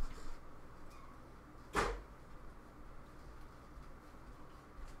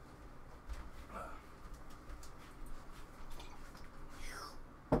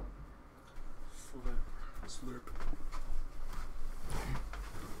 Slurp.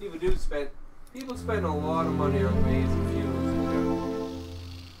 People spend a lot of money on graves and funerals.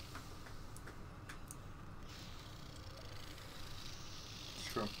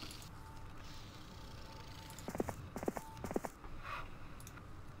 It's true.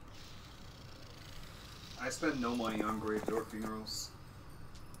 I spend no money on graves or funerals.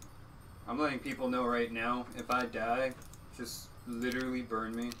 I'm letting people know right now, if I die, just literally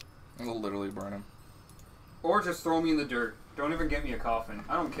burn me. I'll literally burn him. Or just throw me in the dirt. Don't even get me a coffin.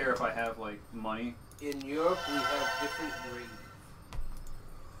 I don't care if I have, like, money. In Europe, we have different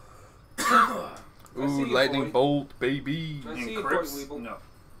graves. Ooh, lightning bolt, baby. I see In your crypts? point, Weeble. No.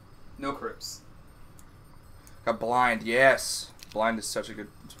 No crypts. Got blind, yes. Blind is such a good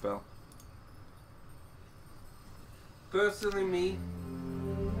spell. Personally, me,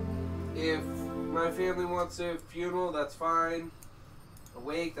 If my family wants a funeral, that's fine. A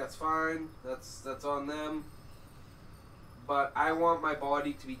wake, that's fine. That's on them. But I want my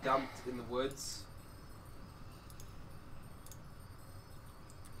body to be dumped in the woods.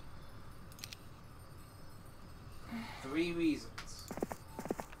 Three reasons.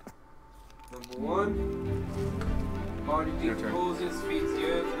 Number one, body Your turn. decomposes, feeds the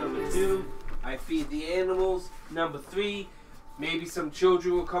earth. Number two, I feed the animals. Number three, maybe some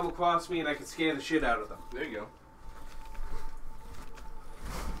children will come across me and I can scare the shit out of them. There you go.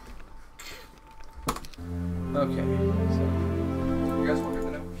 Okay. You guys working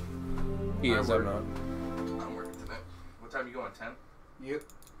tonight? Yes, I I'm work. not. I'm working tonight. What time you going? 10? Yep.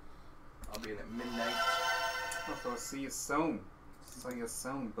 I'll be in at midnight. I'll see you soon. See you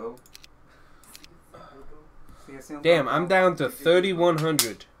soon, bro. See you soon. Damn, I'm down to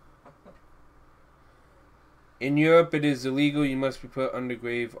 3,100. In Europe, it is illegal. You must be put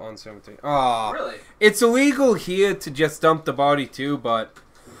undergrave on cemetery. Aw. Really? It's illegal here to just dump the body too, but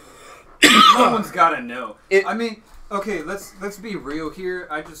No one's gotta know. It- I mean, okay, let's be real here.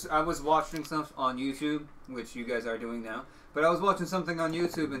 I was watching stuff on YouTube, which you guys are doing now. But I was watching something on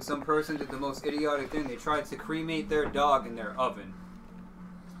YouTube and some person did the most idiotic thing. They tried to cremate their dog in their oven.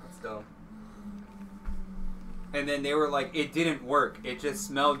 That's dumb. And then they were like, it didn't work. It just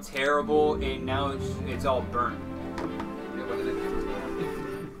smelled terrible and now it's all burnt. Yeah, what did they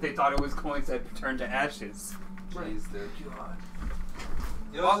do? They thought it was going to turn to ashes. Jeez, dude.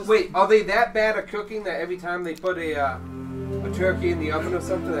 God. wait, are they that bad at cooking that every time they put a turkey in the oven or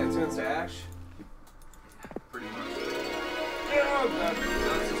something, that it turns to ash? Pretty much.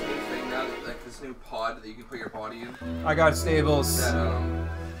 That's this new thing now, like this new pod that you can put your body in. I got stables. That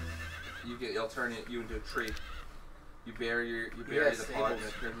it'll turn you into a tree. You bury the pod and stables.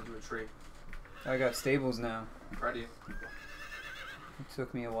 it turns into a tree. I got stables now. Proud of you. It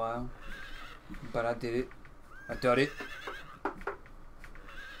took me a while, but I did it. I done it.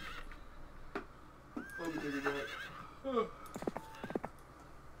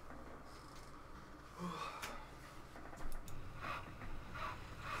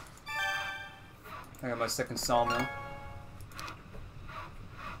 I got my second sawmill.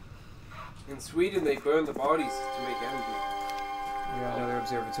 In Sweden, they burn the bodies to make energy. I got another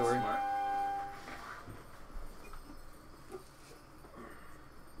observatory. Smart.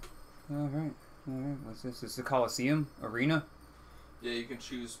 Alright. Alright. What's this? This is the Coliseum Arena? Yeah, you can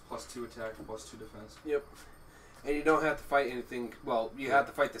choose +2 attack, +2 defense. Yep. And you don't have to fight anything. Well, you have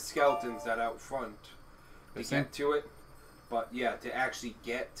to fight the skeletons that are out front to This get to it. But yeah, to actually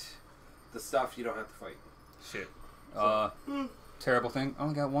get the stuff, you don't have to fight. Shit. Terrible thing. I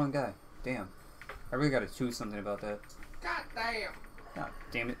only got one guy. Damn. I really gotta choose something about that. God damn. God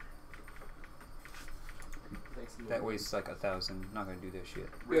damn it. Thanks. That wastes like 1,000. Not gonna do that shit.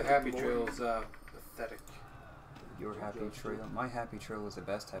 Your happy trail's pathetic. Your happy trail. My happy trail is the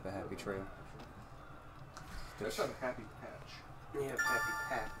best type of happy trail. That's not a happy patch. Yeah, happy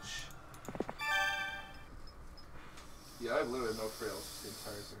patch. Yeah, I have literally no trails the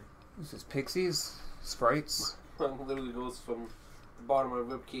entire thing. This is pixies, sprites. Mine literally goes from the bottom of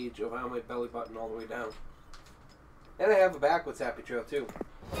my rib cage around my belly button all the way down. And I have a backwards happy trail too.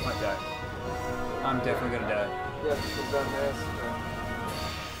 I might die. I'm definitely gonna die. Yeah, just goes down the ass.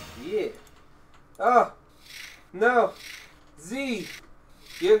 Yeah. Oh! No! Z!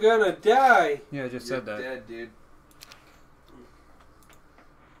 You're gonna die! Yeah, I just You're said that. dead, dude.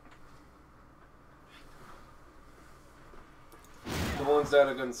 The ones that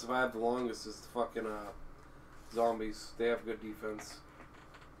are gonna survive the longest is the fucking zombies. They have good defense.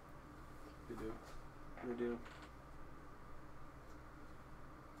 They do. They do.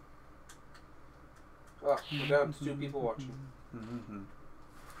 Oh, we're down to 2 people watching. Mm-hmm.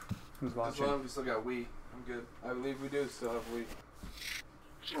 Who's As watching? long as we still got we, I'm good. I believe we do still have we.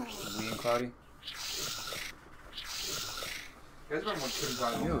 Me and Cloudy. You guys remember when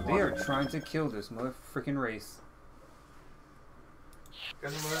Krymzon Yo, was they are water? trying to kill this mother freaking race. You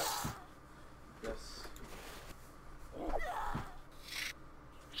guys remember that? Yes.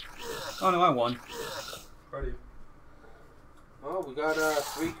 Oh no, I won. Proud of you. Oh, we got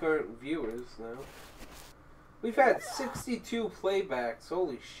 3 current viewers now. We've had 62 playbacks.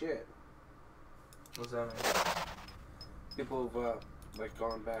 Holy shit. What's that mean? People have like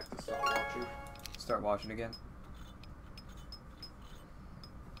gone back to start watching. Start watching again.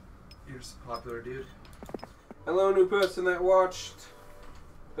 You're just a popular dude. Hello, new person that watched,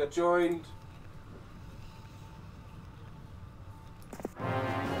 that joined.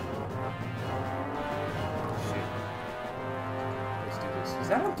 Shit. Let's do this. Is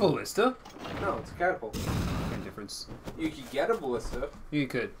that a ballista? No, it's a catapult. Fucking difference. You could get a ballista. You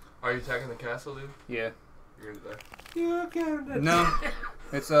could. Are you attacking the castle, dude? Yeah. You're gonna die. You can. No.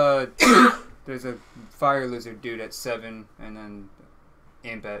 It's there's a fire lizard dude at 7, and then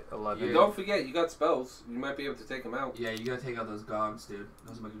imp at 11. You don't forget, you got spells. You might be able to take them out. Yeah, you gotta take out those gogs, dude.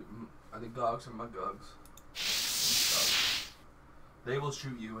 Those are the gogs or mugogs? They will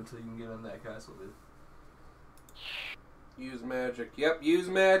shoot you until you can get in that castle, dude. Use magic. Yep, use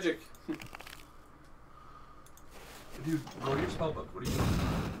magic. Dude, go to your spellbook. What are you doing?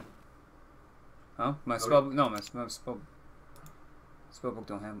 Huh? My spellbook? No, my spellbook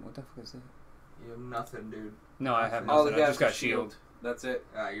don't have. What the fuck is that? You have nothing, dude. No, I have All nothing. the I guys just got are shield. That's it.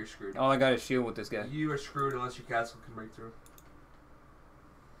 Ah, you're screwed. All I got is shield with this guy. You are screwed unless your castle can break through.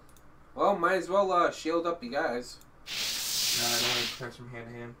 Well, might as well shield up you guys. Nah, I don't want to protect from hand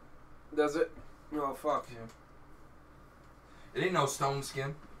to hand. Does it? Oh, fuck. Yeah. It ain't no stone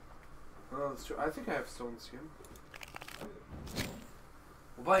skin. Oh, that's true. I think I have stone skin.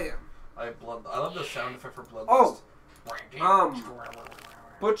 Bam. I have blood. I love the sound effect for blood. Oh!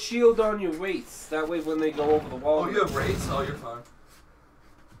 Put shield on your waist. That way when they go over the wall... Oh, you have wraiths? Oh, you're fine.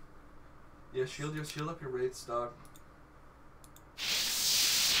 Yeah, shield up your wraiths, dog.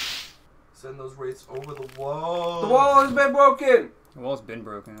 Send those wraiths over the wall. The wall has been broken! The wall's been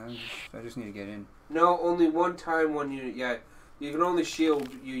broken. I just need to get in. No, only one time one unit. Yeah, you can only shield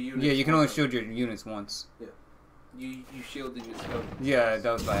your units. Yeah, you can only once. shield your units once. Yeah. You shielded yourself. Yeah,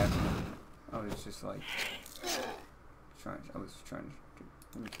 that was by accident. I was just like... I was trying to...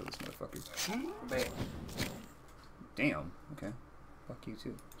 Let me kill this motherfucker. Bam. Damn. Okay. Fuck you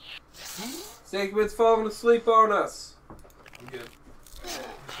too. Stinkman's falling asleep on us. I'm good. Just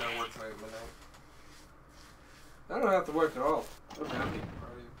gotta work tonight, but I don't have to work at all. I'm happy.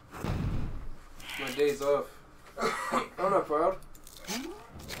 My day's off. I'm not proud. I'm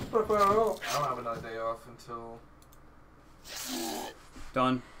not proud at all. I don't have another day off until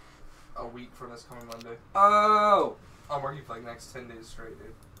Done. a week from this coming Monday. Oh! I'm working for like next 10 days straight,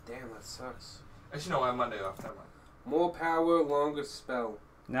 dude. Damn, that sucks. Actually, no, I have Monday off. Never mind. More power, longer spell.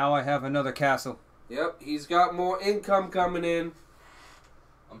 Now I have another castle. Yep, he's got more income coming in.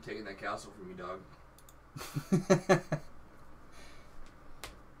 I'm taking that castle from you, dog.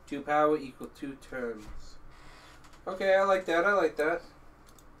 2 power equal 2 turns. Okay, I like that. I like that.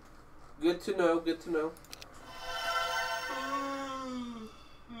 Good to know. Good to know.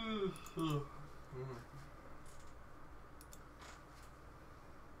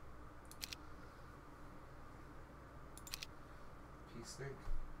 Peace, think.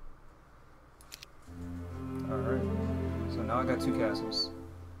 Alright. So now I got 2 castles.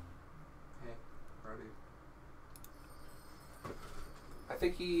 Hey, ready. I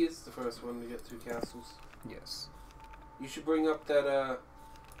think he is the first one to get 2 castles. Yes. You should bring up that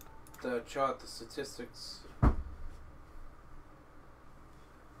the chart, the statistics.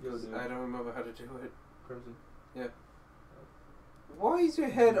 Yo, dude. I don't remember how to do it. Krymzon. Yeah. Why is your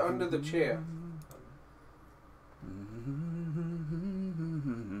head under the chair?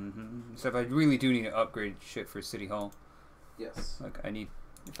 So if I really do need to upgrade shit for City Hall, Yes. like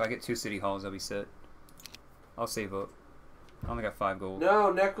if I get 2 City Halls, I'll be set. I'll save up. I only got 5 gold.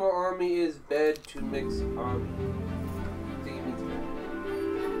 No, Necro Army is bed to mix army. Demons.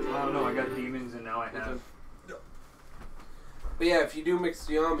 I don't know. I got demons and now I have. But yeah, if you do mix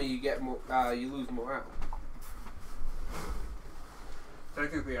the army, you get more. You lose morale.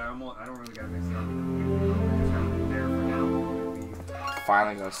 Technically, I don't really gotta mix the army. I just have it there for now.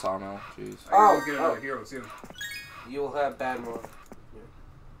 Finally got a sawmill. Jeez. I can get another hero too. You'll have bad morale. Yeah.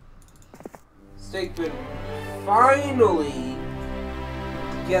 Stinkman finally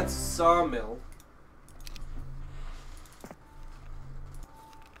gets sawmill.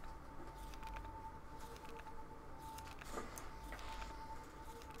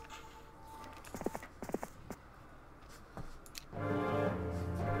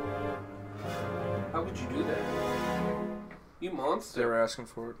 How could you do that? You monster. They were asking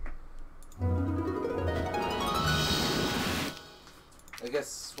for it. I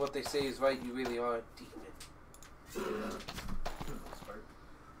guess what they say is right, you really are a demon.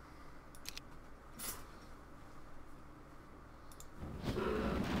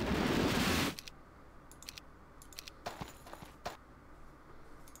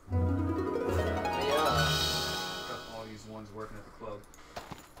 All these ones working at the club.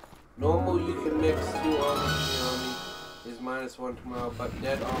 Normal you can mix 2 armies. The army is -1 tomorrow, but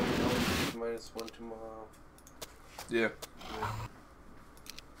dead army only is -1 tomorrow. Yeah.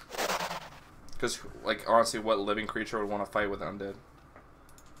 Because, like, honestly, what living creature would want to fight with undead?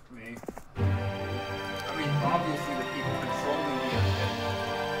 Me. I mean, obviously the people controlling the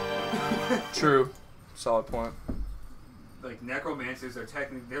undead. True. Solid point. Like, like necromancers are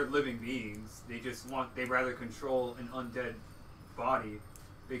technically they're living beings. They rather control an undead body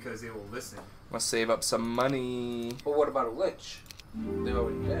because they will listen. Must save up some money. But what about a lich? They're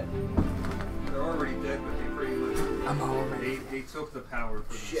already dead. They're already dead, but they pretty much I'm already. they took the power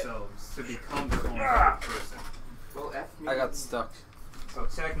for themselves to become their own type of person. Well, F me. I got stuck. So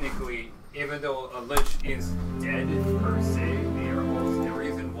technically, even though a lich is dead per se, they are also, the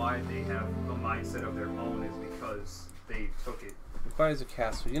reason why they have a mindset of their own is because they took it. Requires a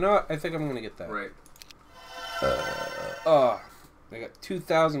castle. You know what? I think I'm gonna get that. Right. Oh, I got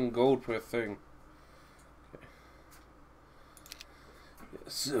 2,000 gold per thing. Okay.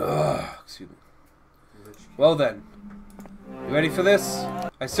 Yes. Excuse me. Well then, you ready for this?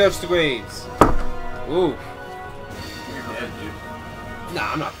 I searched the graves. Ooh. You're dead, dude.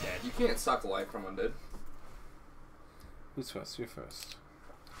 Nah, I'm not dead. You can't suck life from undead. Who's first? You're first.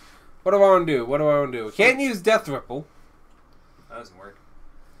 What do I want to do? What do I want to do? Can't use Death Ripple. That doesn't work.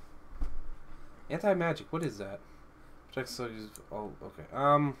 Anti-magic. What is that? Protect soldiers. Oh, okay.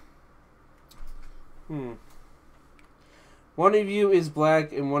 One of you is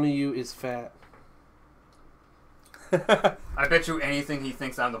black and one of you is fat. I bet you anything he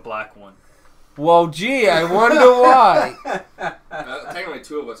thinks I'm the black one. Well, gee, I wonder why. Technically,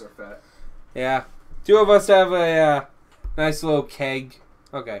 two of us are fat. Yeah. Two of us have a nice little keg.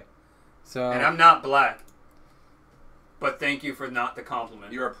 Okay. So. And I'm not black. But thank you for not the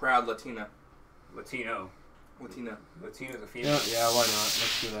compliment. You're a proud Latina. Latino. Latina. Latino's a female. Yeah, why not?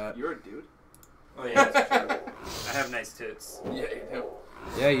 Let's do that. You're a dude. Oh yeah, that's true. I have nice tits. Yeah, you do.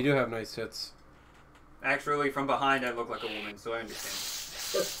 Yeah, you do have nice tits. Actually, from behind I look like a woman, so I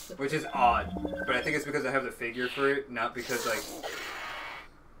understand. Which is odd, but I think it's because I have the figure for it, not because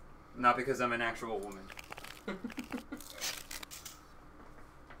I'm an actual woman.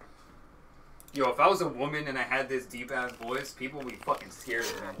 Yo, if I was a woman and I had this deep ass voice, people would be fucking scared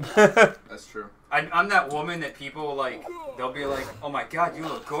of me. That's true. I'm that woman that people like. They'll be like, "Oh my god, you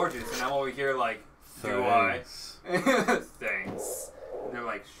look gorgeous," and I'm over here like, "Do I?" Thanks. And they're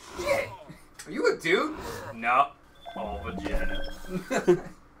like, "Shit, are you a dude?" No, all vagina.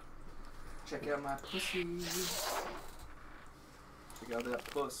 Check out my pussy. Check out that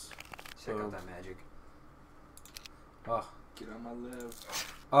puss. Check out that magic. Oh, Get on my left.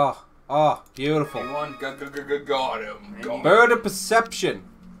 oh, beautiful. Anyone? Got him. Any- Bird of perception.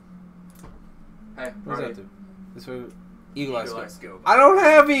 Hey, What does that do? This way, eagle eye Eagle eye scope. scope. I don't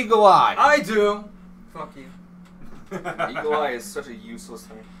have eagle eye. I do. Fuck you. Eagle eye is such a useless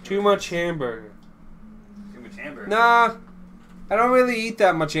thing. Too much hamburger. Too much hamburger. Nah, I don't really eat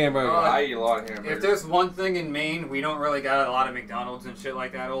that much hamburger. I eat a lot of hamburger. If there's one thing in Maine, we don't really got a lot of McDonald's and shit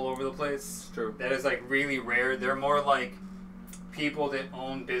like that all over the place. It's true. That is like really rare. They're more like people that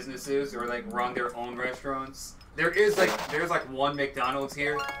own businesses or like run their own restaurants. There's like one McDonald's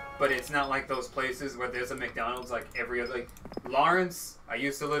here, but it's not like those places where there's a McDonald's like every other. Like Lawrence, I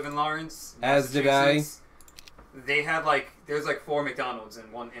used to live in Lawrence, As did I. Massachusetts. They had like there's like 4 McDonald's in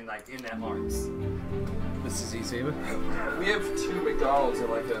that Lawrence. This is easy. We have 2 McDonald's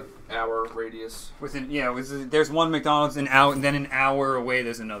in like an hour radius. There's one McDonald's an hour, and then an hour away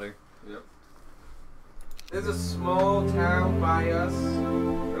there's another. Yep. There's a small town by us,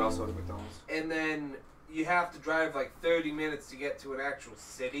 But also a McDonald's. and then you have to drive like 30 minutes to get to an actual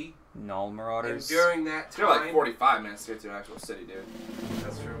city. Null And Marauders. during that It's time, like 45 minutes to get to an actual city, dude.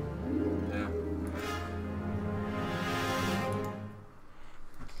 that's true. Yeah.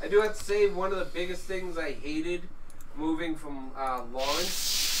 I do have to say one of the biggest things I hated moving from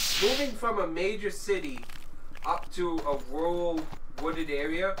Lawrence, moving from a major city up to a rural wooded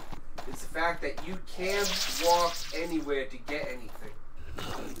area, is the fact that you can't walk anywhere to get anything.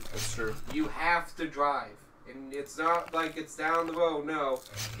 That's true. You have to drive. And it's not like it's down the road, no.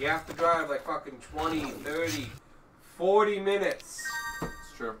 You have to drive like fucking 20, 30, 40 minutes. It's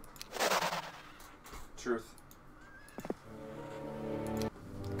true. Truth.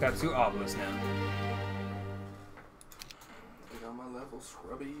 Got 2 obelisks now. Get on my level,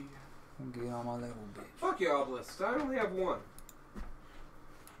 scrubby. Get on my level, bitch. Fuck your obelisk. I only have one.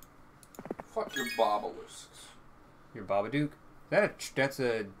 Fuck your bobelisks. Your Babadook? That's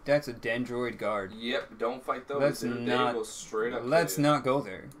a Dendroid guard. Yep, don't fight those. Let's dude. not- They go straight up. Let's to you. not go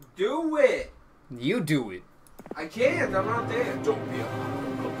there. Do it! You do it. I can't. I'm not there. Don't be a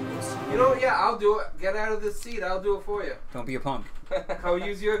bobelis. You know what? Yeah, I'll do it. Get out of this seat. I'll do it for you. Don't be a punk. I'll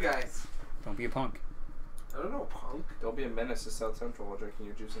use your guys. Don't be a punk. I don't know, punk. Don't be a menace to South Central while drinking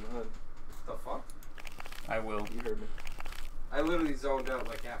your juice in the hood. The fuck? I will. You heard me. I literally zoned out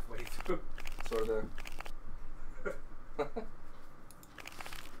like halfway through. Sort of.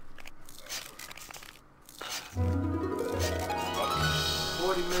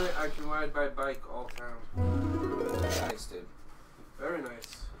 40-minute, I can ride by bike all town. Nice, dude. Very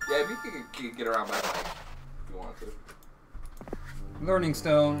nice. Yeah, if you could get around by bike if you want to. Learning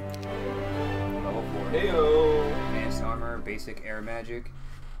stone. Level 4. Heyo. Advanced armor, basic air magic.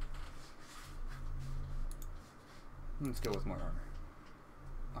 Let's go with more armor.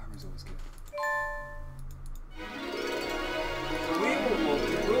 Armor's always good. So we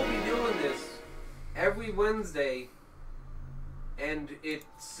will be doing this every Wednesday, and it's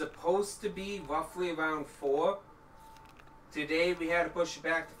supposed to be roughly around 4. Today we had to push it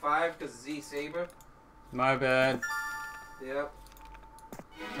back to 5 because of Z-Saber. My bad. Yep.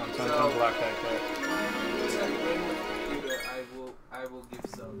 I'm So- black that cat. Once I bring the computer, I will give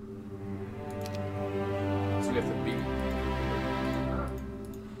some. So we have to beat.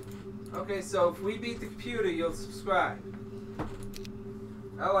 Okay, so if we beat the computer, you'll subscribe.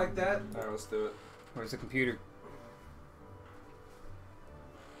 I like that. Alright, let's do it. Where's the computer?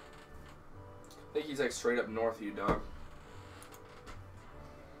 I think he's like straight up north of you, dog.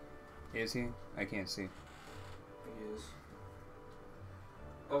 Is he? I can't see. He is.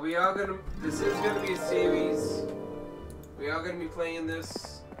 But we are gonna. This is gonna be a series. We are gonna be playing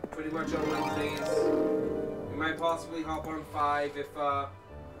this pretty much on Wednesdays. We might possibly hop on 5 if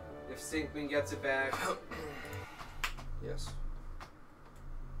Stinkman gets it back. Yes.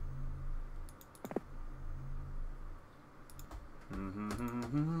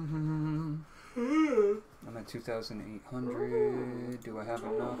 I'm at 2,800. Do I have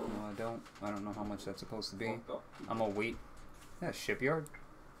enough? No, I don't. I don't know how much that's supposed to be. I'm gonna wait. Yeah, shipyard.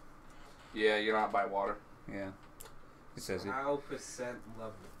 Yeah, you're not by water. Yeah, it says it. How percent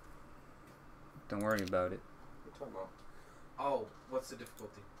level? Don't worry about it. What are you talking about? Oh, what's the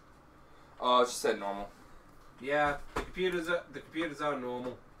difficulty? Oh, it just said normal. Yeah, the computers are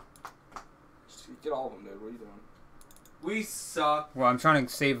normal. Just get all of them, dude. What are you doing? We suck. Well, I'm trying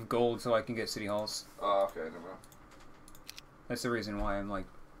to save gold so I can get city halls. Oh, okay, never mind. That's the reason why I'm like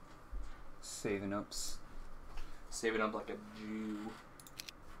saving up. Saving up like a Jew.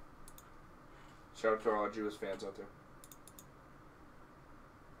 Shout out to all our Jewish fans out there.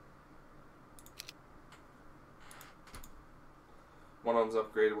 One of them's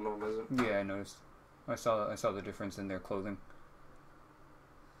upgraded, one of them isn't. Yeah, I noticed. I saw the difference in their clothing.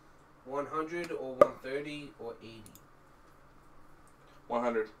 100 or 130 or 80.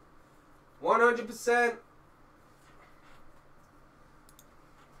 100. 100%.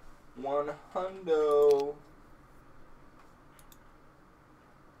 100.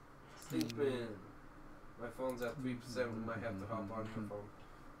 Stinkman. My phone's at 3%. We might have to hop on your phone.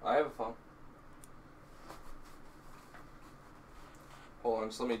 I have a phone. Hold on,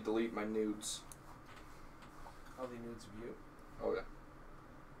 just let me delete my nudes. All the nudes of you. Oh, yeah.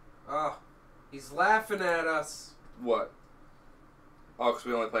 Ah, he's laughing at us. What? Oh, because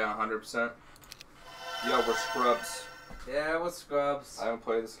we only play on 100%? Yo, we're scrubs. Yeah, what's Scrubs? I haven't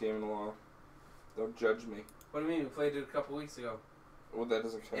played this game in a while. Don't judge me. What do you mean? We played it a couple weeks ago. Well, that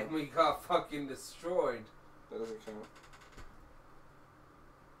doesn't count. And we got fucking destroyed. That doesn't count.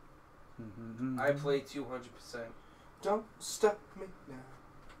 I played 200%. Don't stop me now.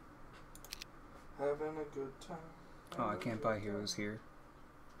 Having a good time. Oh, I can't buy heroes here.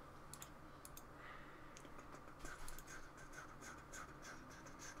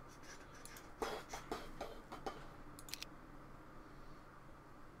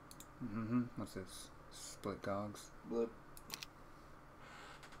 What's this? Split gogs? Blip.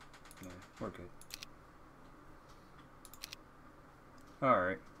 Yeah, we're good.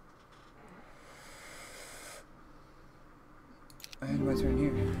 Alright. And my turn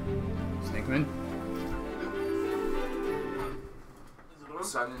here. Stinkman.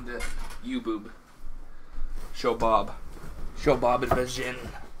 Sign into U-Boob. Show Bob. Show Bob a vision.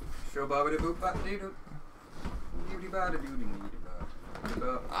 Show Bobby the boop bop dee doo. Doody ba da doody dee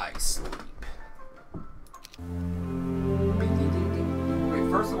ba. I sleep. Wait,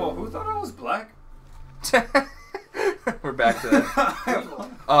 first of all, who thought I was black? We're back to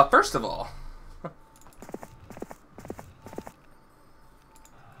that. First of all.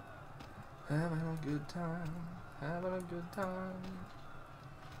 Having a good time. Having a good time.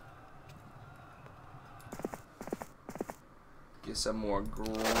 Get some more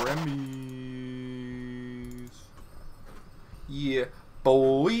Grammys. Yeah,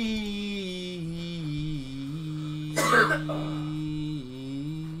 boy.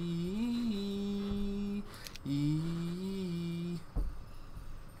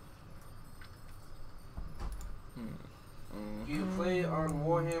 Do you play on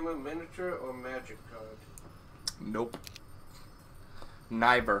Warhammer miniature or magic card? Nope.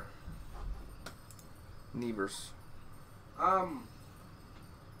 Neither. Nevers.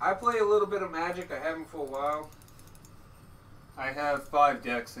 I play a little bit of Magic. I haven't for a while. I have 5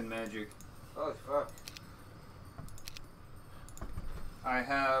 decks in Magic. Holy fuck. I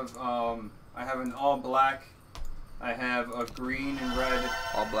have an all black. I have a green and red.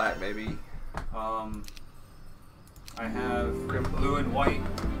 All black, baby. I have blue and white.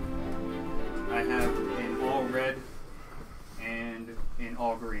 I have an all red and an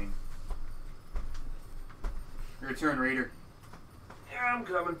all green. Your turn, Raider. Yeah, I'm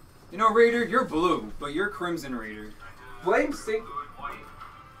coming. You know, Raider, you're blue, but you're Krymzon Raider. Blame Stink.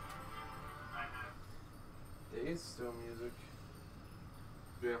 Days still music.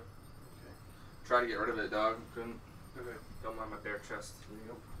 Yeah. Okay. Try to get rid of it, dog. Couldn't. Okay. Don't mind my bare chest.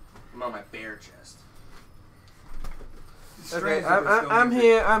 I'm on my bare chest. Okay, I'm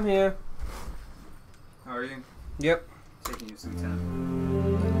here. I'm here. How are you? Yep. Taking you some time.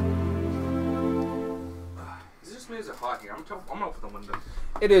 Is this music hot here? I'm gonna open the window.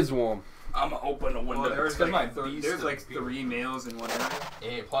 It is warm. I'm gonna open the window. Well, there's It's like, my beast there's of like computer. 3 males in one area.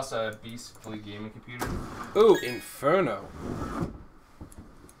 Yeah, plus a beastly gaming computer. Ooh, Inferno.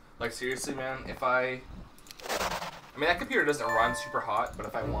 Like seriously, man, if I mean that computer doesn't run super hot, but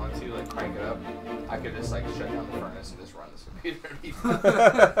if I want to like crank it up, I could just like shut down the furnace and just run this computer.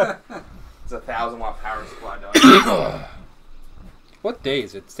 It's a 1,000-watt power supply, dog. What day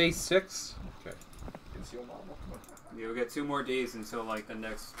is it? It's day 6? Okay. It's your mama. You'll get 2 more days until like the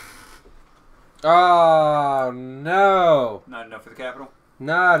next. Oh, no. Not enough for the capital.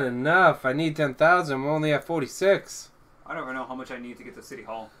 Not enough. I need 10,000. I'm only at 46. I don't even know how much I need to get to City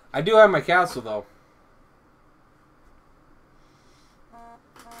Hall. I do have my castle, though.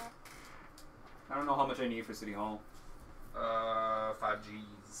 I don't know how much I need for City Hall. 5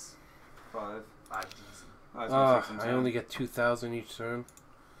 G's. 5. 5 G's. I only get 2,000 each turn.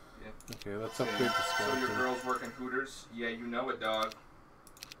 Yeah. Okay, let's upgrade the So your skeleton. girl's working Hooters? Yeah, you know it, dog.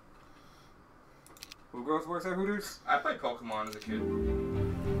 Who girls works at Hooters? I played Pokemon as a kid.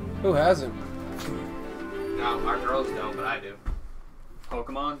 Who hasn't? No, our girls don't, but I do.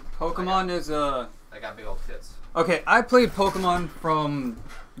 Pokemon? Pokemon is I got big old tits. Okay, I played Pokemon from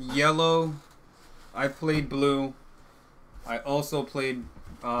Yellow. I played Blue. I also played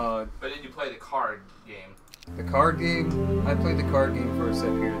But did you play the card game? the card game. I played the card game for a set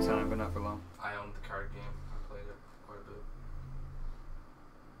period of time, but not for long. I owned the card game. I played it quite a bit.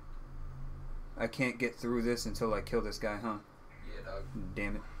 I can't get through this until I kill this guy, huh? Yeah, dog.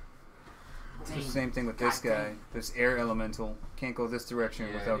 Damn it. It's the same thing with this guy. This air elemental. Can't go this direction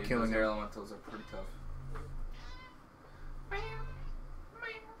Yeah, without dude, killing those air him. elementals are pretty tough.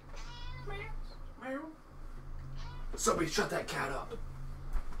 Somebody shut that cat up.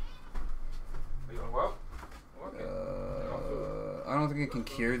 Are you gonna go out? Okay. I don't think I can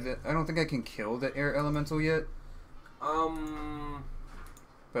cure that. I don't think I can kill the air elemental yet, but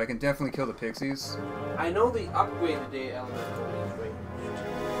I can definitely kill the pixies. I know the upgraded day elemental is ranged.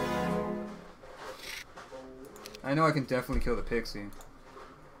 I know I can definitely kill the pixie.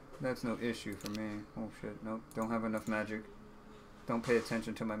 That's no issue for me. Oh shit, nope. Don't have enough magic. Don't pay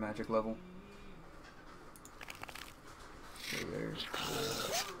attention to my magic level. So there.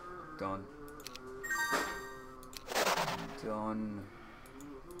 Done. Done.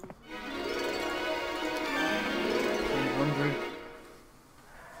 100.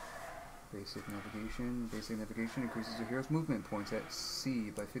 Basic navigation. Basic navigation increases your hero's movement points at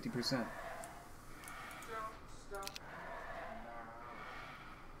C by 50%.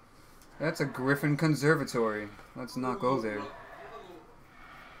 That's a Griffin Conservatory. Let's not go there.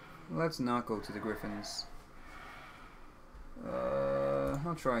 Let's not go to the Griffins.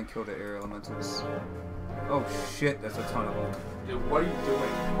 I'll try and kill the air elementals. Oh shit, that's a ton of them. Dude, what are you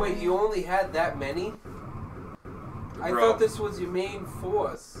doing? Wait, you only had that many? I Bro. thought this was your main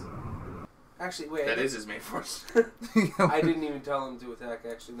force. Actually, wait. That is his main force. I didn't even tell him to attack,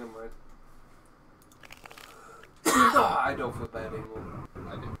 actually. Never mind. I don't feel bad anymore.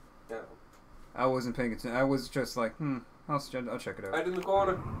 I do. No. I wasn't paying attention. I was just like, I'll check it out. Right in the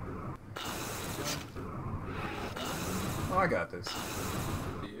corner. Oh, I got this.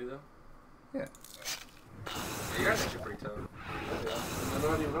 Do you, though? Yeah. Yeah, you guys are actually pretty tough. Yeah. I'm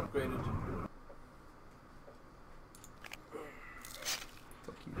not even upgraded.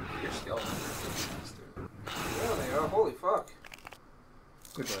 Fuck you. Your skeletons are pretty fast, dude. Yeah, they are. Holy fuck.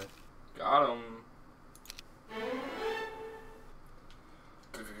 Goodbye. Got him.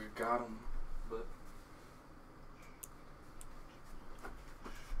 Got him. But.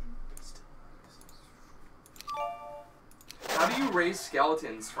 How do you raise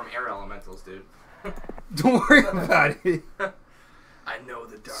skeletons from air elementals, dude? Don't worry about it. I know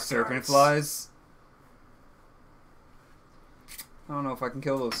the dark Serpent arts. flies. I don't know if I can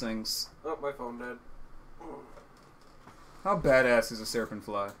kill those things. Oh, my phone dead. How badass is a serpent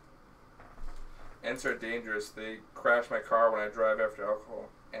fly? Ants are dangerous. They crash my car when I drive after alcohol.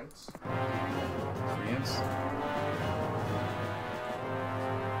 Ants? Ants?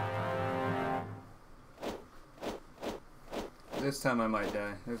 This time I might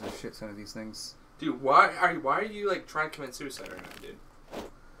die. There's a shit ton of these things. Dude, why are you like trying to commit suicide right now, dude?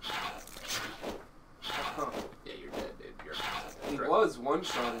 Yeah, you're dead, dude. You're He dead. was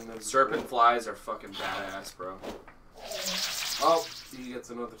one-shotting them. Serpent flies are fucking badass, bro. Oh, he gets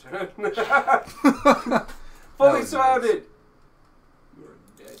another turn. That Fully was surrounded. You're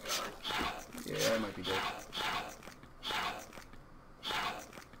dead, dog. Yeah, I might be dead.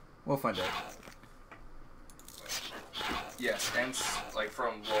 We'll find out. Yes, ants like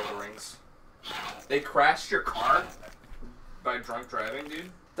from Lord of the Rings. They crashed your car by drunk driving,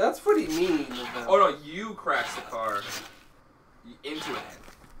 dude. That's pretty mean of them. Oh no, you crashed the car into an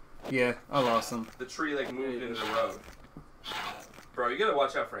ant. Yeah, I lost them. The tree like moved into the road. Bro, you gotta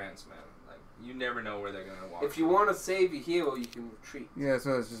watch out for ants, man. Like you never know where they're gonna walk. If you want to save your hero, you can retreat. Yeah, that's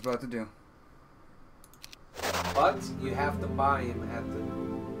what I was just about to do. But you have to buy him at the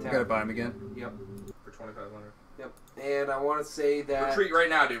I town. gotta buy him again. Yep. For 2,500. Yep. And I want to say that... Retreat right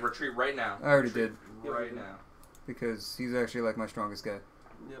now, dude. Retreat right now. I already Retreat did. right now. Because he's actually like my strongest guy.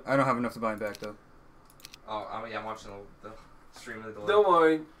 Yep. I don't have enough to buy him back though. Oh, I'm watching the stream of the delay. Don't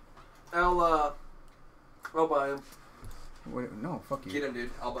worry. I'll buy him. Wait, no, fuck you. Get him,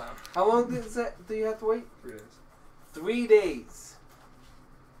 dude. I'll buy him. How long do you have to wait? 3 days. 3 days.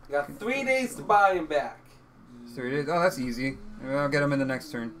 You got 3 days to buy him back. 3 days? Oh, that's easy. I'll get him in the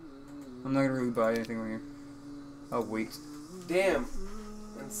next turn. I'm not gonna really buy anything over here. I'll wait. Damn.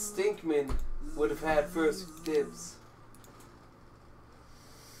 And Stinkman would have had first dibs.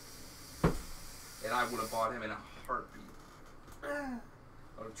 And I would have bought him in a heartbeat. I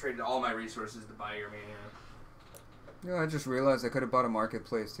would have traded all my resources to buy your man. Yeah, I just realized I could have bought a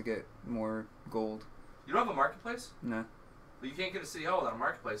marketplace to get more gold. You don't have a marketplace? Nah. Well, you can't get a city hall without a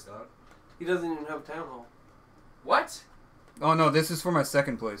marketplace, dog. He doesn't even have a town hall. What? Oh no, this is for my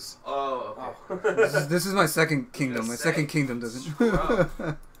second place. Oh, okay. Oh. This is my second kingdom. My Just second saying. kingdom doesn't.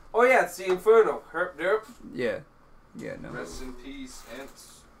 Bro. Oh yeah, it's the Inferno. Herp derp. Yeah. Yeah, no. Rest in peace,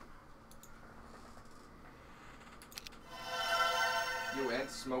 ants. You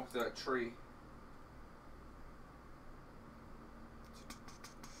ants smoked that tree.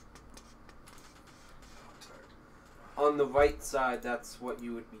 On the right side, that's what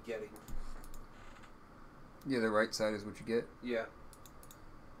you would be getting. Yeah, the right side is what you get. Yeah.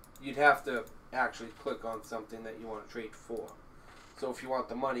 You'd have to actually click on something that you want to trade for. So if you want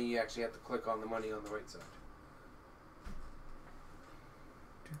the money, you actually have to click on the money on the right side.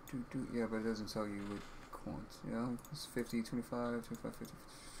 Yeah, but it doesn't tell you what quant. Yeah, it's 50, 25, 25, 50.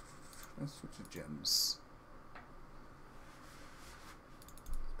 Let's switch to gems.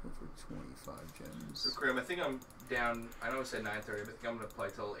 Let's go for 25 gems. So, Krim, I think I'm down. I know we said 9:30, but I think I'm gonna play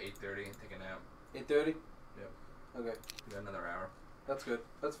till 8:30 and take a nap. 8:30? Yep. Okay. We got another hour. That's good.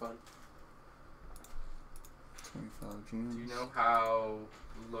 That's fine. 25 gems. Do you know how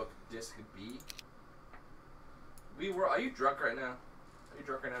look this could be? Are you drunk right now? Are you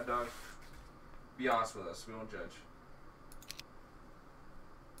drunk right now, dog? Be honest with us. We won't judge.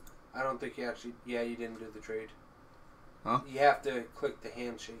 I don't think you actually... Yeah, you didn't do the trade. Huh? You have to click the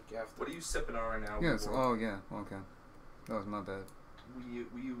handshake after. What are you sipping on right now? Yes. Oh, yeah. Okay. That was my bad. We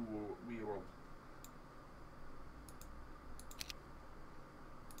were.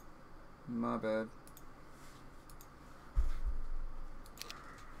 My bad.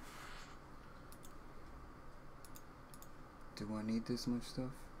 Do I need this much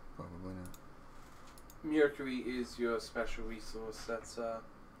stuff? Probably not. Mercury is your special resource. That's how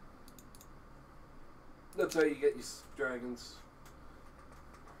you get your dragons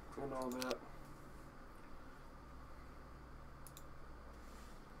and all that.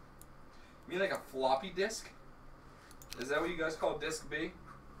 You mean like a floppy disk? Is that what you guys call disk B?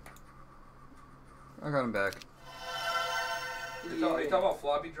 I got him back. You talking about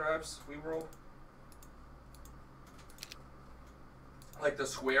floppy drives? We roll. Like the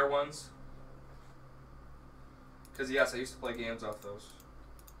square ones? Because yes, I used to play games off those.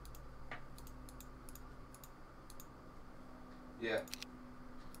 Yeah.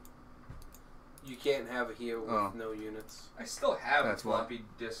 You can't have a hero with no units. I still have That's a floppy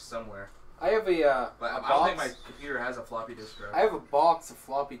disk somewhere. I have a But I box. don't think my computer has a floppy disk drive. I have a box of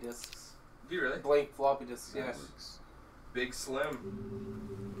floppy disks. Do you really? Blank floppy disks. That Yes. works. Big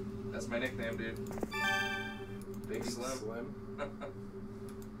Slim. That's my nickname, dude. Big Slim. The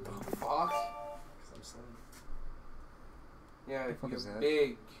fuck? I'm slim. Yeah, The fuck you're is that?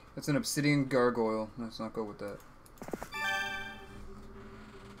 big. That's an obsidian gargoyle. Let's not go with that.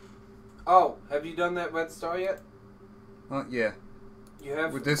 Oh, have you done that red star yet? Yeah. You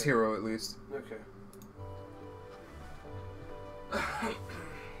have? With this Okay. hero, at least. Okay.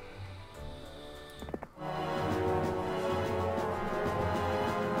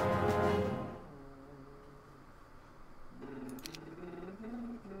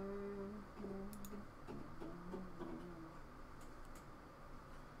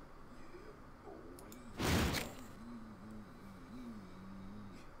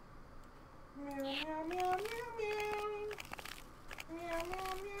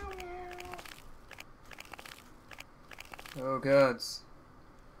 Oh, gods.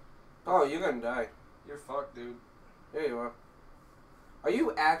 Oh, you're gonna die. You're fucked, dude. There you are. Are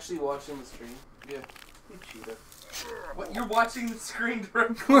you actually watching the stream? Yeah. You cheater. What? You're watching the screen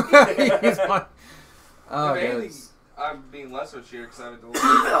directly? He's on- Oh, Mainly, gods. I'm being less of a cheater because I haven't deleted.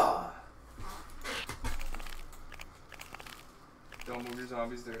 Don't move your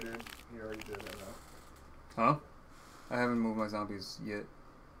zombies there, dude. You already did that now. Huh? I haven't moved my zombies yet.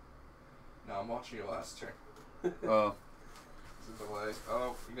 No, I'm watching your last turn. Oh. It's a delay.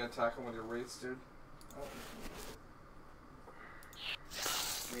 Oh, you gonna attack him with your wraiths, dude? Oh.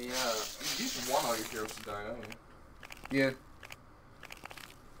 Yeah. You just want all your heroes to die, don't you? Yeah.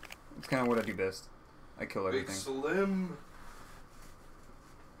 It's kind of what I do best. I kill Big everything. Slim.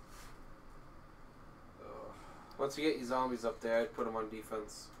 Once you get your zombies up there, I'd put them on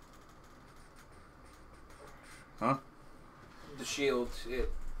defense. Huh? The shield,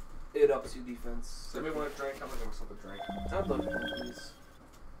 it ups your defense. Does anybody want a drink? I'm gonna give myself a drink. I'd love one, please.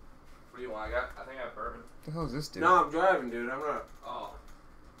 What do you want? I think I have bourbon. What the hell is this dude? No, I'm driving, dude. I'm not. Oh.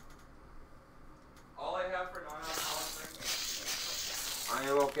 All I have for non-alcoholic drink. I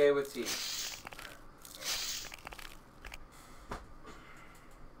am okay with tea.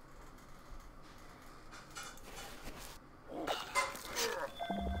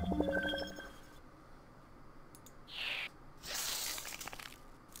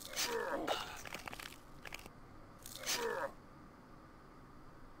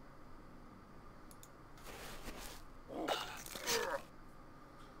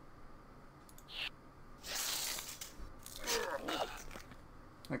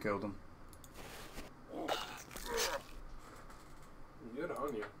 I killed him. Good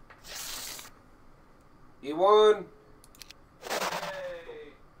on you. You won.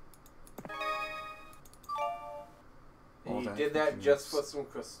 All And you that did that fucking just mess. for some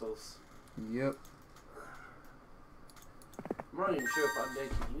crystals. Yep. I'm not even sure if I can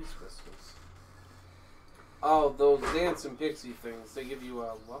use crystals. Oh, those dancing pixie things. They give you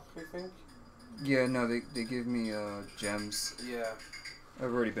luck, I think? Yeah, no, they give me gems. Yeah.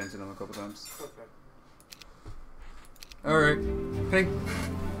 I've already been to them a couple times. Okay. Alright. Pink.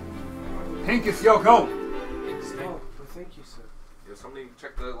 Pink, it's yo, go! It's Oh, well, thank you, sir. Yeah, somebody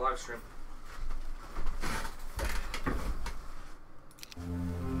check the live stream.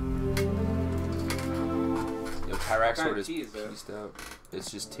 Yo, Tyrax kind sword of is tea is that? pieced out.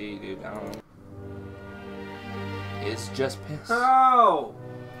 It's just tea, dude. I don't know. It's just piss. Oh!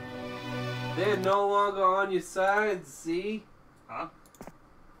 They're no longer on your side, see? Huh?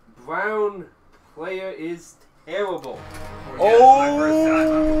 Brown player is terrible.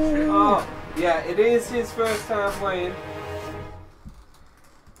 Oh, yeah, it is his first time playing.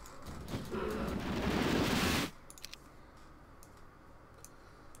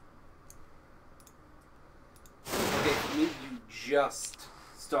 Okay, you just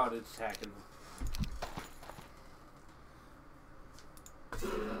started attacking them.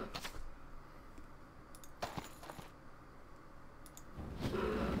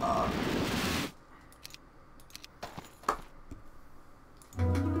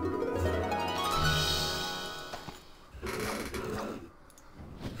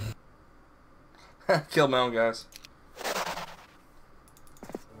 Kill my own guys.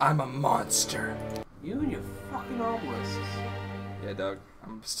 I'm a monster. You and your fucking arm lists. Yeah, Doug.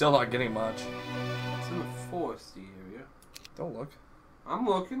 I'm still not getting much. It's in the foresty area. Don't look. I'm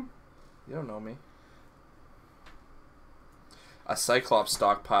looking. You don't know me. A Cyclops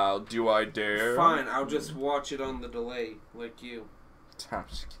stockpile. Do I dare? Fine, I'll just watch it on the delay, like you. I'm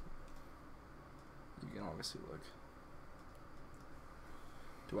just kidding. You can obviously look.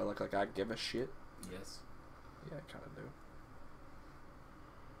 Do I look like I give a shit? Yes. Yeah, I kind of do.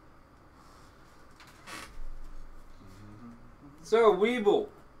 So, Weeble,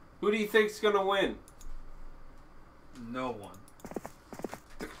 who do you think's gonna win? No one.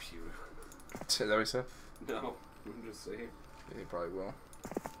 The computer. Is that what you said? No, I'm just saying. Yeah, he probably will.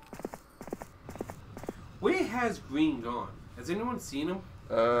 Where has Green gone? Has anyone seen him?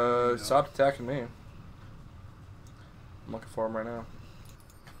 Stopped attacking me. I'm looking for him right now.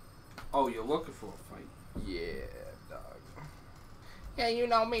 Oh, you're looking for a fight. Yeah, dog. Yeah, you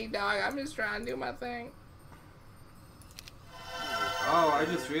know me, dog. I'm just trying to do my thing. Oh, I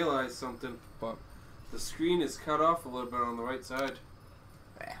just realized something. What? The screen is cut off a little bit on the right side.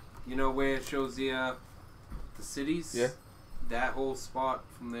 Yeah. You know where it shows the cities? Yeah. That whole spot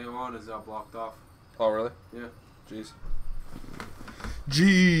from there on is blocked off. Oh, really? Yeah. Jeez.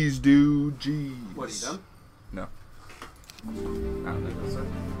 Jeez, dude. Jeez. What, are you done? No. I don't think so.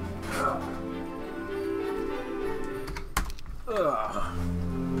 Ugh.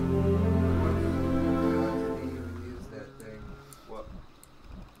 Use that thing. What?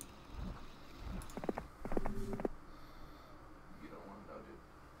 You don't want to know, dude.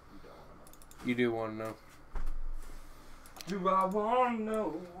 You don't want to know. You do want to know. Do I want to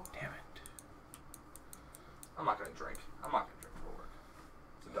know? Damn it. I'm not going to drink. I'm not going to drink for work.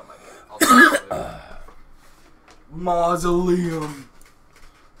 It's a dumb idea. I'll talk to you later. Mausoleum.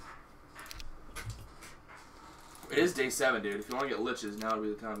 It is day 7, dude. If you want to get liches, now would be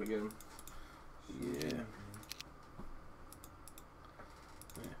the time to get them. Yeah.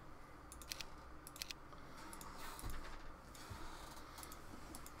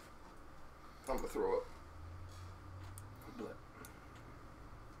 I'm going to throw up.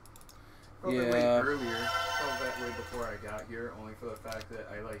 Felt that way Yeah. earlier. Felt that way before I got here, only for the fact that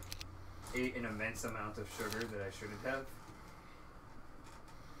I like ate an immense amount of sugar that I shouldn't have.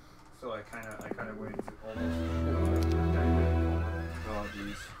 So I kind of went into almost diabetic coma. Oh,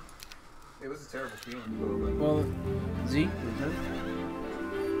 jeez. It was a terrible feeling. Well, Z?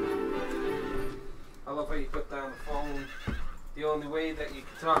 I love how you put down the phone. The only way that you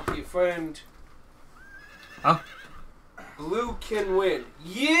can talk to your friend. Huh? Blue can win.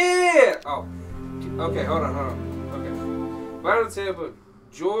 Yeah! Oh. Okay, hold on. Okay. Violence here, but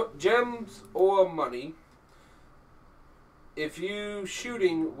gems or money. If you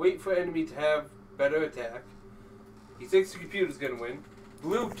shooting, wait for enemy to have better attack. He thinks the computer's gonna win.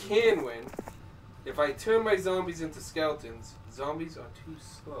 Blue can win. If I turn my zombies into skeletons, zombies are too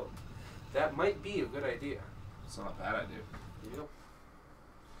slow. That might be a good idea. It's not a bad idea. Yep.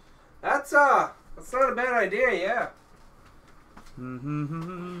 That's not a bad idea, yeah. I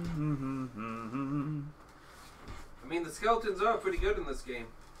mean, the skeletons are pretty good in this game.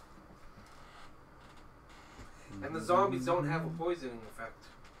 And the zombies don't have a poisoning effect.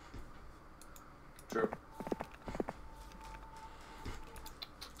 True.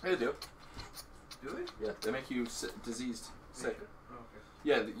 They do. Do they? Yeah, they make you diseased, sick. Oh, okay.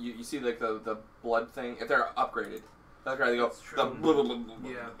 Yeah, you see like the blood thing. If they're upgraded, they go That's true. the blah, blah, blah, blah, blah,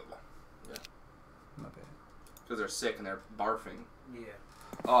 Yeah. blah, blah. My bad. Because they're sick and they're barfing. Yeah.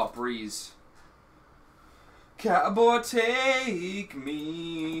 Oh, breeze. Cowboy, take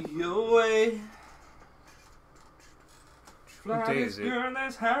me away. Fly What day this is it? girl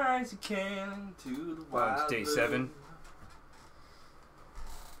as high as you can to the wild. It's day 7.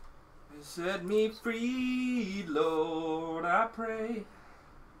 Set me free, Lord, I pray.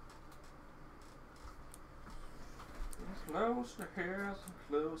 Closer, here,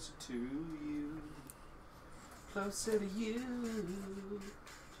 closer to you. Closer to you.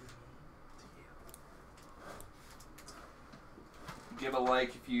 Give a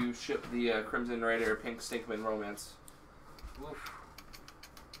like if you ship the Krymzon Raider Pink Stinkman romance. Oof.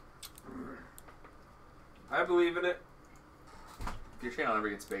 I believe in it. If your channel ever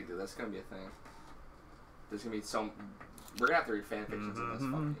gets big, dude, that's gonna be a thing. There's gonna be some. We're gonna have to read fanfictions in this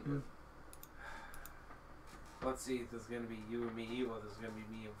fucking dude. Let's see if there's gonna be you and me, or there's gonna be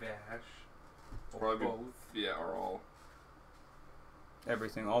me and Vash. Or Probably both. Yeah, or all.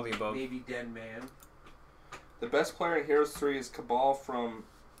 Everything, all the above. Maybe Dead Man. The best player in Heroes 3 is Cabal from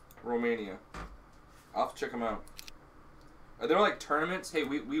Romania. I'll have to check him out. Are there like tournaments? Hey,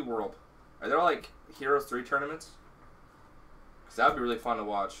 we World. Are there like Heroes 3 tournaments? Because that would be really fun to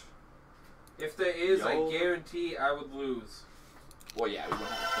watch. If there is, Yo. I guarantee I would lose. Well, yeah, we wouldn't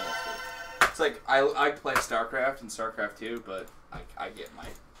have a chance to. It's like, I play StarCraft and StarCraft 2, but I get my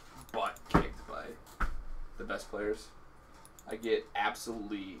butt kicked by the best players. I get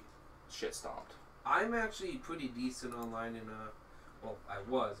absolutely shit stomped. I'm actually pretty decent online in well, I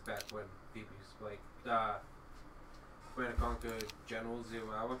was back when people used to play Command & Conquer General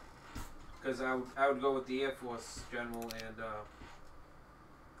 0 Hour. Because I would go with the Air Force General, and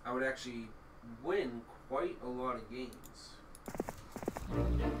I would actually win quite a lot of games.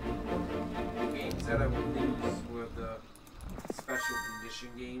 The games that I would lose were the special condition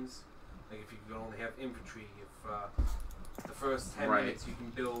games. Like if you could only have infantry, if the first 10 Right. minutes you can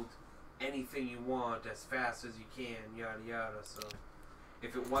build anything you want as fast as you can, yada yada. So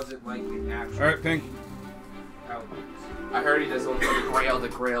if it wasn't like an actual All right, Pink. out. I heard he doesn't look for the Grail. The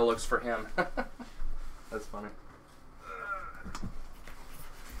Grail looks for him. That's funny.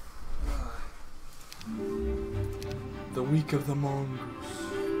 The week of the mongoose.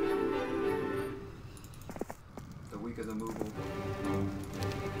 The week of the Moogle.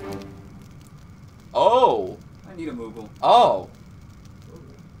 Oh. I need a Moogle. Oh.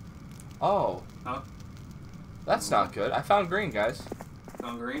 Oh. Huh? That's not good. I found green, guys.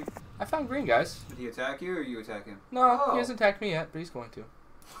 Found green? I found green, guys. Did he attack you or you attack him? No, Oh. he hasn't attacked me yet, but he's going to.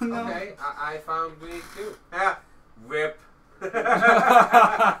 No. Okay, I found green too. Ah, rip.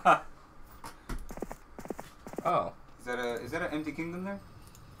 Oh. Is that an empty kingdom there?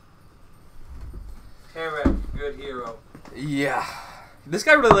 Terra, good hero. Yeah. This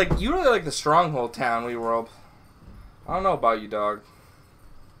guy really you really like the stronghold town we rolled. I don't know about you, dog.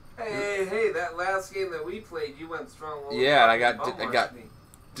 Hey, that last game that we played, you went strong. Yeah, and I got Almost me.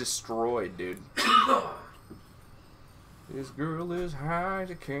 destroyed, dude. This girl is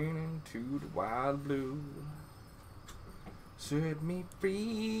hijacking to the wild blue. Set me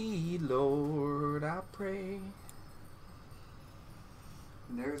free, Lord, I pray.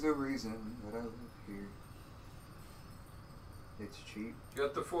 There's a reason that I live here. It's cheap.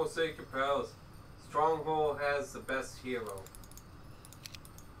 Get the Forsaken Palace. Stronghold has the best hero.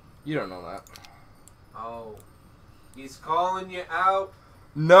 You don't know that. Oh. He's calling you out.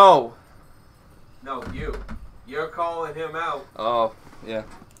 No. No, you. You're calling him out. Oh, yeah.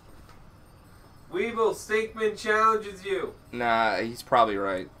 Weevil Stinkman challenges you. Nah, he's probably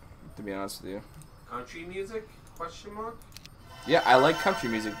right, to be honest with you. Country music? Question mark? Yeah, I like country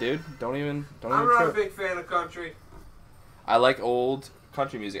music, dude. Don't even I'm not a trip. big fan of country. I like old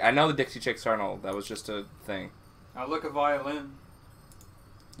country music. I know the Dixie Chicks aren't old. That was just a thing. I look a violin.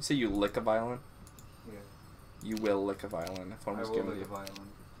 You say you lick a violin? Yeah. You will lick a violin if one I was will given lick to a you. violin.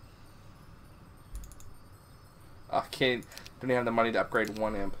 I can't. Don't even have the money to upgrade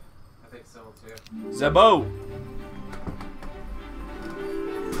one imp. I think so too. Zebo!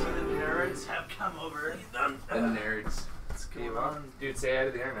 The nerds have come over. The nerds. What's going on? Dude, say hi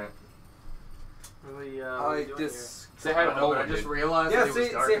to the internet. What are we doing Say hi to I Poland. just realized Yeah, that it was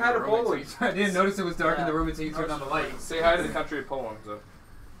say- dark say in hi the to room until Poland. you- I didn't notice it was dark in the Yeah. room until you turned on the light. Say hi to the country of Poland. So.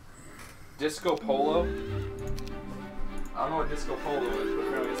 Disco Polo? I don't know what Disco Polo is, but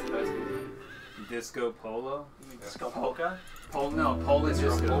apparently it's the best game. Disco polo? here? Disco polka? Poland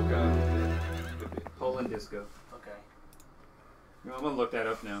disco. Polka. Poland disco. Okay. You know, I'm gonna look that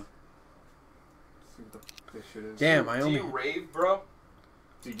up now. See what the fuck this shit is. Damn, Do you rave, bro?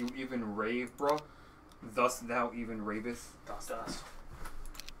 Do you even rave, bro? Thus thou even ravest? Dust.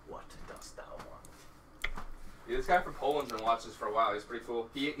 What dost thou want? Yeah, this guy from Poland's been watching this for a while. He's pretty cool.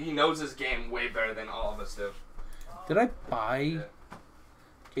 He knows his game way better than all of us do. Did I buy? Yeah.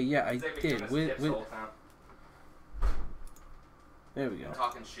 Okay, yeah, I He's like did. giving us tips the With, whole time. there we go. And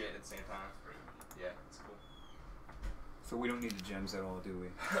talking shit at the same time. Yeah, it's cool. So we don't need the gems at all, do we?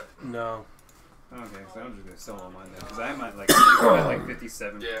 No. Okay, so I'm just gonna sell all mine then. Because I'm at like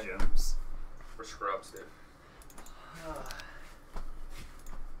 57 Yeah. gems. We're scrubs, dude.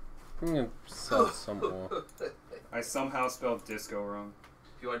 I'm gonna sell some more. I somehow spelled disco wrong.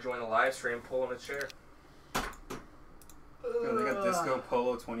 If you want to join the live stream, pull in a chair. Yeah, they got Disco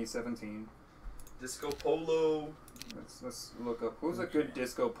Polo 2017. Disco Polo. Let's look up. Who's a good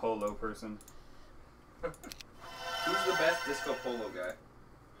Disco Polo person? Who's the best Disco Polo guy?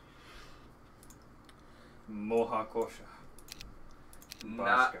 Mohakosha.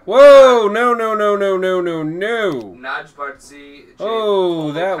 Not. Whoa! No! Najbartzi.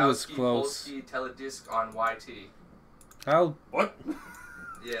 Oh, that was close. Polski Teledisk on YT. How? What?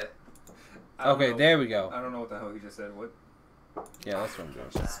 Yeah. I don't Okay, know. there we go. I don't know what the hell you just said. What? Yeah, that's what I'm doing.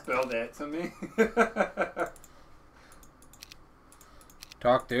 Spell that to me.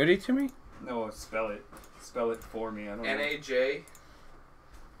 Talk dirty to me? No, spell it. Spell it for me. I don't know. NAJBARDZIE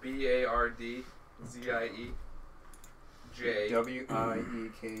J.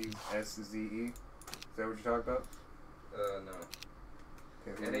 WIEKSZE. Is that what you're talking about? No.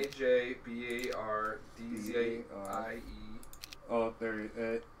 Okay, NAJBARDZIE. Oh, there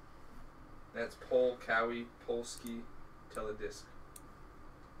it. That's Pol, Cowie, Polski, Teledisk.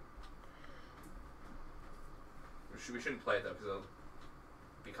 We shouldn't play it though because it'll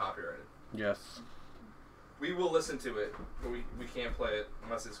be copyrighted. Yes. We will listen to it, but we can't play it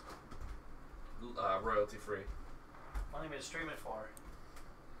unless it's royalty free. How long have you been streaming for?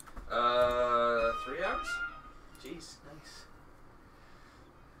 3 hours? Jeez, nice.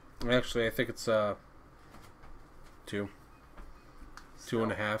 Actually, I think it's 2.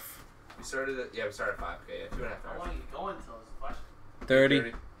 2.5. We started at, yeah, we started at 5. Okay, yeah, 2.5 How hours. long are you going until this question?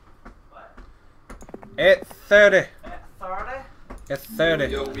 30. What? At 30. At 30? At 30.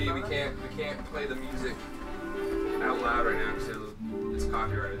 Yo, we can't play the music out loud right now because it's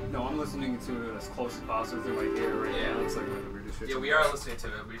copyrighted. No, I'm listening to it as close as possible through my ear right Yeah. now. It's like one of the weirdest shit. Yeah, we are listening to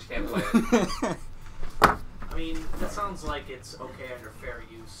it. We just can't play it. I mean, that sounds like it's okay under fair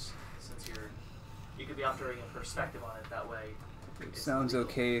use, since you could be offering a perspective on it that way. It sounds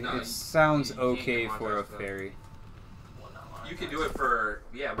okay. No, It sounds you can't okay get for a monetized for that. fairy. Well, not You can monetized. do it for,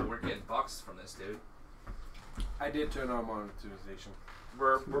 yeah, but we're getting bucks from this, dude. I did turn on monetization.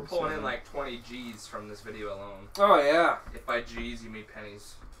 We're pulling in like 20 G's from this video alone. Oh, yeah. If by G's you mean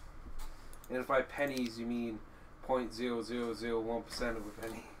pennies. And if by pennies you mean 0.0001% of a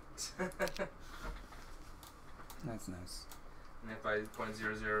penny. That's nice. And if by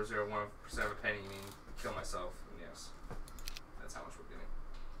 0.0001% of a penny you mean kill myself, then yes. That's how much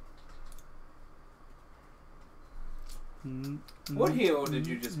we're getting. What hero did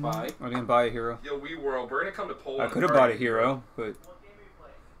you just buy? I didn't buy a hero. Yo, we're gonna come to Poland. I could have bought a hero, but What game are you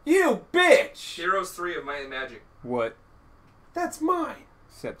playing? You bitch! Heroes 3 of Might and Magic. what? That's mine.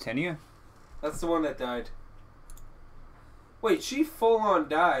 Septenia? That's the one that died. Wait, she full on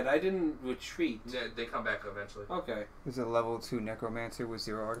died. I didn't retreat. Yeah, they come back eventually. Okay. There's a level 2 necromancer with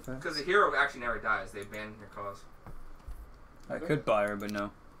 0 artifacts. Because the hero actually never dies. They ban your cause. I could buy her, but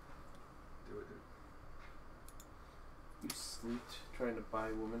no. Do it, dude. You sleet trying to buy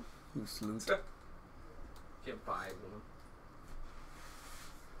a woman. You sloot. Can't buy a woman.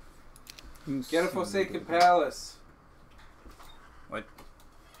 You Get a sloot. Forsaken Palace. What?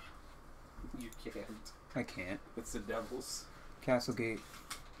 You can't. I can't. It's the devil's. Castlegate.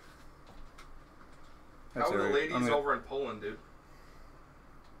 How are the alright. ladies I'm gonna- over in Poland, dude?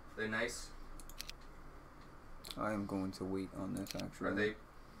 They nice? I am going to wait on this actually.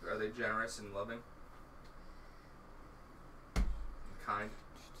 Are they generous and loving? And kind?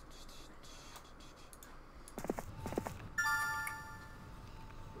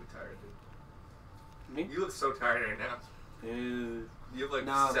 Really tired, dude. Me? You look so tired right now. You have like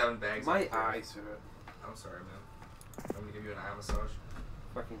Nah, 7 bags. my on your face. eyes hurt. I'm sorry, man. I'm gonna give you an eye massage.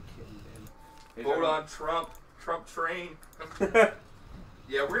 Fucking kidding, man. Vote on Trump. Trump train.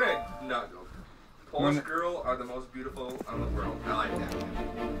 Yeah, we're gonna not go. Polish girl are the most beautiful on the world. I like that.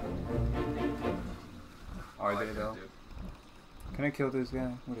 I Are like they that, though? dude. Can I kill this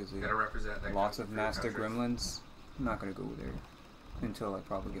guy? What is You it? gotta represent that. Lots of free master country. gremlins. I'm not gonna go there until I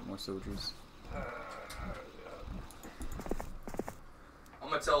probably get more soldiers. I'm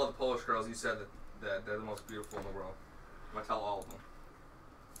gonna tell all the Polish girls you said that they're the most beautiful in the world. I'm gonna tell all of them.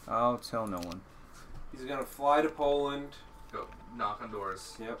 I'll tell no one. He's gonna fly to Poland. Go knock on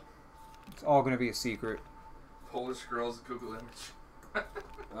doors. Yep. It's all gonna be a secret. Polish girls Google image.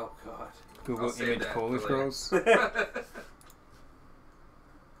 Oh god. Google I'll save image that Polish for later. girls.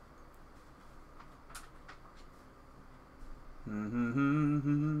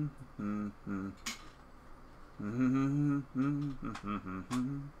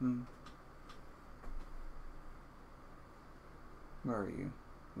 Where are you?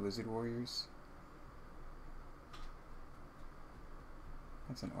 Lizard warriors?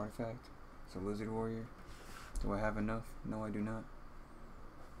 That's an artifact. It's a lizard warrior. Do I have enough? No, I do not.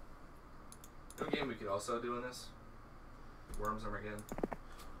 No game we could also do in this. Worms Armageddon.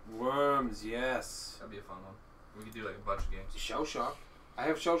 Worms, yes. That'd be a fun one. We could do like a bunch of games. Shell Shock. I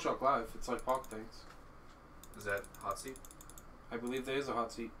have Shell Shock Live. It's like Pocket Things. Is that hot seat? I believe there is a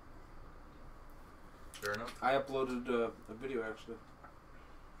hot seat. Fair enough. I uploaded a video actually.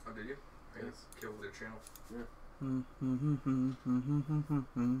 Oh, did you? I Yes. killed their channel.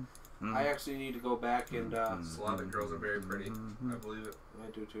 I actually need to go back and Slavic girls are very pretty. I believe it. I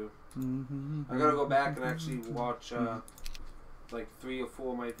do too. I gotta go back and actually watch like 3 or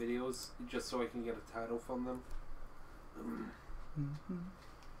 4 of my videos just so I can get a title from them.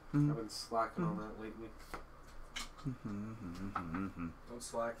 I've been slacking on that lately. Don't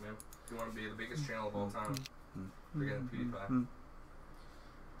slack, man. If you want to be the biggest channel of all time, you're getting PewDiePie.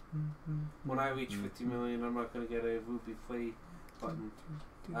 When I reach 50 million, I'm not gonna get a Ruby play button,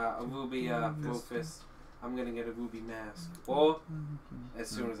 a Ruby blow fist. I'm gonna get a Ruby mask. Or as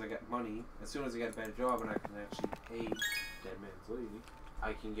soon as I get money, as soon as I get a better job and I can actually pay Dead Man's Lady,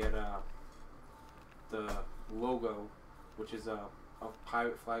 I can get the logo, which is a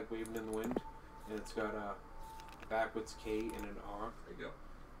pirate flag waving in the wind, and it's got a backwards K and an R. There you go.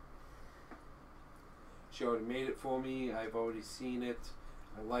 She already made it for me. I've already seen it.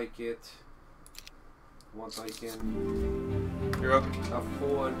 I like it. Once I can You're up.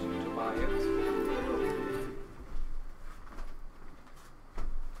 afford to buy it.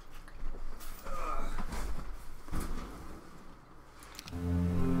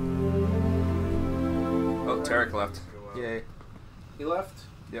 Tarek left. Yay. He left?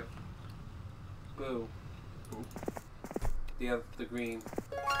 Yep. Boo. The green.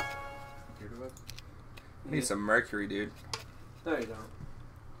 Computer left? I need some mercury, dude. No, you don't.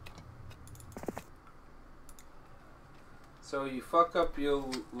 So you fuck up your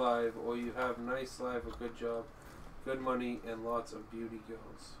life, or you have nice life, a good job, good money, and lots of beauty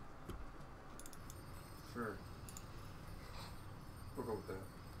girls. Sure. We'll go with that.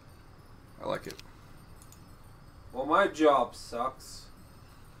 I like it. Well, my job sucks.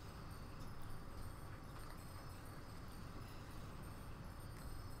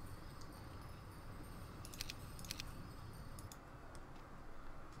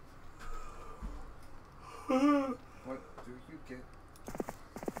 What do you get?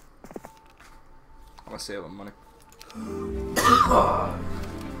 I'm gonna save on money.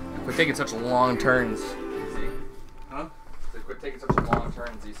 Quit taking such long turns. Huh? Quit taking such long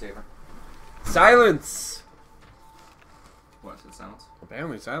turns, Z-Saver. Silence! What, is it silence?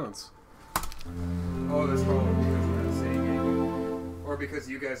 Apparently silence. Oh, that's probably because we're not saying anything. Or because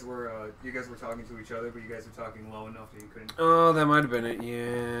you guys were talking to each other, but you guys were talking low enough that you couldn't, Oh, that might have been it, you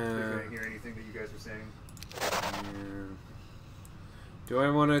yeah. couldn't hear anything that you guys were saying. Yeah. Do I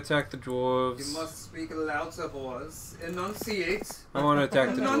want to attack the dwarves? You must speak loud to boys. Enunciate. I want to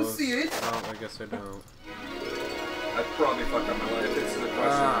attack the dwarves. Enunciate. Oh, I guess I don't. I'd probably fuck up my life. This is a question.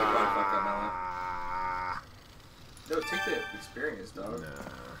 I'd probably fuck up my life. No, take the experience, dog. Nah.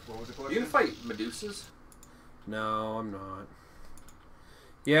 What was the You question? gonna fight Medusas? No, I'm not.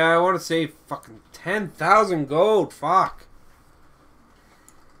 Yeah, I want to save fucking 10,000 gold. Fuck.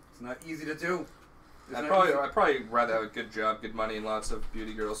 It's not easy to do. It's I'd not probably rather have a good job, good money, and lots of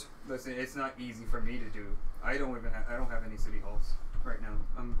beauty girls. Listen, it's not easy for me to do. I don't have any city halls right now.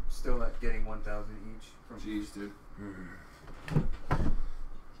 I'm still at getting 1,000 each from. Jeez, dude.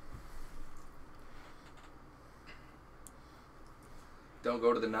 Don't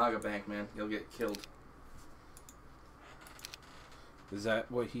go to the Naga Bank, man. You'll get killed. Is that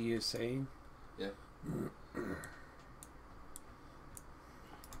what he is saying? Yeah.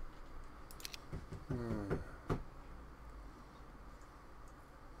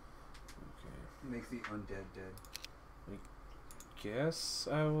 Makes the undead dead. Guess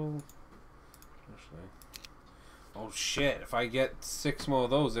I will. Actually. Oh shit! If I get 6 more of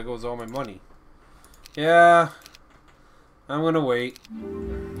those, there goes all my money. Yeah. I'm gonna wait.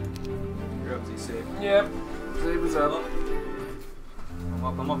 You're up, Z-Save. Yep. Save is up. I'm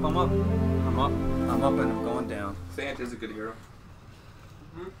up, I'm up, I'm up. I'm up, I'm up, and I'm going down. Thant is a good hero.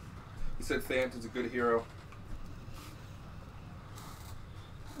 Hmm? He said Thant is a good hero.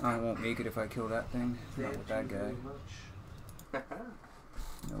 I won't make it if I kill that thing. Not with that guy.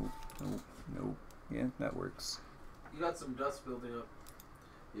 Nope, nope, nope. Yeah, that works. You got some dust building up.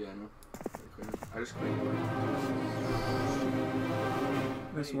 Yeah, I know. I just cleaned it.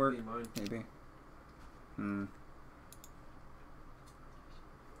 This Maybe work? mine. Maybe. Hmm.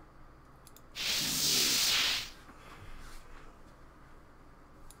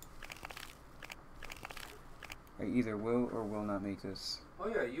 I either will or will not make this. Oh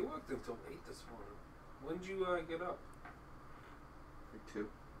yeah, you worked until 8 this morning. When did you get up? Like 2.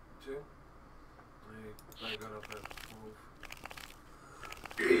 2? I got up at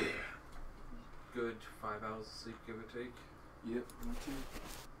 12. Good 5 hours of sleep, give or take. Yep, me too.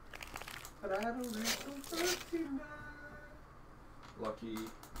 But I don't have some 39. Lucky.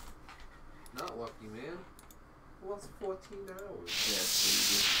 Not lucky, man. What's 14 hours? Yeah, it's pretty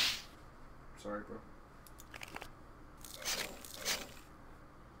good. Sorry, bro.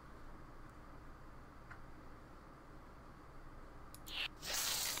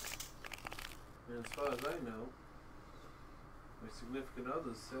 And as far as I know, my significant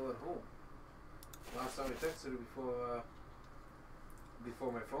other's still at home. Last time I texted her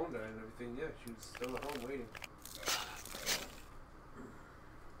before my phone died and everything, yeah, she was still at home waiting.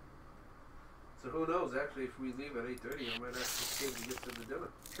 So who knows, actually, if we leave at 8:30, I might actually see if we get to the dinner.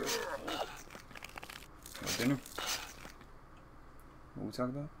 Sure. What, dinner? What we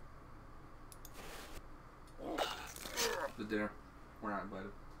talking about? The dinner. We're not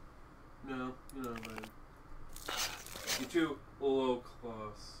invited. No, you're not invited. You're too low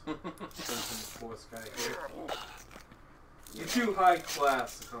class. Some force guy here. You're too high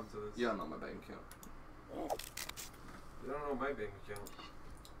class to come to this. You don't know my bank account. You don't know my bank account.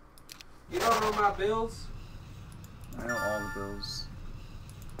 You don't know my bills? I know all the bills.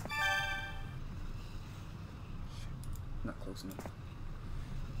 Not close enough.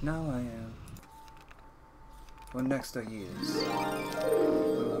 Now I am. Well, next are years.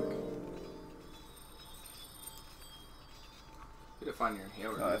 Good luck. You gotta find your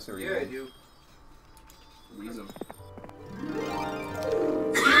inhaler. Oh, that's a Yeah, I do. Wheeze him.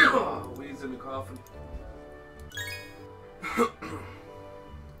 Wheeze in the coffin.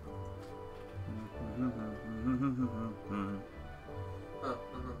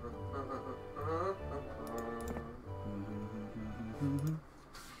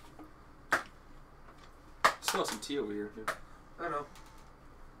 Smell some tea over here, dude. I know.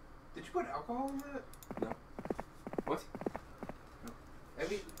 Did you put alcohol in that? No. What?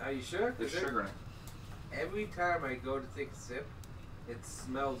 Are you sure? There's sugar in it. Every time I go to take a sip, it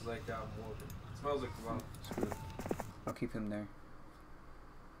smells like water. It smells like rum. Screw it. I'll keep him there.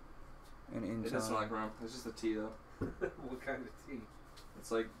 And It inside. doesn't smell like rum. It's just the tea, though. What kind of tea?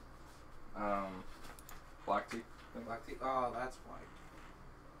 It's like, black tea. Black tea? Oh, that's why.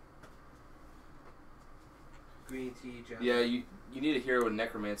 Green tea, John. Yeah, you need a hero in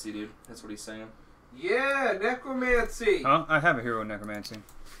necromancy, dude. That's what he's saying. Yeah, necromancy! Huh? I have a hero in necromancy.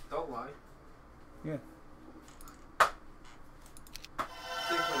 Don't lie. Yeah.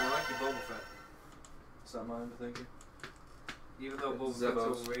 Think when I like your Boba Fett. It's not mine, but thank you. Even though Boba Zebos.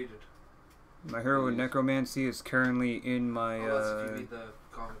 Fett's overrated. My hero in necromancy is currently in my Unless if you read the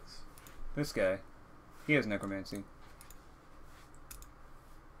comics. this guy. He has necromancy.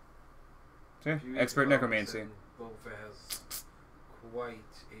 See? If you read Expert the comics, necromancy. then Boba Fett has quite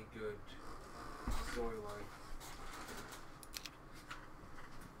a good storyline.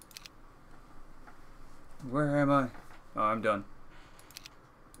 Where am I? Oh, I'm done.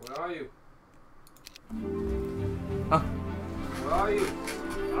 Where are you? Huh? Where are you?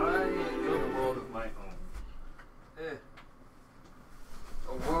 I am in a world of my own. Eh.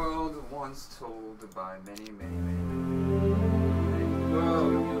 A world once told by many, many, many. Whoa,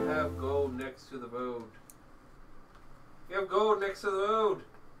 you have gold next to the road. You have gold next to the road.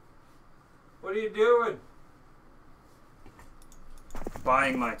 What are you doing?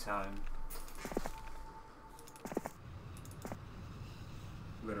 Buying my time.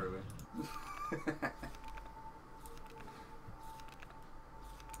 Literally.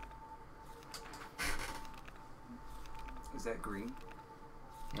 Is that green?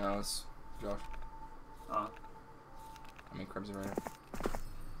 No, it's Josh. Uh. I mean, Krymzon right now.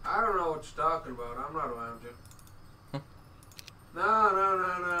 I don't know what you're talking about. I'm not around you. No.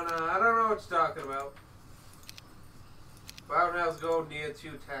 I don't know what you're talking about. Firehouse gold near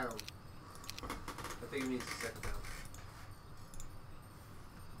to town. I think it means the second town.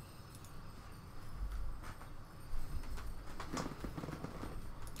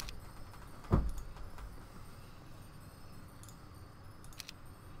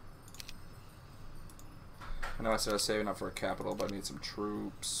 I know I said I was saving up for a capital, but I need some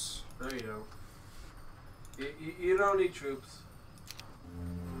troops. No, you don't. You don't need troops.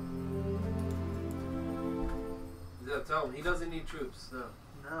 Tell him he doesn't need troops.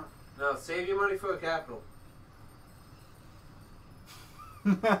 No. No, save your money for a capital.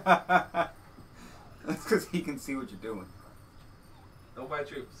 That's because he can see what you're doing. Don't buy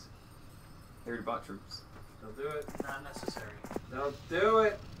troops. He already bought troops. Don't do it. Not necessary. Don't do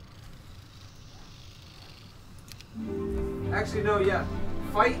it. Actually, no, yeah.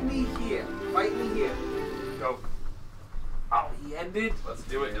 Fight me here. Fight me here. Go. Oh, he ended? Let's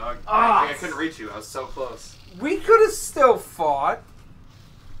do it, dog. Ah! I couldn't reach you. I was so close. We could have still fought.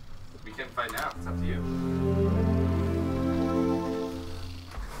 We can fight now. It's up to you.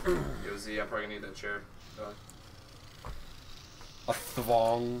 Yo, Z, I'm probably gonna need that chair. Dog. A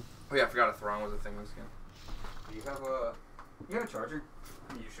throng. Oh yeah, I forgot a throng was a thing this game. You have a charger?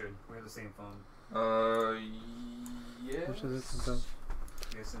 You should. We have the same phone. Yeah.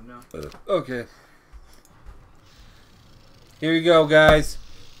 Yes and no. Okay. Here we go, guys.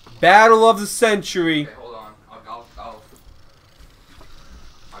 Battle of the century. Okay, hold on.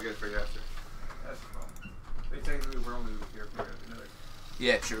 I'll get it for you after. That's fine. They technically we're only here for another.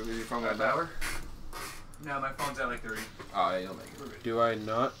 Yeah, true. Is your phone got an hour? No, my phone's at like 30. Oh, yeah, you'll make it. Do I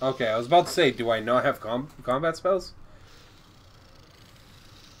not? Okay, I was about to say, do I not have combat spells?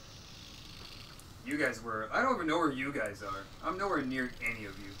 You guys were. I don't even know where you guys are. I'm nowhere near any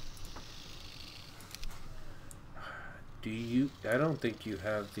of you. Do you? I don't think you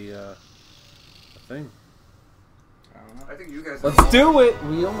have the thing. I don't know. I think you guys. Let's do it.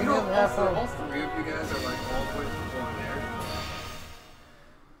 We only You know, have half all hour. three of you guys are like all the way over there.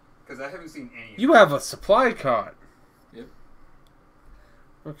 Because I haven't seen any. You have a supply cart. Yep.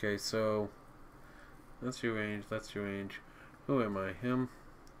 Okay, so that's your range. That's your range. Who am I? Him.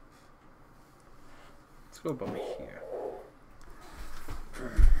 Let's go about here.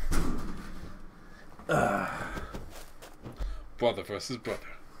 Brother versus brother.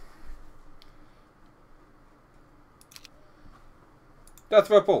 Death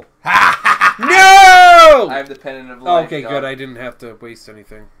Ripple. No! No! I have the pennant of Oh, life. okay, dog. good. I didn't have to waste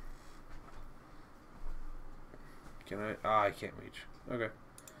anything. Can I? Ah, I can't reach. Okay.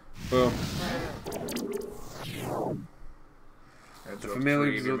 Boom. That's The up to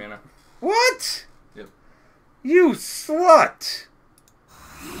familiar 3 of your result- mana. What? Yep. You slut!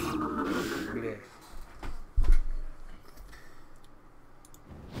 Yeah.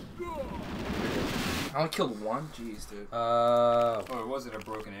 I only killed one? Jeez, dude. Or was it a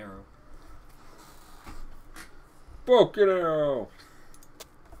broken arrow? Broken arrow.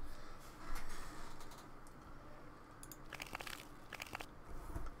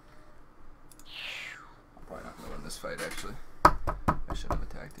 I'm probably not gonna win this fight, actually. I shouldn't have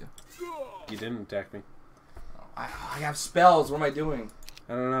attacked you. You didn't attack me. Oh, I have spells. What am I doing?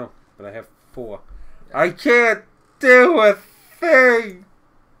 I don't know, but I have 4. I can't do a thing!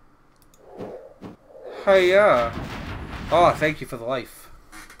 Hiya! Oh, thank you for the life.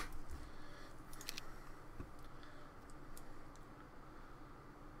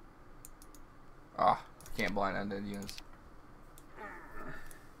 Ah, I can't blind undead units.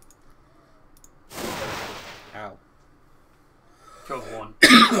 Ow. Killed one.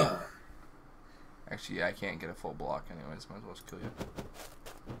 Actually, yeah, I can't get a full block anyways. Might as well just kill you.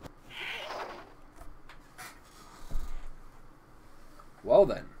 Well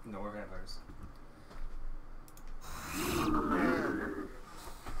then. No more vampires.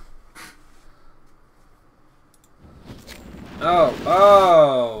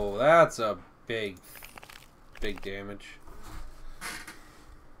 Oh, that's a big damage.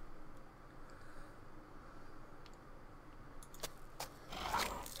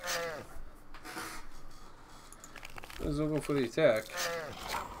 Let's go for the attack.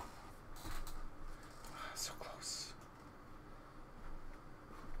 So close.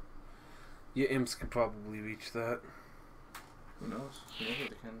 Your imps can probably reach that. Who knows? Who knows what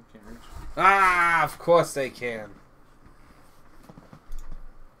they can't reach. Ah, of course they can.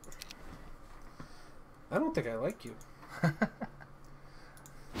 I don't think I like you. Let's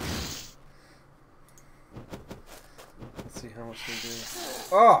see how much they do.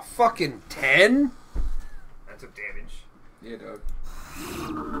 Oh, fucking 10? That took damage. Yeah, dog.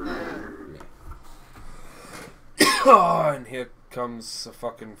 Oh, and here comes a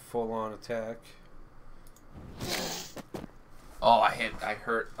fucking full-on attack. Oh, I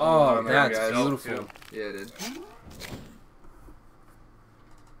hurt. Oh, one of my that's guys. beautiful. Yeah, it did.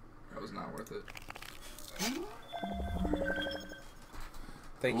 That was not worth it.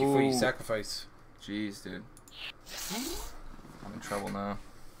 Thank you for your Ooh. sacrifice. Jeez, dude. I'm in trouble now.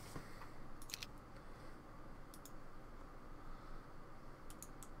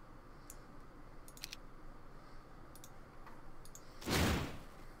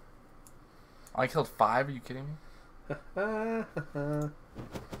 I killed 5? Are you kidding me?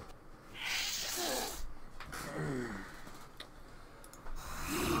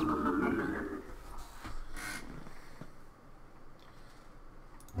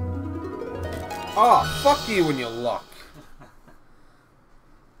 Oh, fuck you and your luck.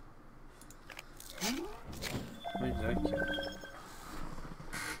 Wait, did I kill?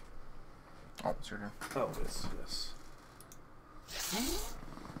 Oh, it's your turn. Oh, yes, yes.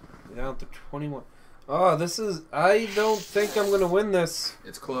 Down to 21. Oh, this is... I don't think I'm going to win this.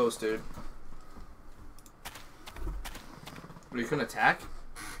 It's close, dude. Are you gonna attack?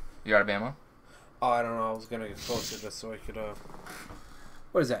 You out of ammo? Oh, I don't know. I was going to get closer just so I could...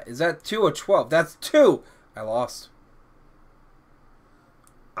 What is that? Is that 2 or 12? That's 2! I lost.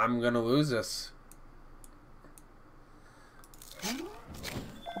 I'm going to lose this.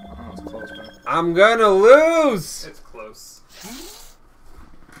 Oh, it's close, man. I'm going to lose! It's close.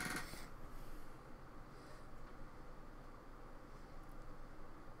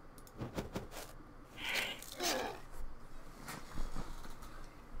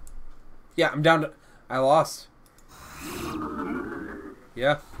 Yeah, I'm down to... I lost.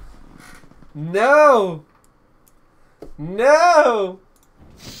 Yeah. No! No!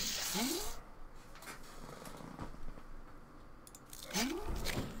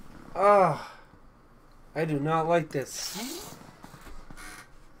 Ah, I do not like this.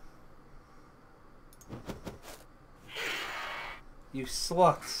 You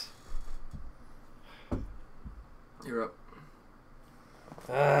sluts. You're up.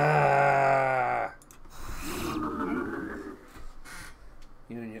 Ah.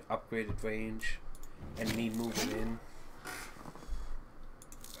 You and your upgraded range, and me moving in.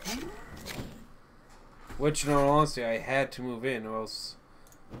 Which, in all honesty, I had to move in, or else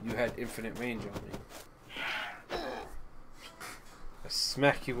you had infinite range on me. I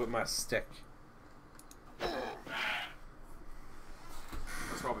smack you with my stick. That's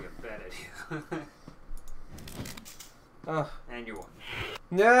probably a bad idea. Oh. And you won.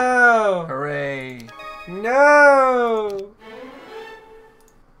 No! Hooray! No!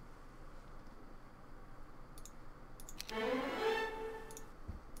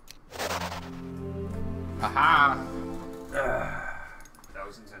 Haha! That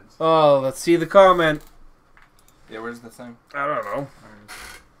was intense. Oh, let's see the comment. Yeah, where's the thing? I don't know.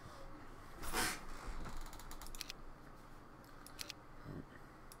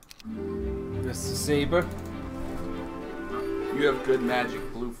 Mr. Saber. You have good magic.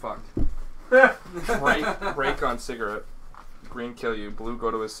 Blue fucked. Break on cigarette. Green kill you. Blue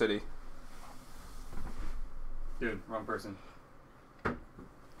go to his city. Dude, wrong person.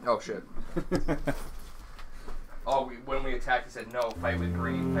 Oh shit. Oh, when we attacked, he said no. Fight with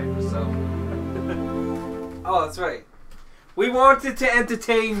green. Fight for self. Oh, that's right. We wanted to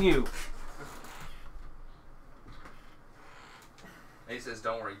entertain you. And he says,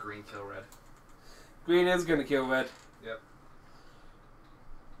 "Don't worry, green kill red." Green is gonna kill red. Yep.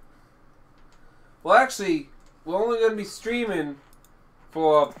 Well, actually, we're only gonna be streaming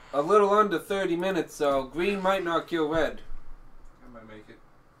for a little under 30 minutes, so green might not kill red. I might make it.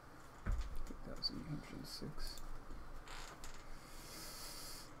 2,806.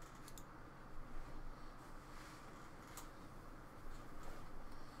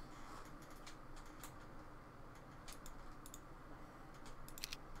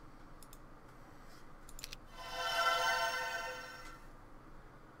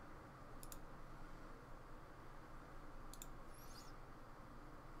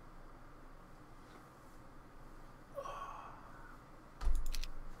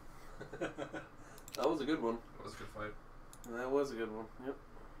 That was a good one. That was a good fight. That was a good one. Yep.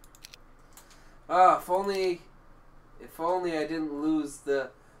 Ah, if only I didn't lose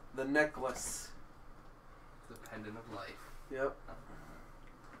the necklace. The pendant of life. Yep.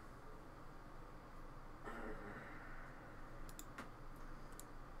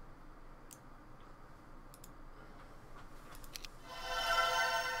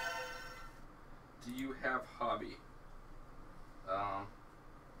 Do you have hobby?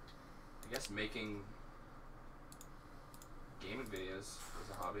 I guess making gaming videos is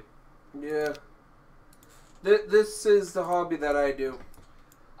a hobby. Yeah. This is the hobby that I do.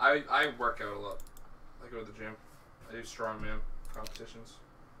 I work out a lot. I go to the gym. I do strongman competitions.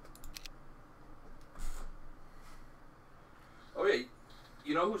 Oh yeah,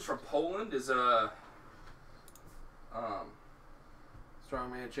 you know who's from Poland? Is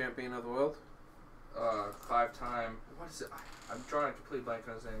Strongman champion of the world. 5-time. What is it? I'm drawing a complete blank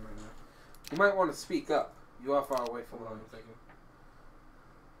on his name right now. You might want to speak up. You are far away from Hold on, him. I'm thinking.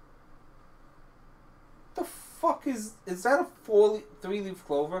 The fuck is that a 3-leaf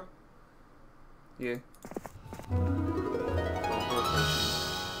clover? Yeah.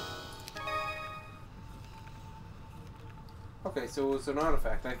 Okay, so it was an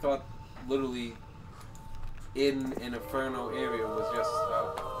artifact. I thought literally in an Inferno area was just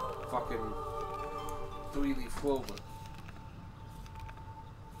a fucking 3-leaf clover.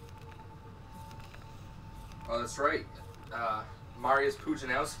 Oh, that's right. Mariusz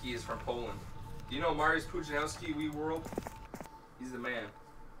Pujanowski is from Poland. Do you know Mariusz Pujanowski, Wii World? He's the man.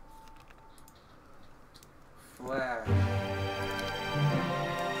 Flash.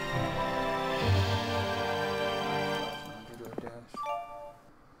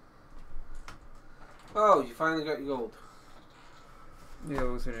 Oh, you finally got your gold. Yeah,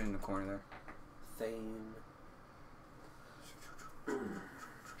 we'll sit it in the corner there. Thane.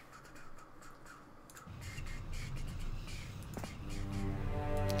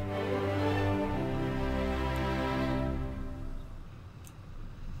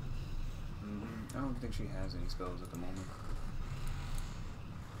 I don't think she has any spells at the moment.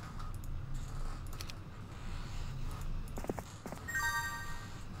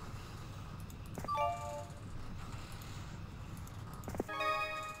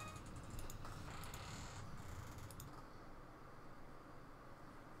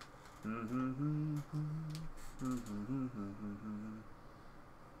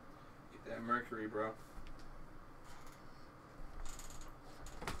 Get that Mercury, bro.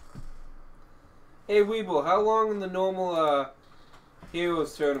 Hey Weeble, how long in the normal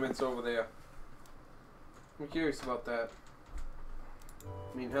Heroes tournaments over there? I'm curious about that.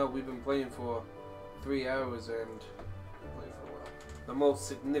 I mean, hell, we've been playing for 3 hours and playing for a while. The most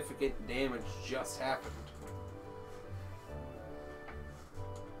significant damage just happened.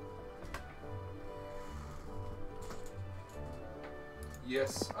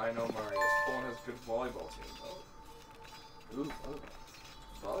 Yes, I know Marius. Poland has a good volleyball team. Oh. Ooh, oh.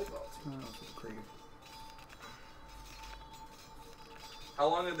 Volleyball team. Oh, this is great. How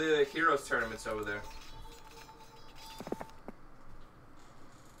long are the Heroes tournaments over there?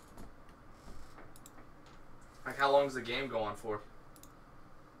 how long does the game go on for?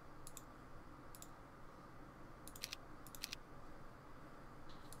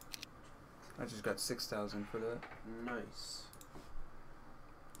 I just got 6,000 for that, Nice.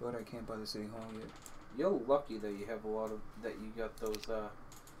 but I can't buy the City Hall yet. You're lucky that you have a lot of that. You got those.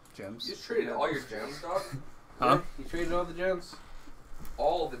 Gems. You just traded all your gems, dog? Huh? You traded all the gems.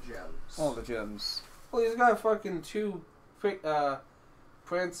 All the gems. All the gems. Well, he's got fucking 2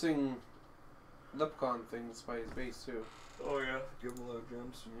 prancing Lipcon things by his base too. Oh yeah, give him a lot of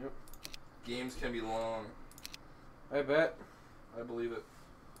gems. Yep. Games can be long. I bet. I believe it.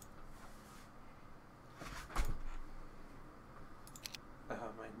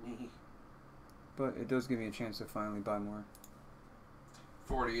 My knee. But it does give me a chance to finally buy more.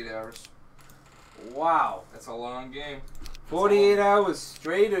 48 hours. Wow. That's a long game. 48 hours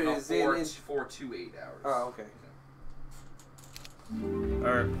straight, or No, is it? 4 to 8 hours. Oh, okay.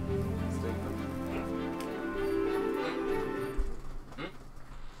 Alright.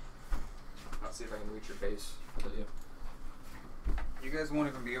 Let's see if I can reach your base. Kill you. You guys won't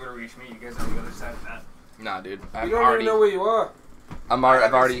even be able to reach me. You guys are on the other side of that. Nah, dude. You I've don't already. even know where you are. I've I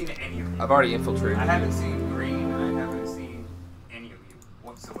haven't already. seen any of you. I've already infiltrated. I haven't seen green. I haven't seen any of you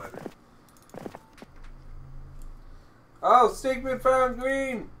whatsoever. Oh, Stinkman found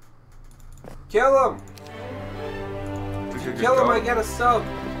green. Kill him. Kill him. I get a sub.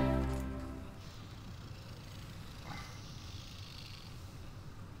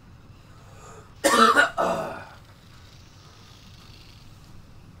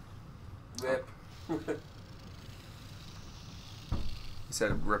 Rip. You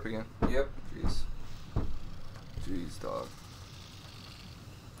said rip again? Yep. Jeez. Jeez, dog.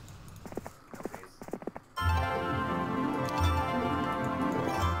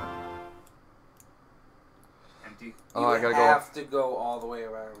 Empty. Oh, I You gotta have to go all the way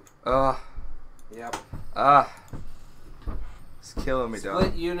around. go. Yep. It's killing me, dog.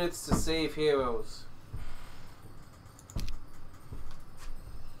 Split units to save heroes.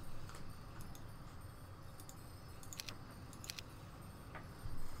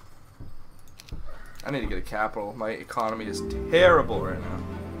 I need to get a capital. My economy is terrible right now.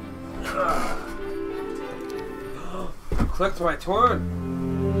 Clicked my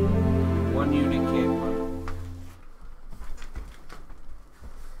turn. 1 unit can't run.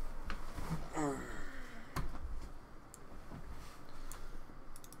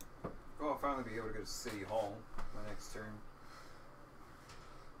 Oh, I'll finally be able to go to City Hall my next turn.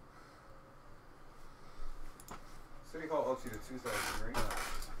 City Hall ups you to 2,000, right?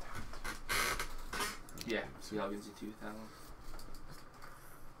 Yeah, see how gives you 2,000.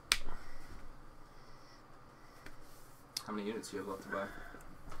 How many units do you have left to buy?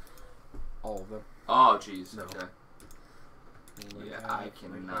 All of them. Oh, jeez. No. Okay. Like Yeah, that, I like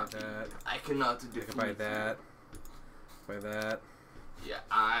cannot. that. I cannot do I can buy that. Buy that. Yeah,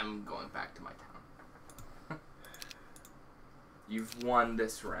 I'm going back to my town. You've won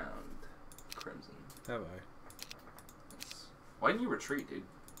this round, Krymzon. Have I? Yes. Why didn't you retreat, dude?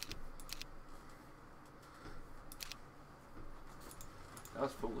 That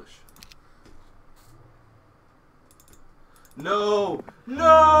was foolish. No!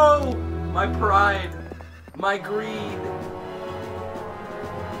 No! My pride! My greed!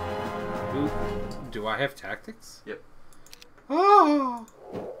 Do I have tactics? Yep. Oh!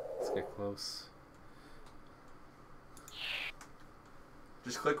 Let's get close.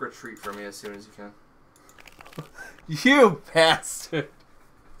 Just click retreat for me as soon as you can. You bastard!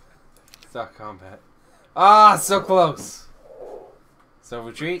 Stop combat. Ah, so close. So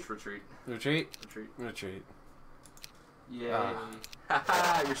retreat, Just retreat. retreat, Retreat. retreat. Yay.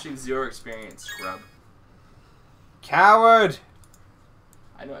 Haha, you're shooting 0 experience, scrub. Coward!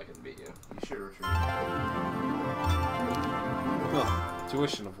 I know I can beat you. You should retreat. Oh,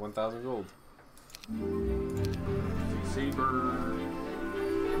 tuition of 1,000 gold. Saber.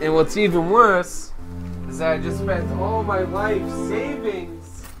 And what's even worse is that I just spent all my life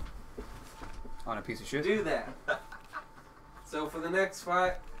savings On a piece of to shit? do that. So for the next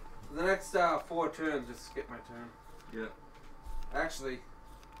 4 turns, just skip my turn. Yeah. Actually,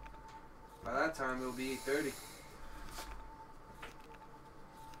 by that time it'll be 8:30.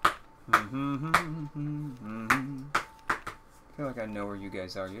 I feel like I know where you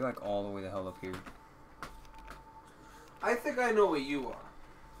guys are. You're like all the way the hell up here. I think I know where you are,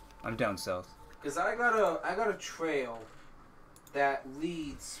 I'm down south. cause I got a trail that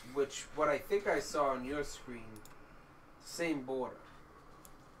leads, which what I think I saw on your screen, same border.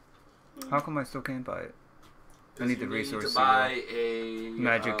 How come I still can't buy it? I need the You resource. to buy a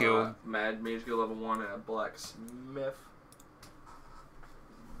Magic Guild. Magic Guild level 1 and a blacksmith.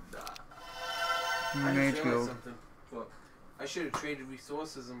 I Mage just realized Guild. something. What? I should have traded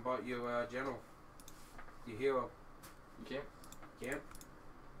resources and bought your general. Your hero. You can't? Can't?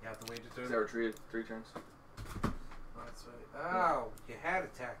 You have to wait a turn. Because I retreated 3 turns. Oh, that's right. Ow! You had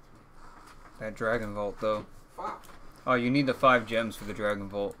attacked me. That Dragon Vault, though. Fuck. Oh, you need the 5 gems for the Dragon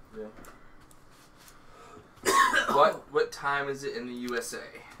Vault. Yeah. What time is it in the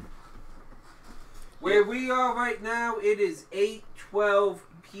USA? Where we are right now, it is 8:12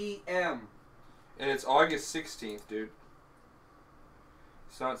 p.m. And it's August 16th, dude.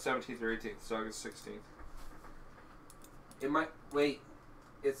 It's not 17th or 18th. It's August 16th. It might wait.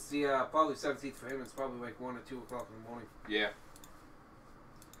 It's the probably 17th for him. It's probably like 1 or 2 o'clock in the morning. Yeah.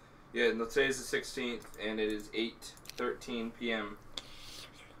 Yeah, and today is the 16th, and it is 8:13 p.m.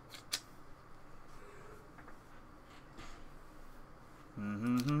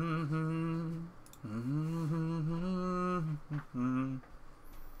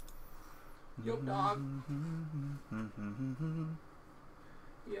 Yo, dog.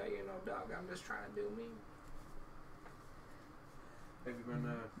 Yeah, you know, dog, I'm just trying to do me. Have you been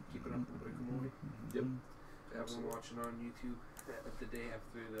keeping up with Rick and Morty? Yep. I've been watching on YouTube the day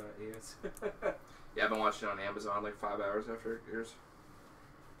after it airs. Yeah, I've been watching it on Amazon like 5 hours after it airs.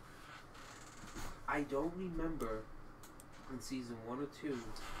 I don't remember in season 1 or 2,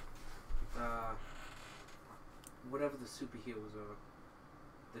 whatever the superheroes are,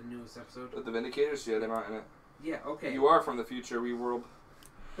 the newest episode. But the Vindicators, yeah, they're not in it. Yeah, okay. You are from the future, we world.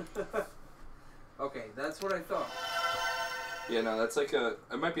 Okay, that's what I thought. Yeah, no, that's like it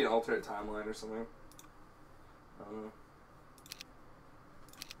might be an alternate timeline or something. I don't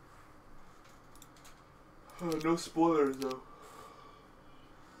know. No spoilers, though.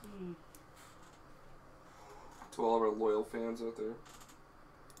 To all of our loyal fans out there.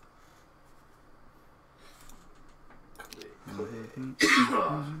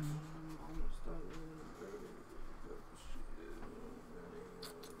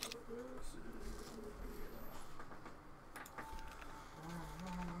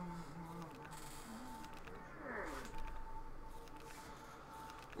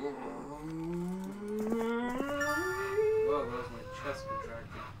 Well, that was my chest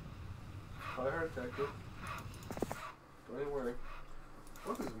contracting. I heard that, dude. Don't even worry.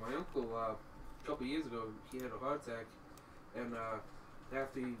 Well, because my uncle, a couple years ago, he had a heart attack, and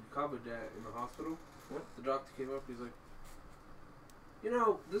after he recovered that in the hospital, the doctor came up, he's like, you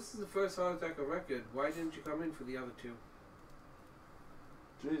know, this is the first heart attack on record. Why didn't you come in for the other 2?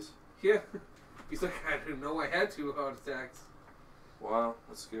 Jeez. Yeah. He's like, I didn't know I had 2 heart attacks. Wow,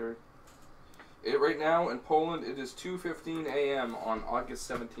 that's scary. Right now in Poland, it is 2:15 a.m. on August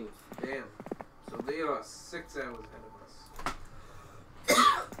 17th. Damn. So they are 6 hours ahead of us.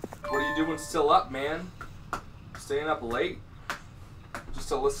 What are you doing still up, man? Staying up late? Just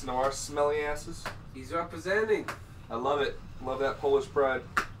to listen to our smelly asses? He's representing. I love it. Love that Polish pride.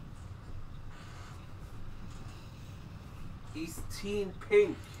 He's Team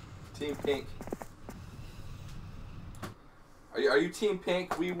Pink. Team Pink. Are you Team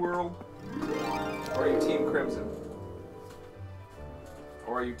Pink, We World? Or are you Team Krymzon?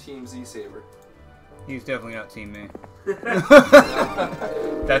 Or are you Team Z-Saber? He's definitely not Team Me.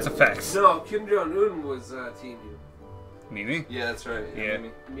 That's a fact. No, Kim Jong-un was Team you. Mimi? Yeah, that's right. Yeah.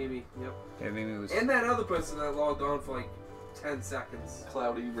 Mimi, yep. Yeah, Mimi was. And that other person that logged on for like 10 seconds.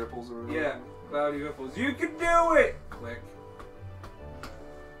 Cloudy Ripples or whatever. Yeah, Cloudy Ripples. You can do it! Click.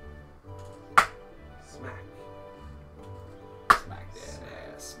 Smack. Smack that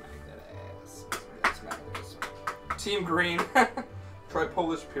ass. Smack that ass. Smack that ass. Team Green. Try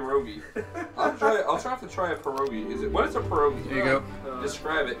Polish pierogi. I'll try to try a pierogi. What is a pierogi? There you go.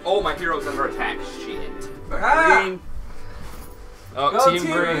 Describe it. Oh, my hero's under attack. Shit. Ah! Green. Oh, Go Team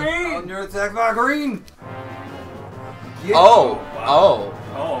Green. Under attack by Green. Get Oh, Oh,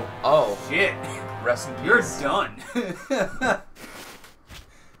 oh. shit. Rest in peace. You're done.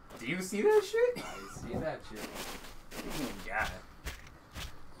 Do you see that shit? I see that shit. God.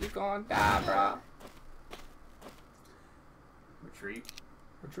 You gonna die, bro. Retreat.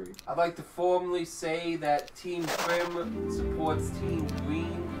 I'd like to formally say that Team Krim supports Team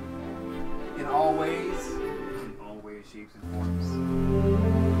Green in all ways. In all ways, shapes, and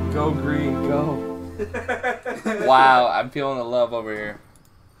forms. Go Green, go. Wow, I'm feeling the love over here.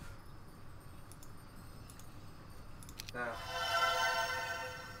 Nah.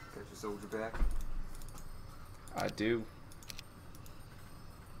 Got your soldier back. I do.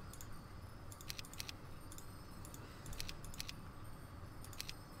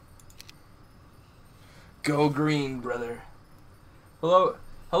 Go Green, brother.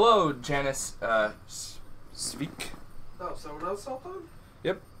 Hello, Janice. Speak. Oh, someone else hopped on?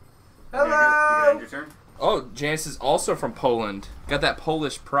 Yep. You gonna end your turn? Oh, Janice is also from Poland. Got that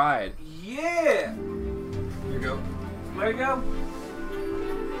Polish pride. Yeah. Here you go. Where you go?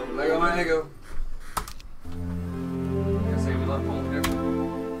 Lego my Lego. I say we love Poland here.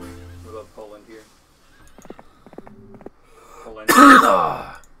 We love Poland here. Poland.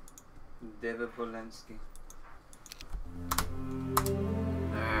 David Polensky.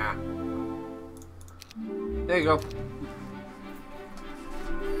 Ah. There you go.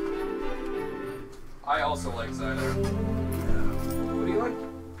 I also like Zyda. What do you like?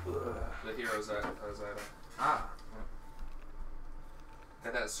 The hero Zyda. Ah.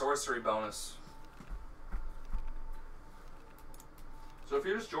 Got that sorcery bonus. So if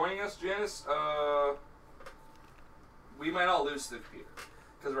you're just joining us, Janice, we might all lose to the computer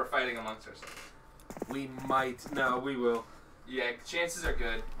because we're fighting amongst ourselves. We might. No, we will. Yeah, chances are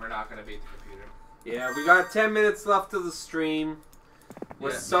good we're not going to beat the computer. Yeah, we got 10 minutes left of the stream. We're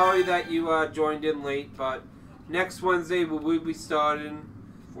Yeah. sorry that you joined in late, but next Wednesday we'll be starting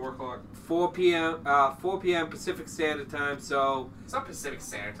 4 o'clock. 4 p.m. Pacific Standard Time. So It's not Pacific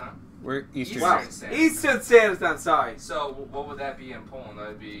Standard Time. We're Eastern. Wow. wow, Standard. Eastern Standard Time. Sorry. So what would that be in Poland? That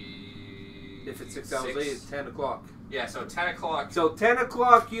would be... If it's 6 hours late, it's 10 o'clock. Yeah, so 10 o'clock. So 10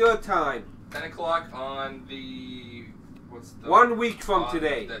 o'clock your time. 10 o'clock on the... What's the... 1 week from on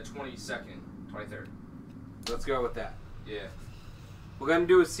today. The 22nd. 23rd. Let's go with that. Yeah. We're gonna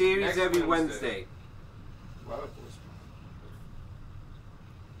do a series Next every Wednesday. Wednesday. Wow,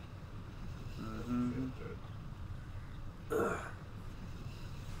 Ugh.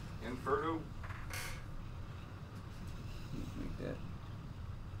 Inferno. Like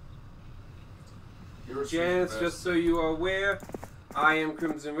that. Janice, just so you are aware, I am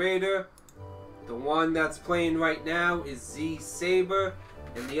Krymzon Raider. The one that's playing right now is Z Saber,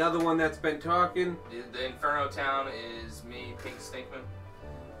 and the other one that's been talking, The Inferno Town is me, Pink Stinkman.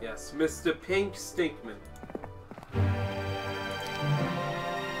 yes, Mr. Pink Stinkman. 7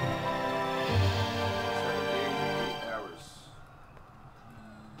 days, 8 hours.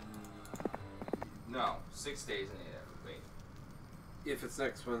 No, 6 days and 8 hours. Wait. If it's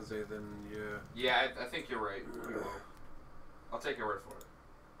next Wednesday, then yeah. Yeah, I think you're right. We will. I'll take your word for it.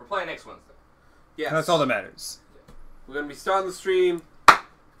 We're playing next Wednesday. Yes. That's all that matters. We're gonna be starting the stream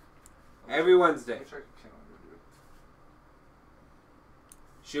every Wednesday. Let me check the calendar, dude.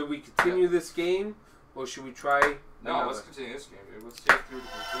 Should we continue this game, or should we try No, another? let's continue this game, dude. Let's take it through to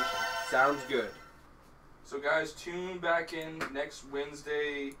completion. Sounds good. So, guys, tune back in next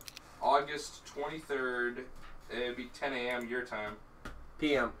Wednesday, August 23rd. It'll be 10 a.m. your time.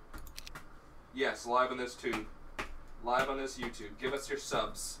 PM. Yes, live on this tube. Live on this YouTube. Give us your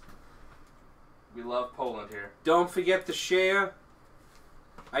subs. We love Poland here. Don't forget to share.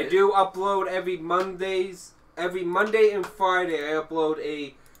 I do upload every Monday and Friday. I upload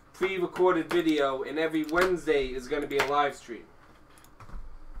a pre-recorded video, and every Wednesday is going to be a live stream.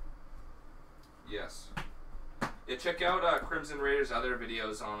 Yes. Yeah, check out Krymzon Raider's other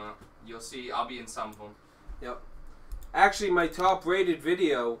videos on you'll see I'll be in some of them. Yep. Actually, my top-rated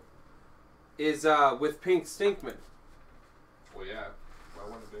video is with Pink Stinkman. Well, yeah. Why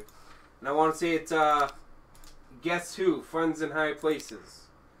wouldn't it be? And I want to say it's Guess Who? Friends in High Places.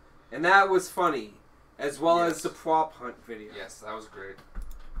 And that was funny, as well Yes. as the prop hunt video. Yes, that was great.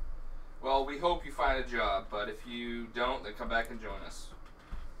 Well, we hope you find a job, but if you don't, then come back and join us.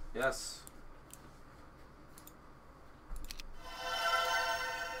 Yes.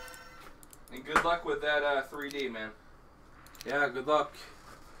 And good luck with that 3D, man. Yeah, good luck.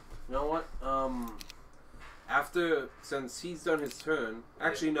 You know what? Since he's done his turn,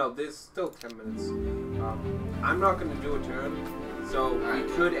 actually no, there's still 10 minutes. I'm not going to do a turn, so Alright.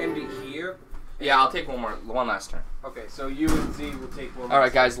 we could end it here. Yeah, I'll take one last turn. Okay, so you and Z will take one.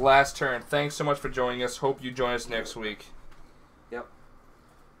 Alright, guys, last turn. Thanks so much for joining us. Hope you join us next week. Yep.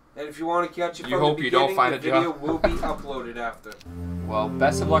 And if you want to catch it You from hope the you beginning, don't find the a video job. will be uploaded after. Well,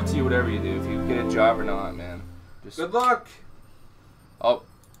 best of luck to you, whatever you do. If you get a job or not, man. Just Good luck. Oh,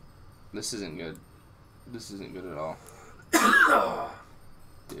 this isn't good. This isn't good at all.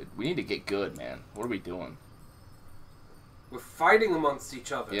 Dude, we need to get good, man. What are we doing? We're fighting amongst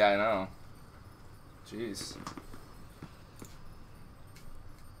each other. Yeah, I know. Jeez.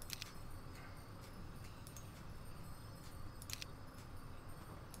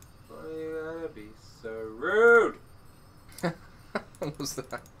 Why you gotta be so rude? What was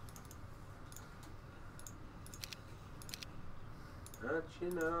that? Don't you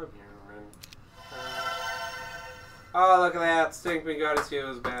know human? Oh, look at that. Stinkman got his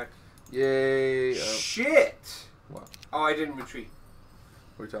heroes back. Yay. Shit! What? Oh, I didn't retreat.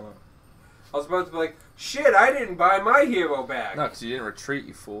 What are you talking about? I was about to be like, shit, I didn't buy my hero back. No, because you didn't retreat,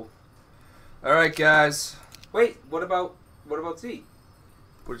 you fool. All right, guys. Wait, what about Z?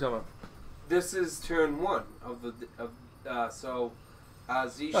 What are you talking about? This is turn 1 of the so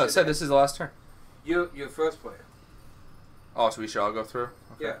Z. Oh, it said this is the last turn. You're first player. Oh, so we should all go through?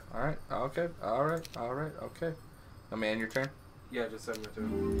 Okay. Yeah. All right. Okay. All right. All right. Okay. Oh, man, your turn? Yeah, just send my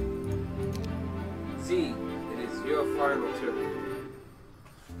turn. Z, it is your final turn.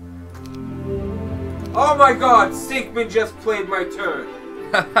 Oh my God! Stinkman just played my turn.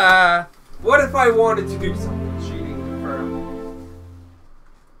 Haha. What if I wanted to do something? Cheating confirmed.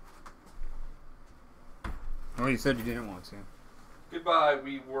 Well, you said you didn't want to. Goodbye,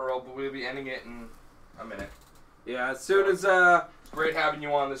 we world, but we'll be ending it in a minute. Yeah, as soon as It's great having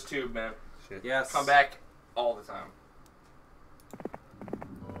you on this tube, man. Shit. yes. Come back all the time.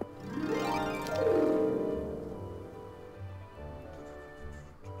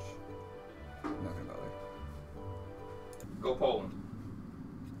 Nothing about it. Go Poland.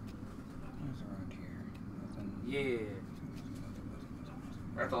 What's around here? Nothing. Yeah.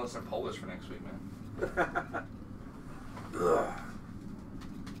 I have to listen to Polish for next week, man. Ugh.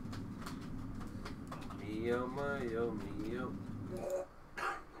 Mio, mio, mio.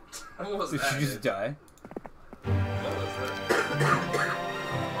 What was Did that? she just die? What was that?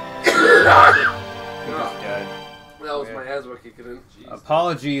 He just died. That was Yeah. my asthma kicking in. Jeez.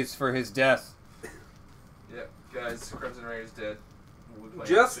 Apologies for his death. Yep, guys, Krymzon Ray is dead. We'll be playing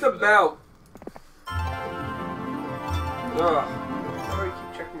Just Super about. Ugh. Why do I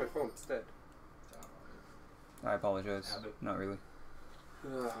keep checking my phone? It's dead. I apologize. Habit. Not really.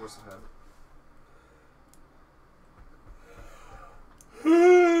 Ugh. Force of habit.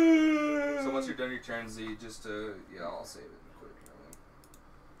 So once you're done your turn, Z, just yeah, I'll save it quick.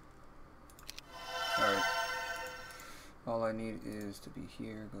 Alright. All I need is to be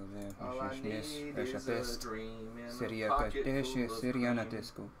here. Go there. All I need is a dream and a Seria pocket Kadesh, full of Seria na cream.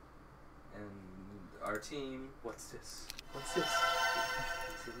 disco. And our team. What's this? What's this?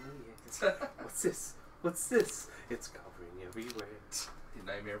 What's this? What's this? It's covering everywhere. The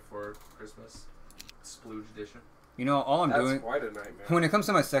Nightmare for Christmas. Splooge edition. You know, all I'm That's doing quite a nightmare. when it comes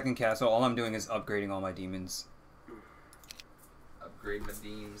to my second castle, all I'm doing is upgrading all my demons. Upgrade my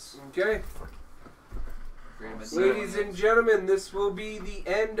deans. Okay. Upgrade my Ladies demons. and gentlemen, this will be the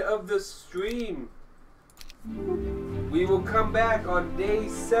end of the stream. We will come back on day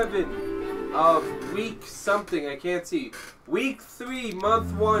 7 of week something. I can't see. Week 3,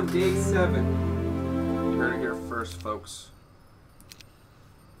 month 1, day 7. You heard it here first, folks.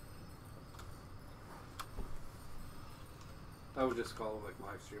 I would just call it like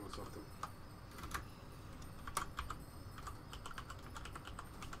live stream or something.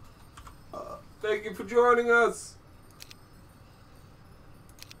 Thank you for joining us.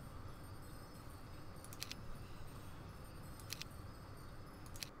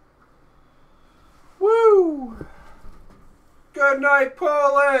 Woo! Good night,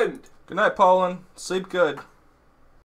 Poland. Good night, Poland. Sleep good.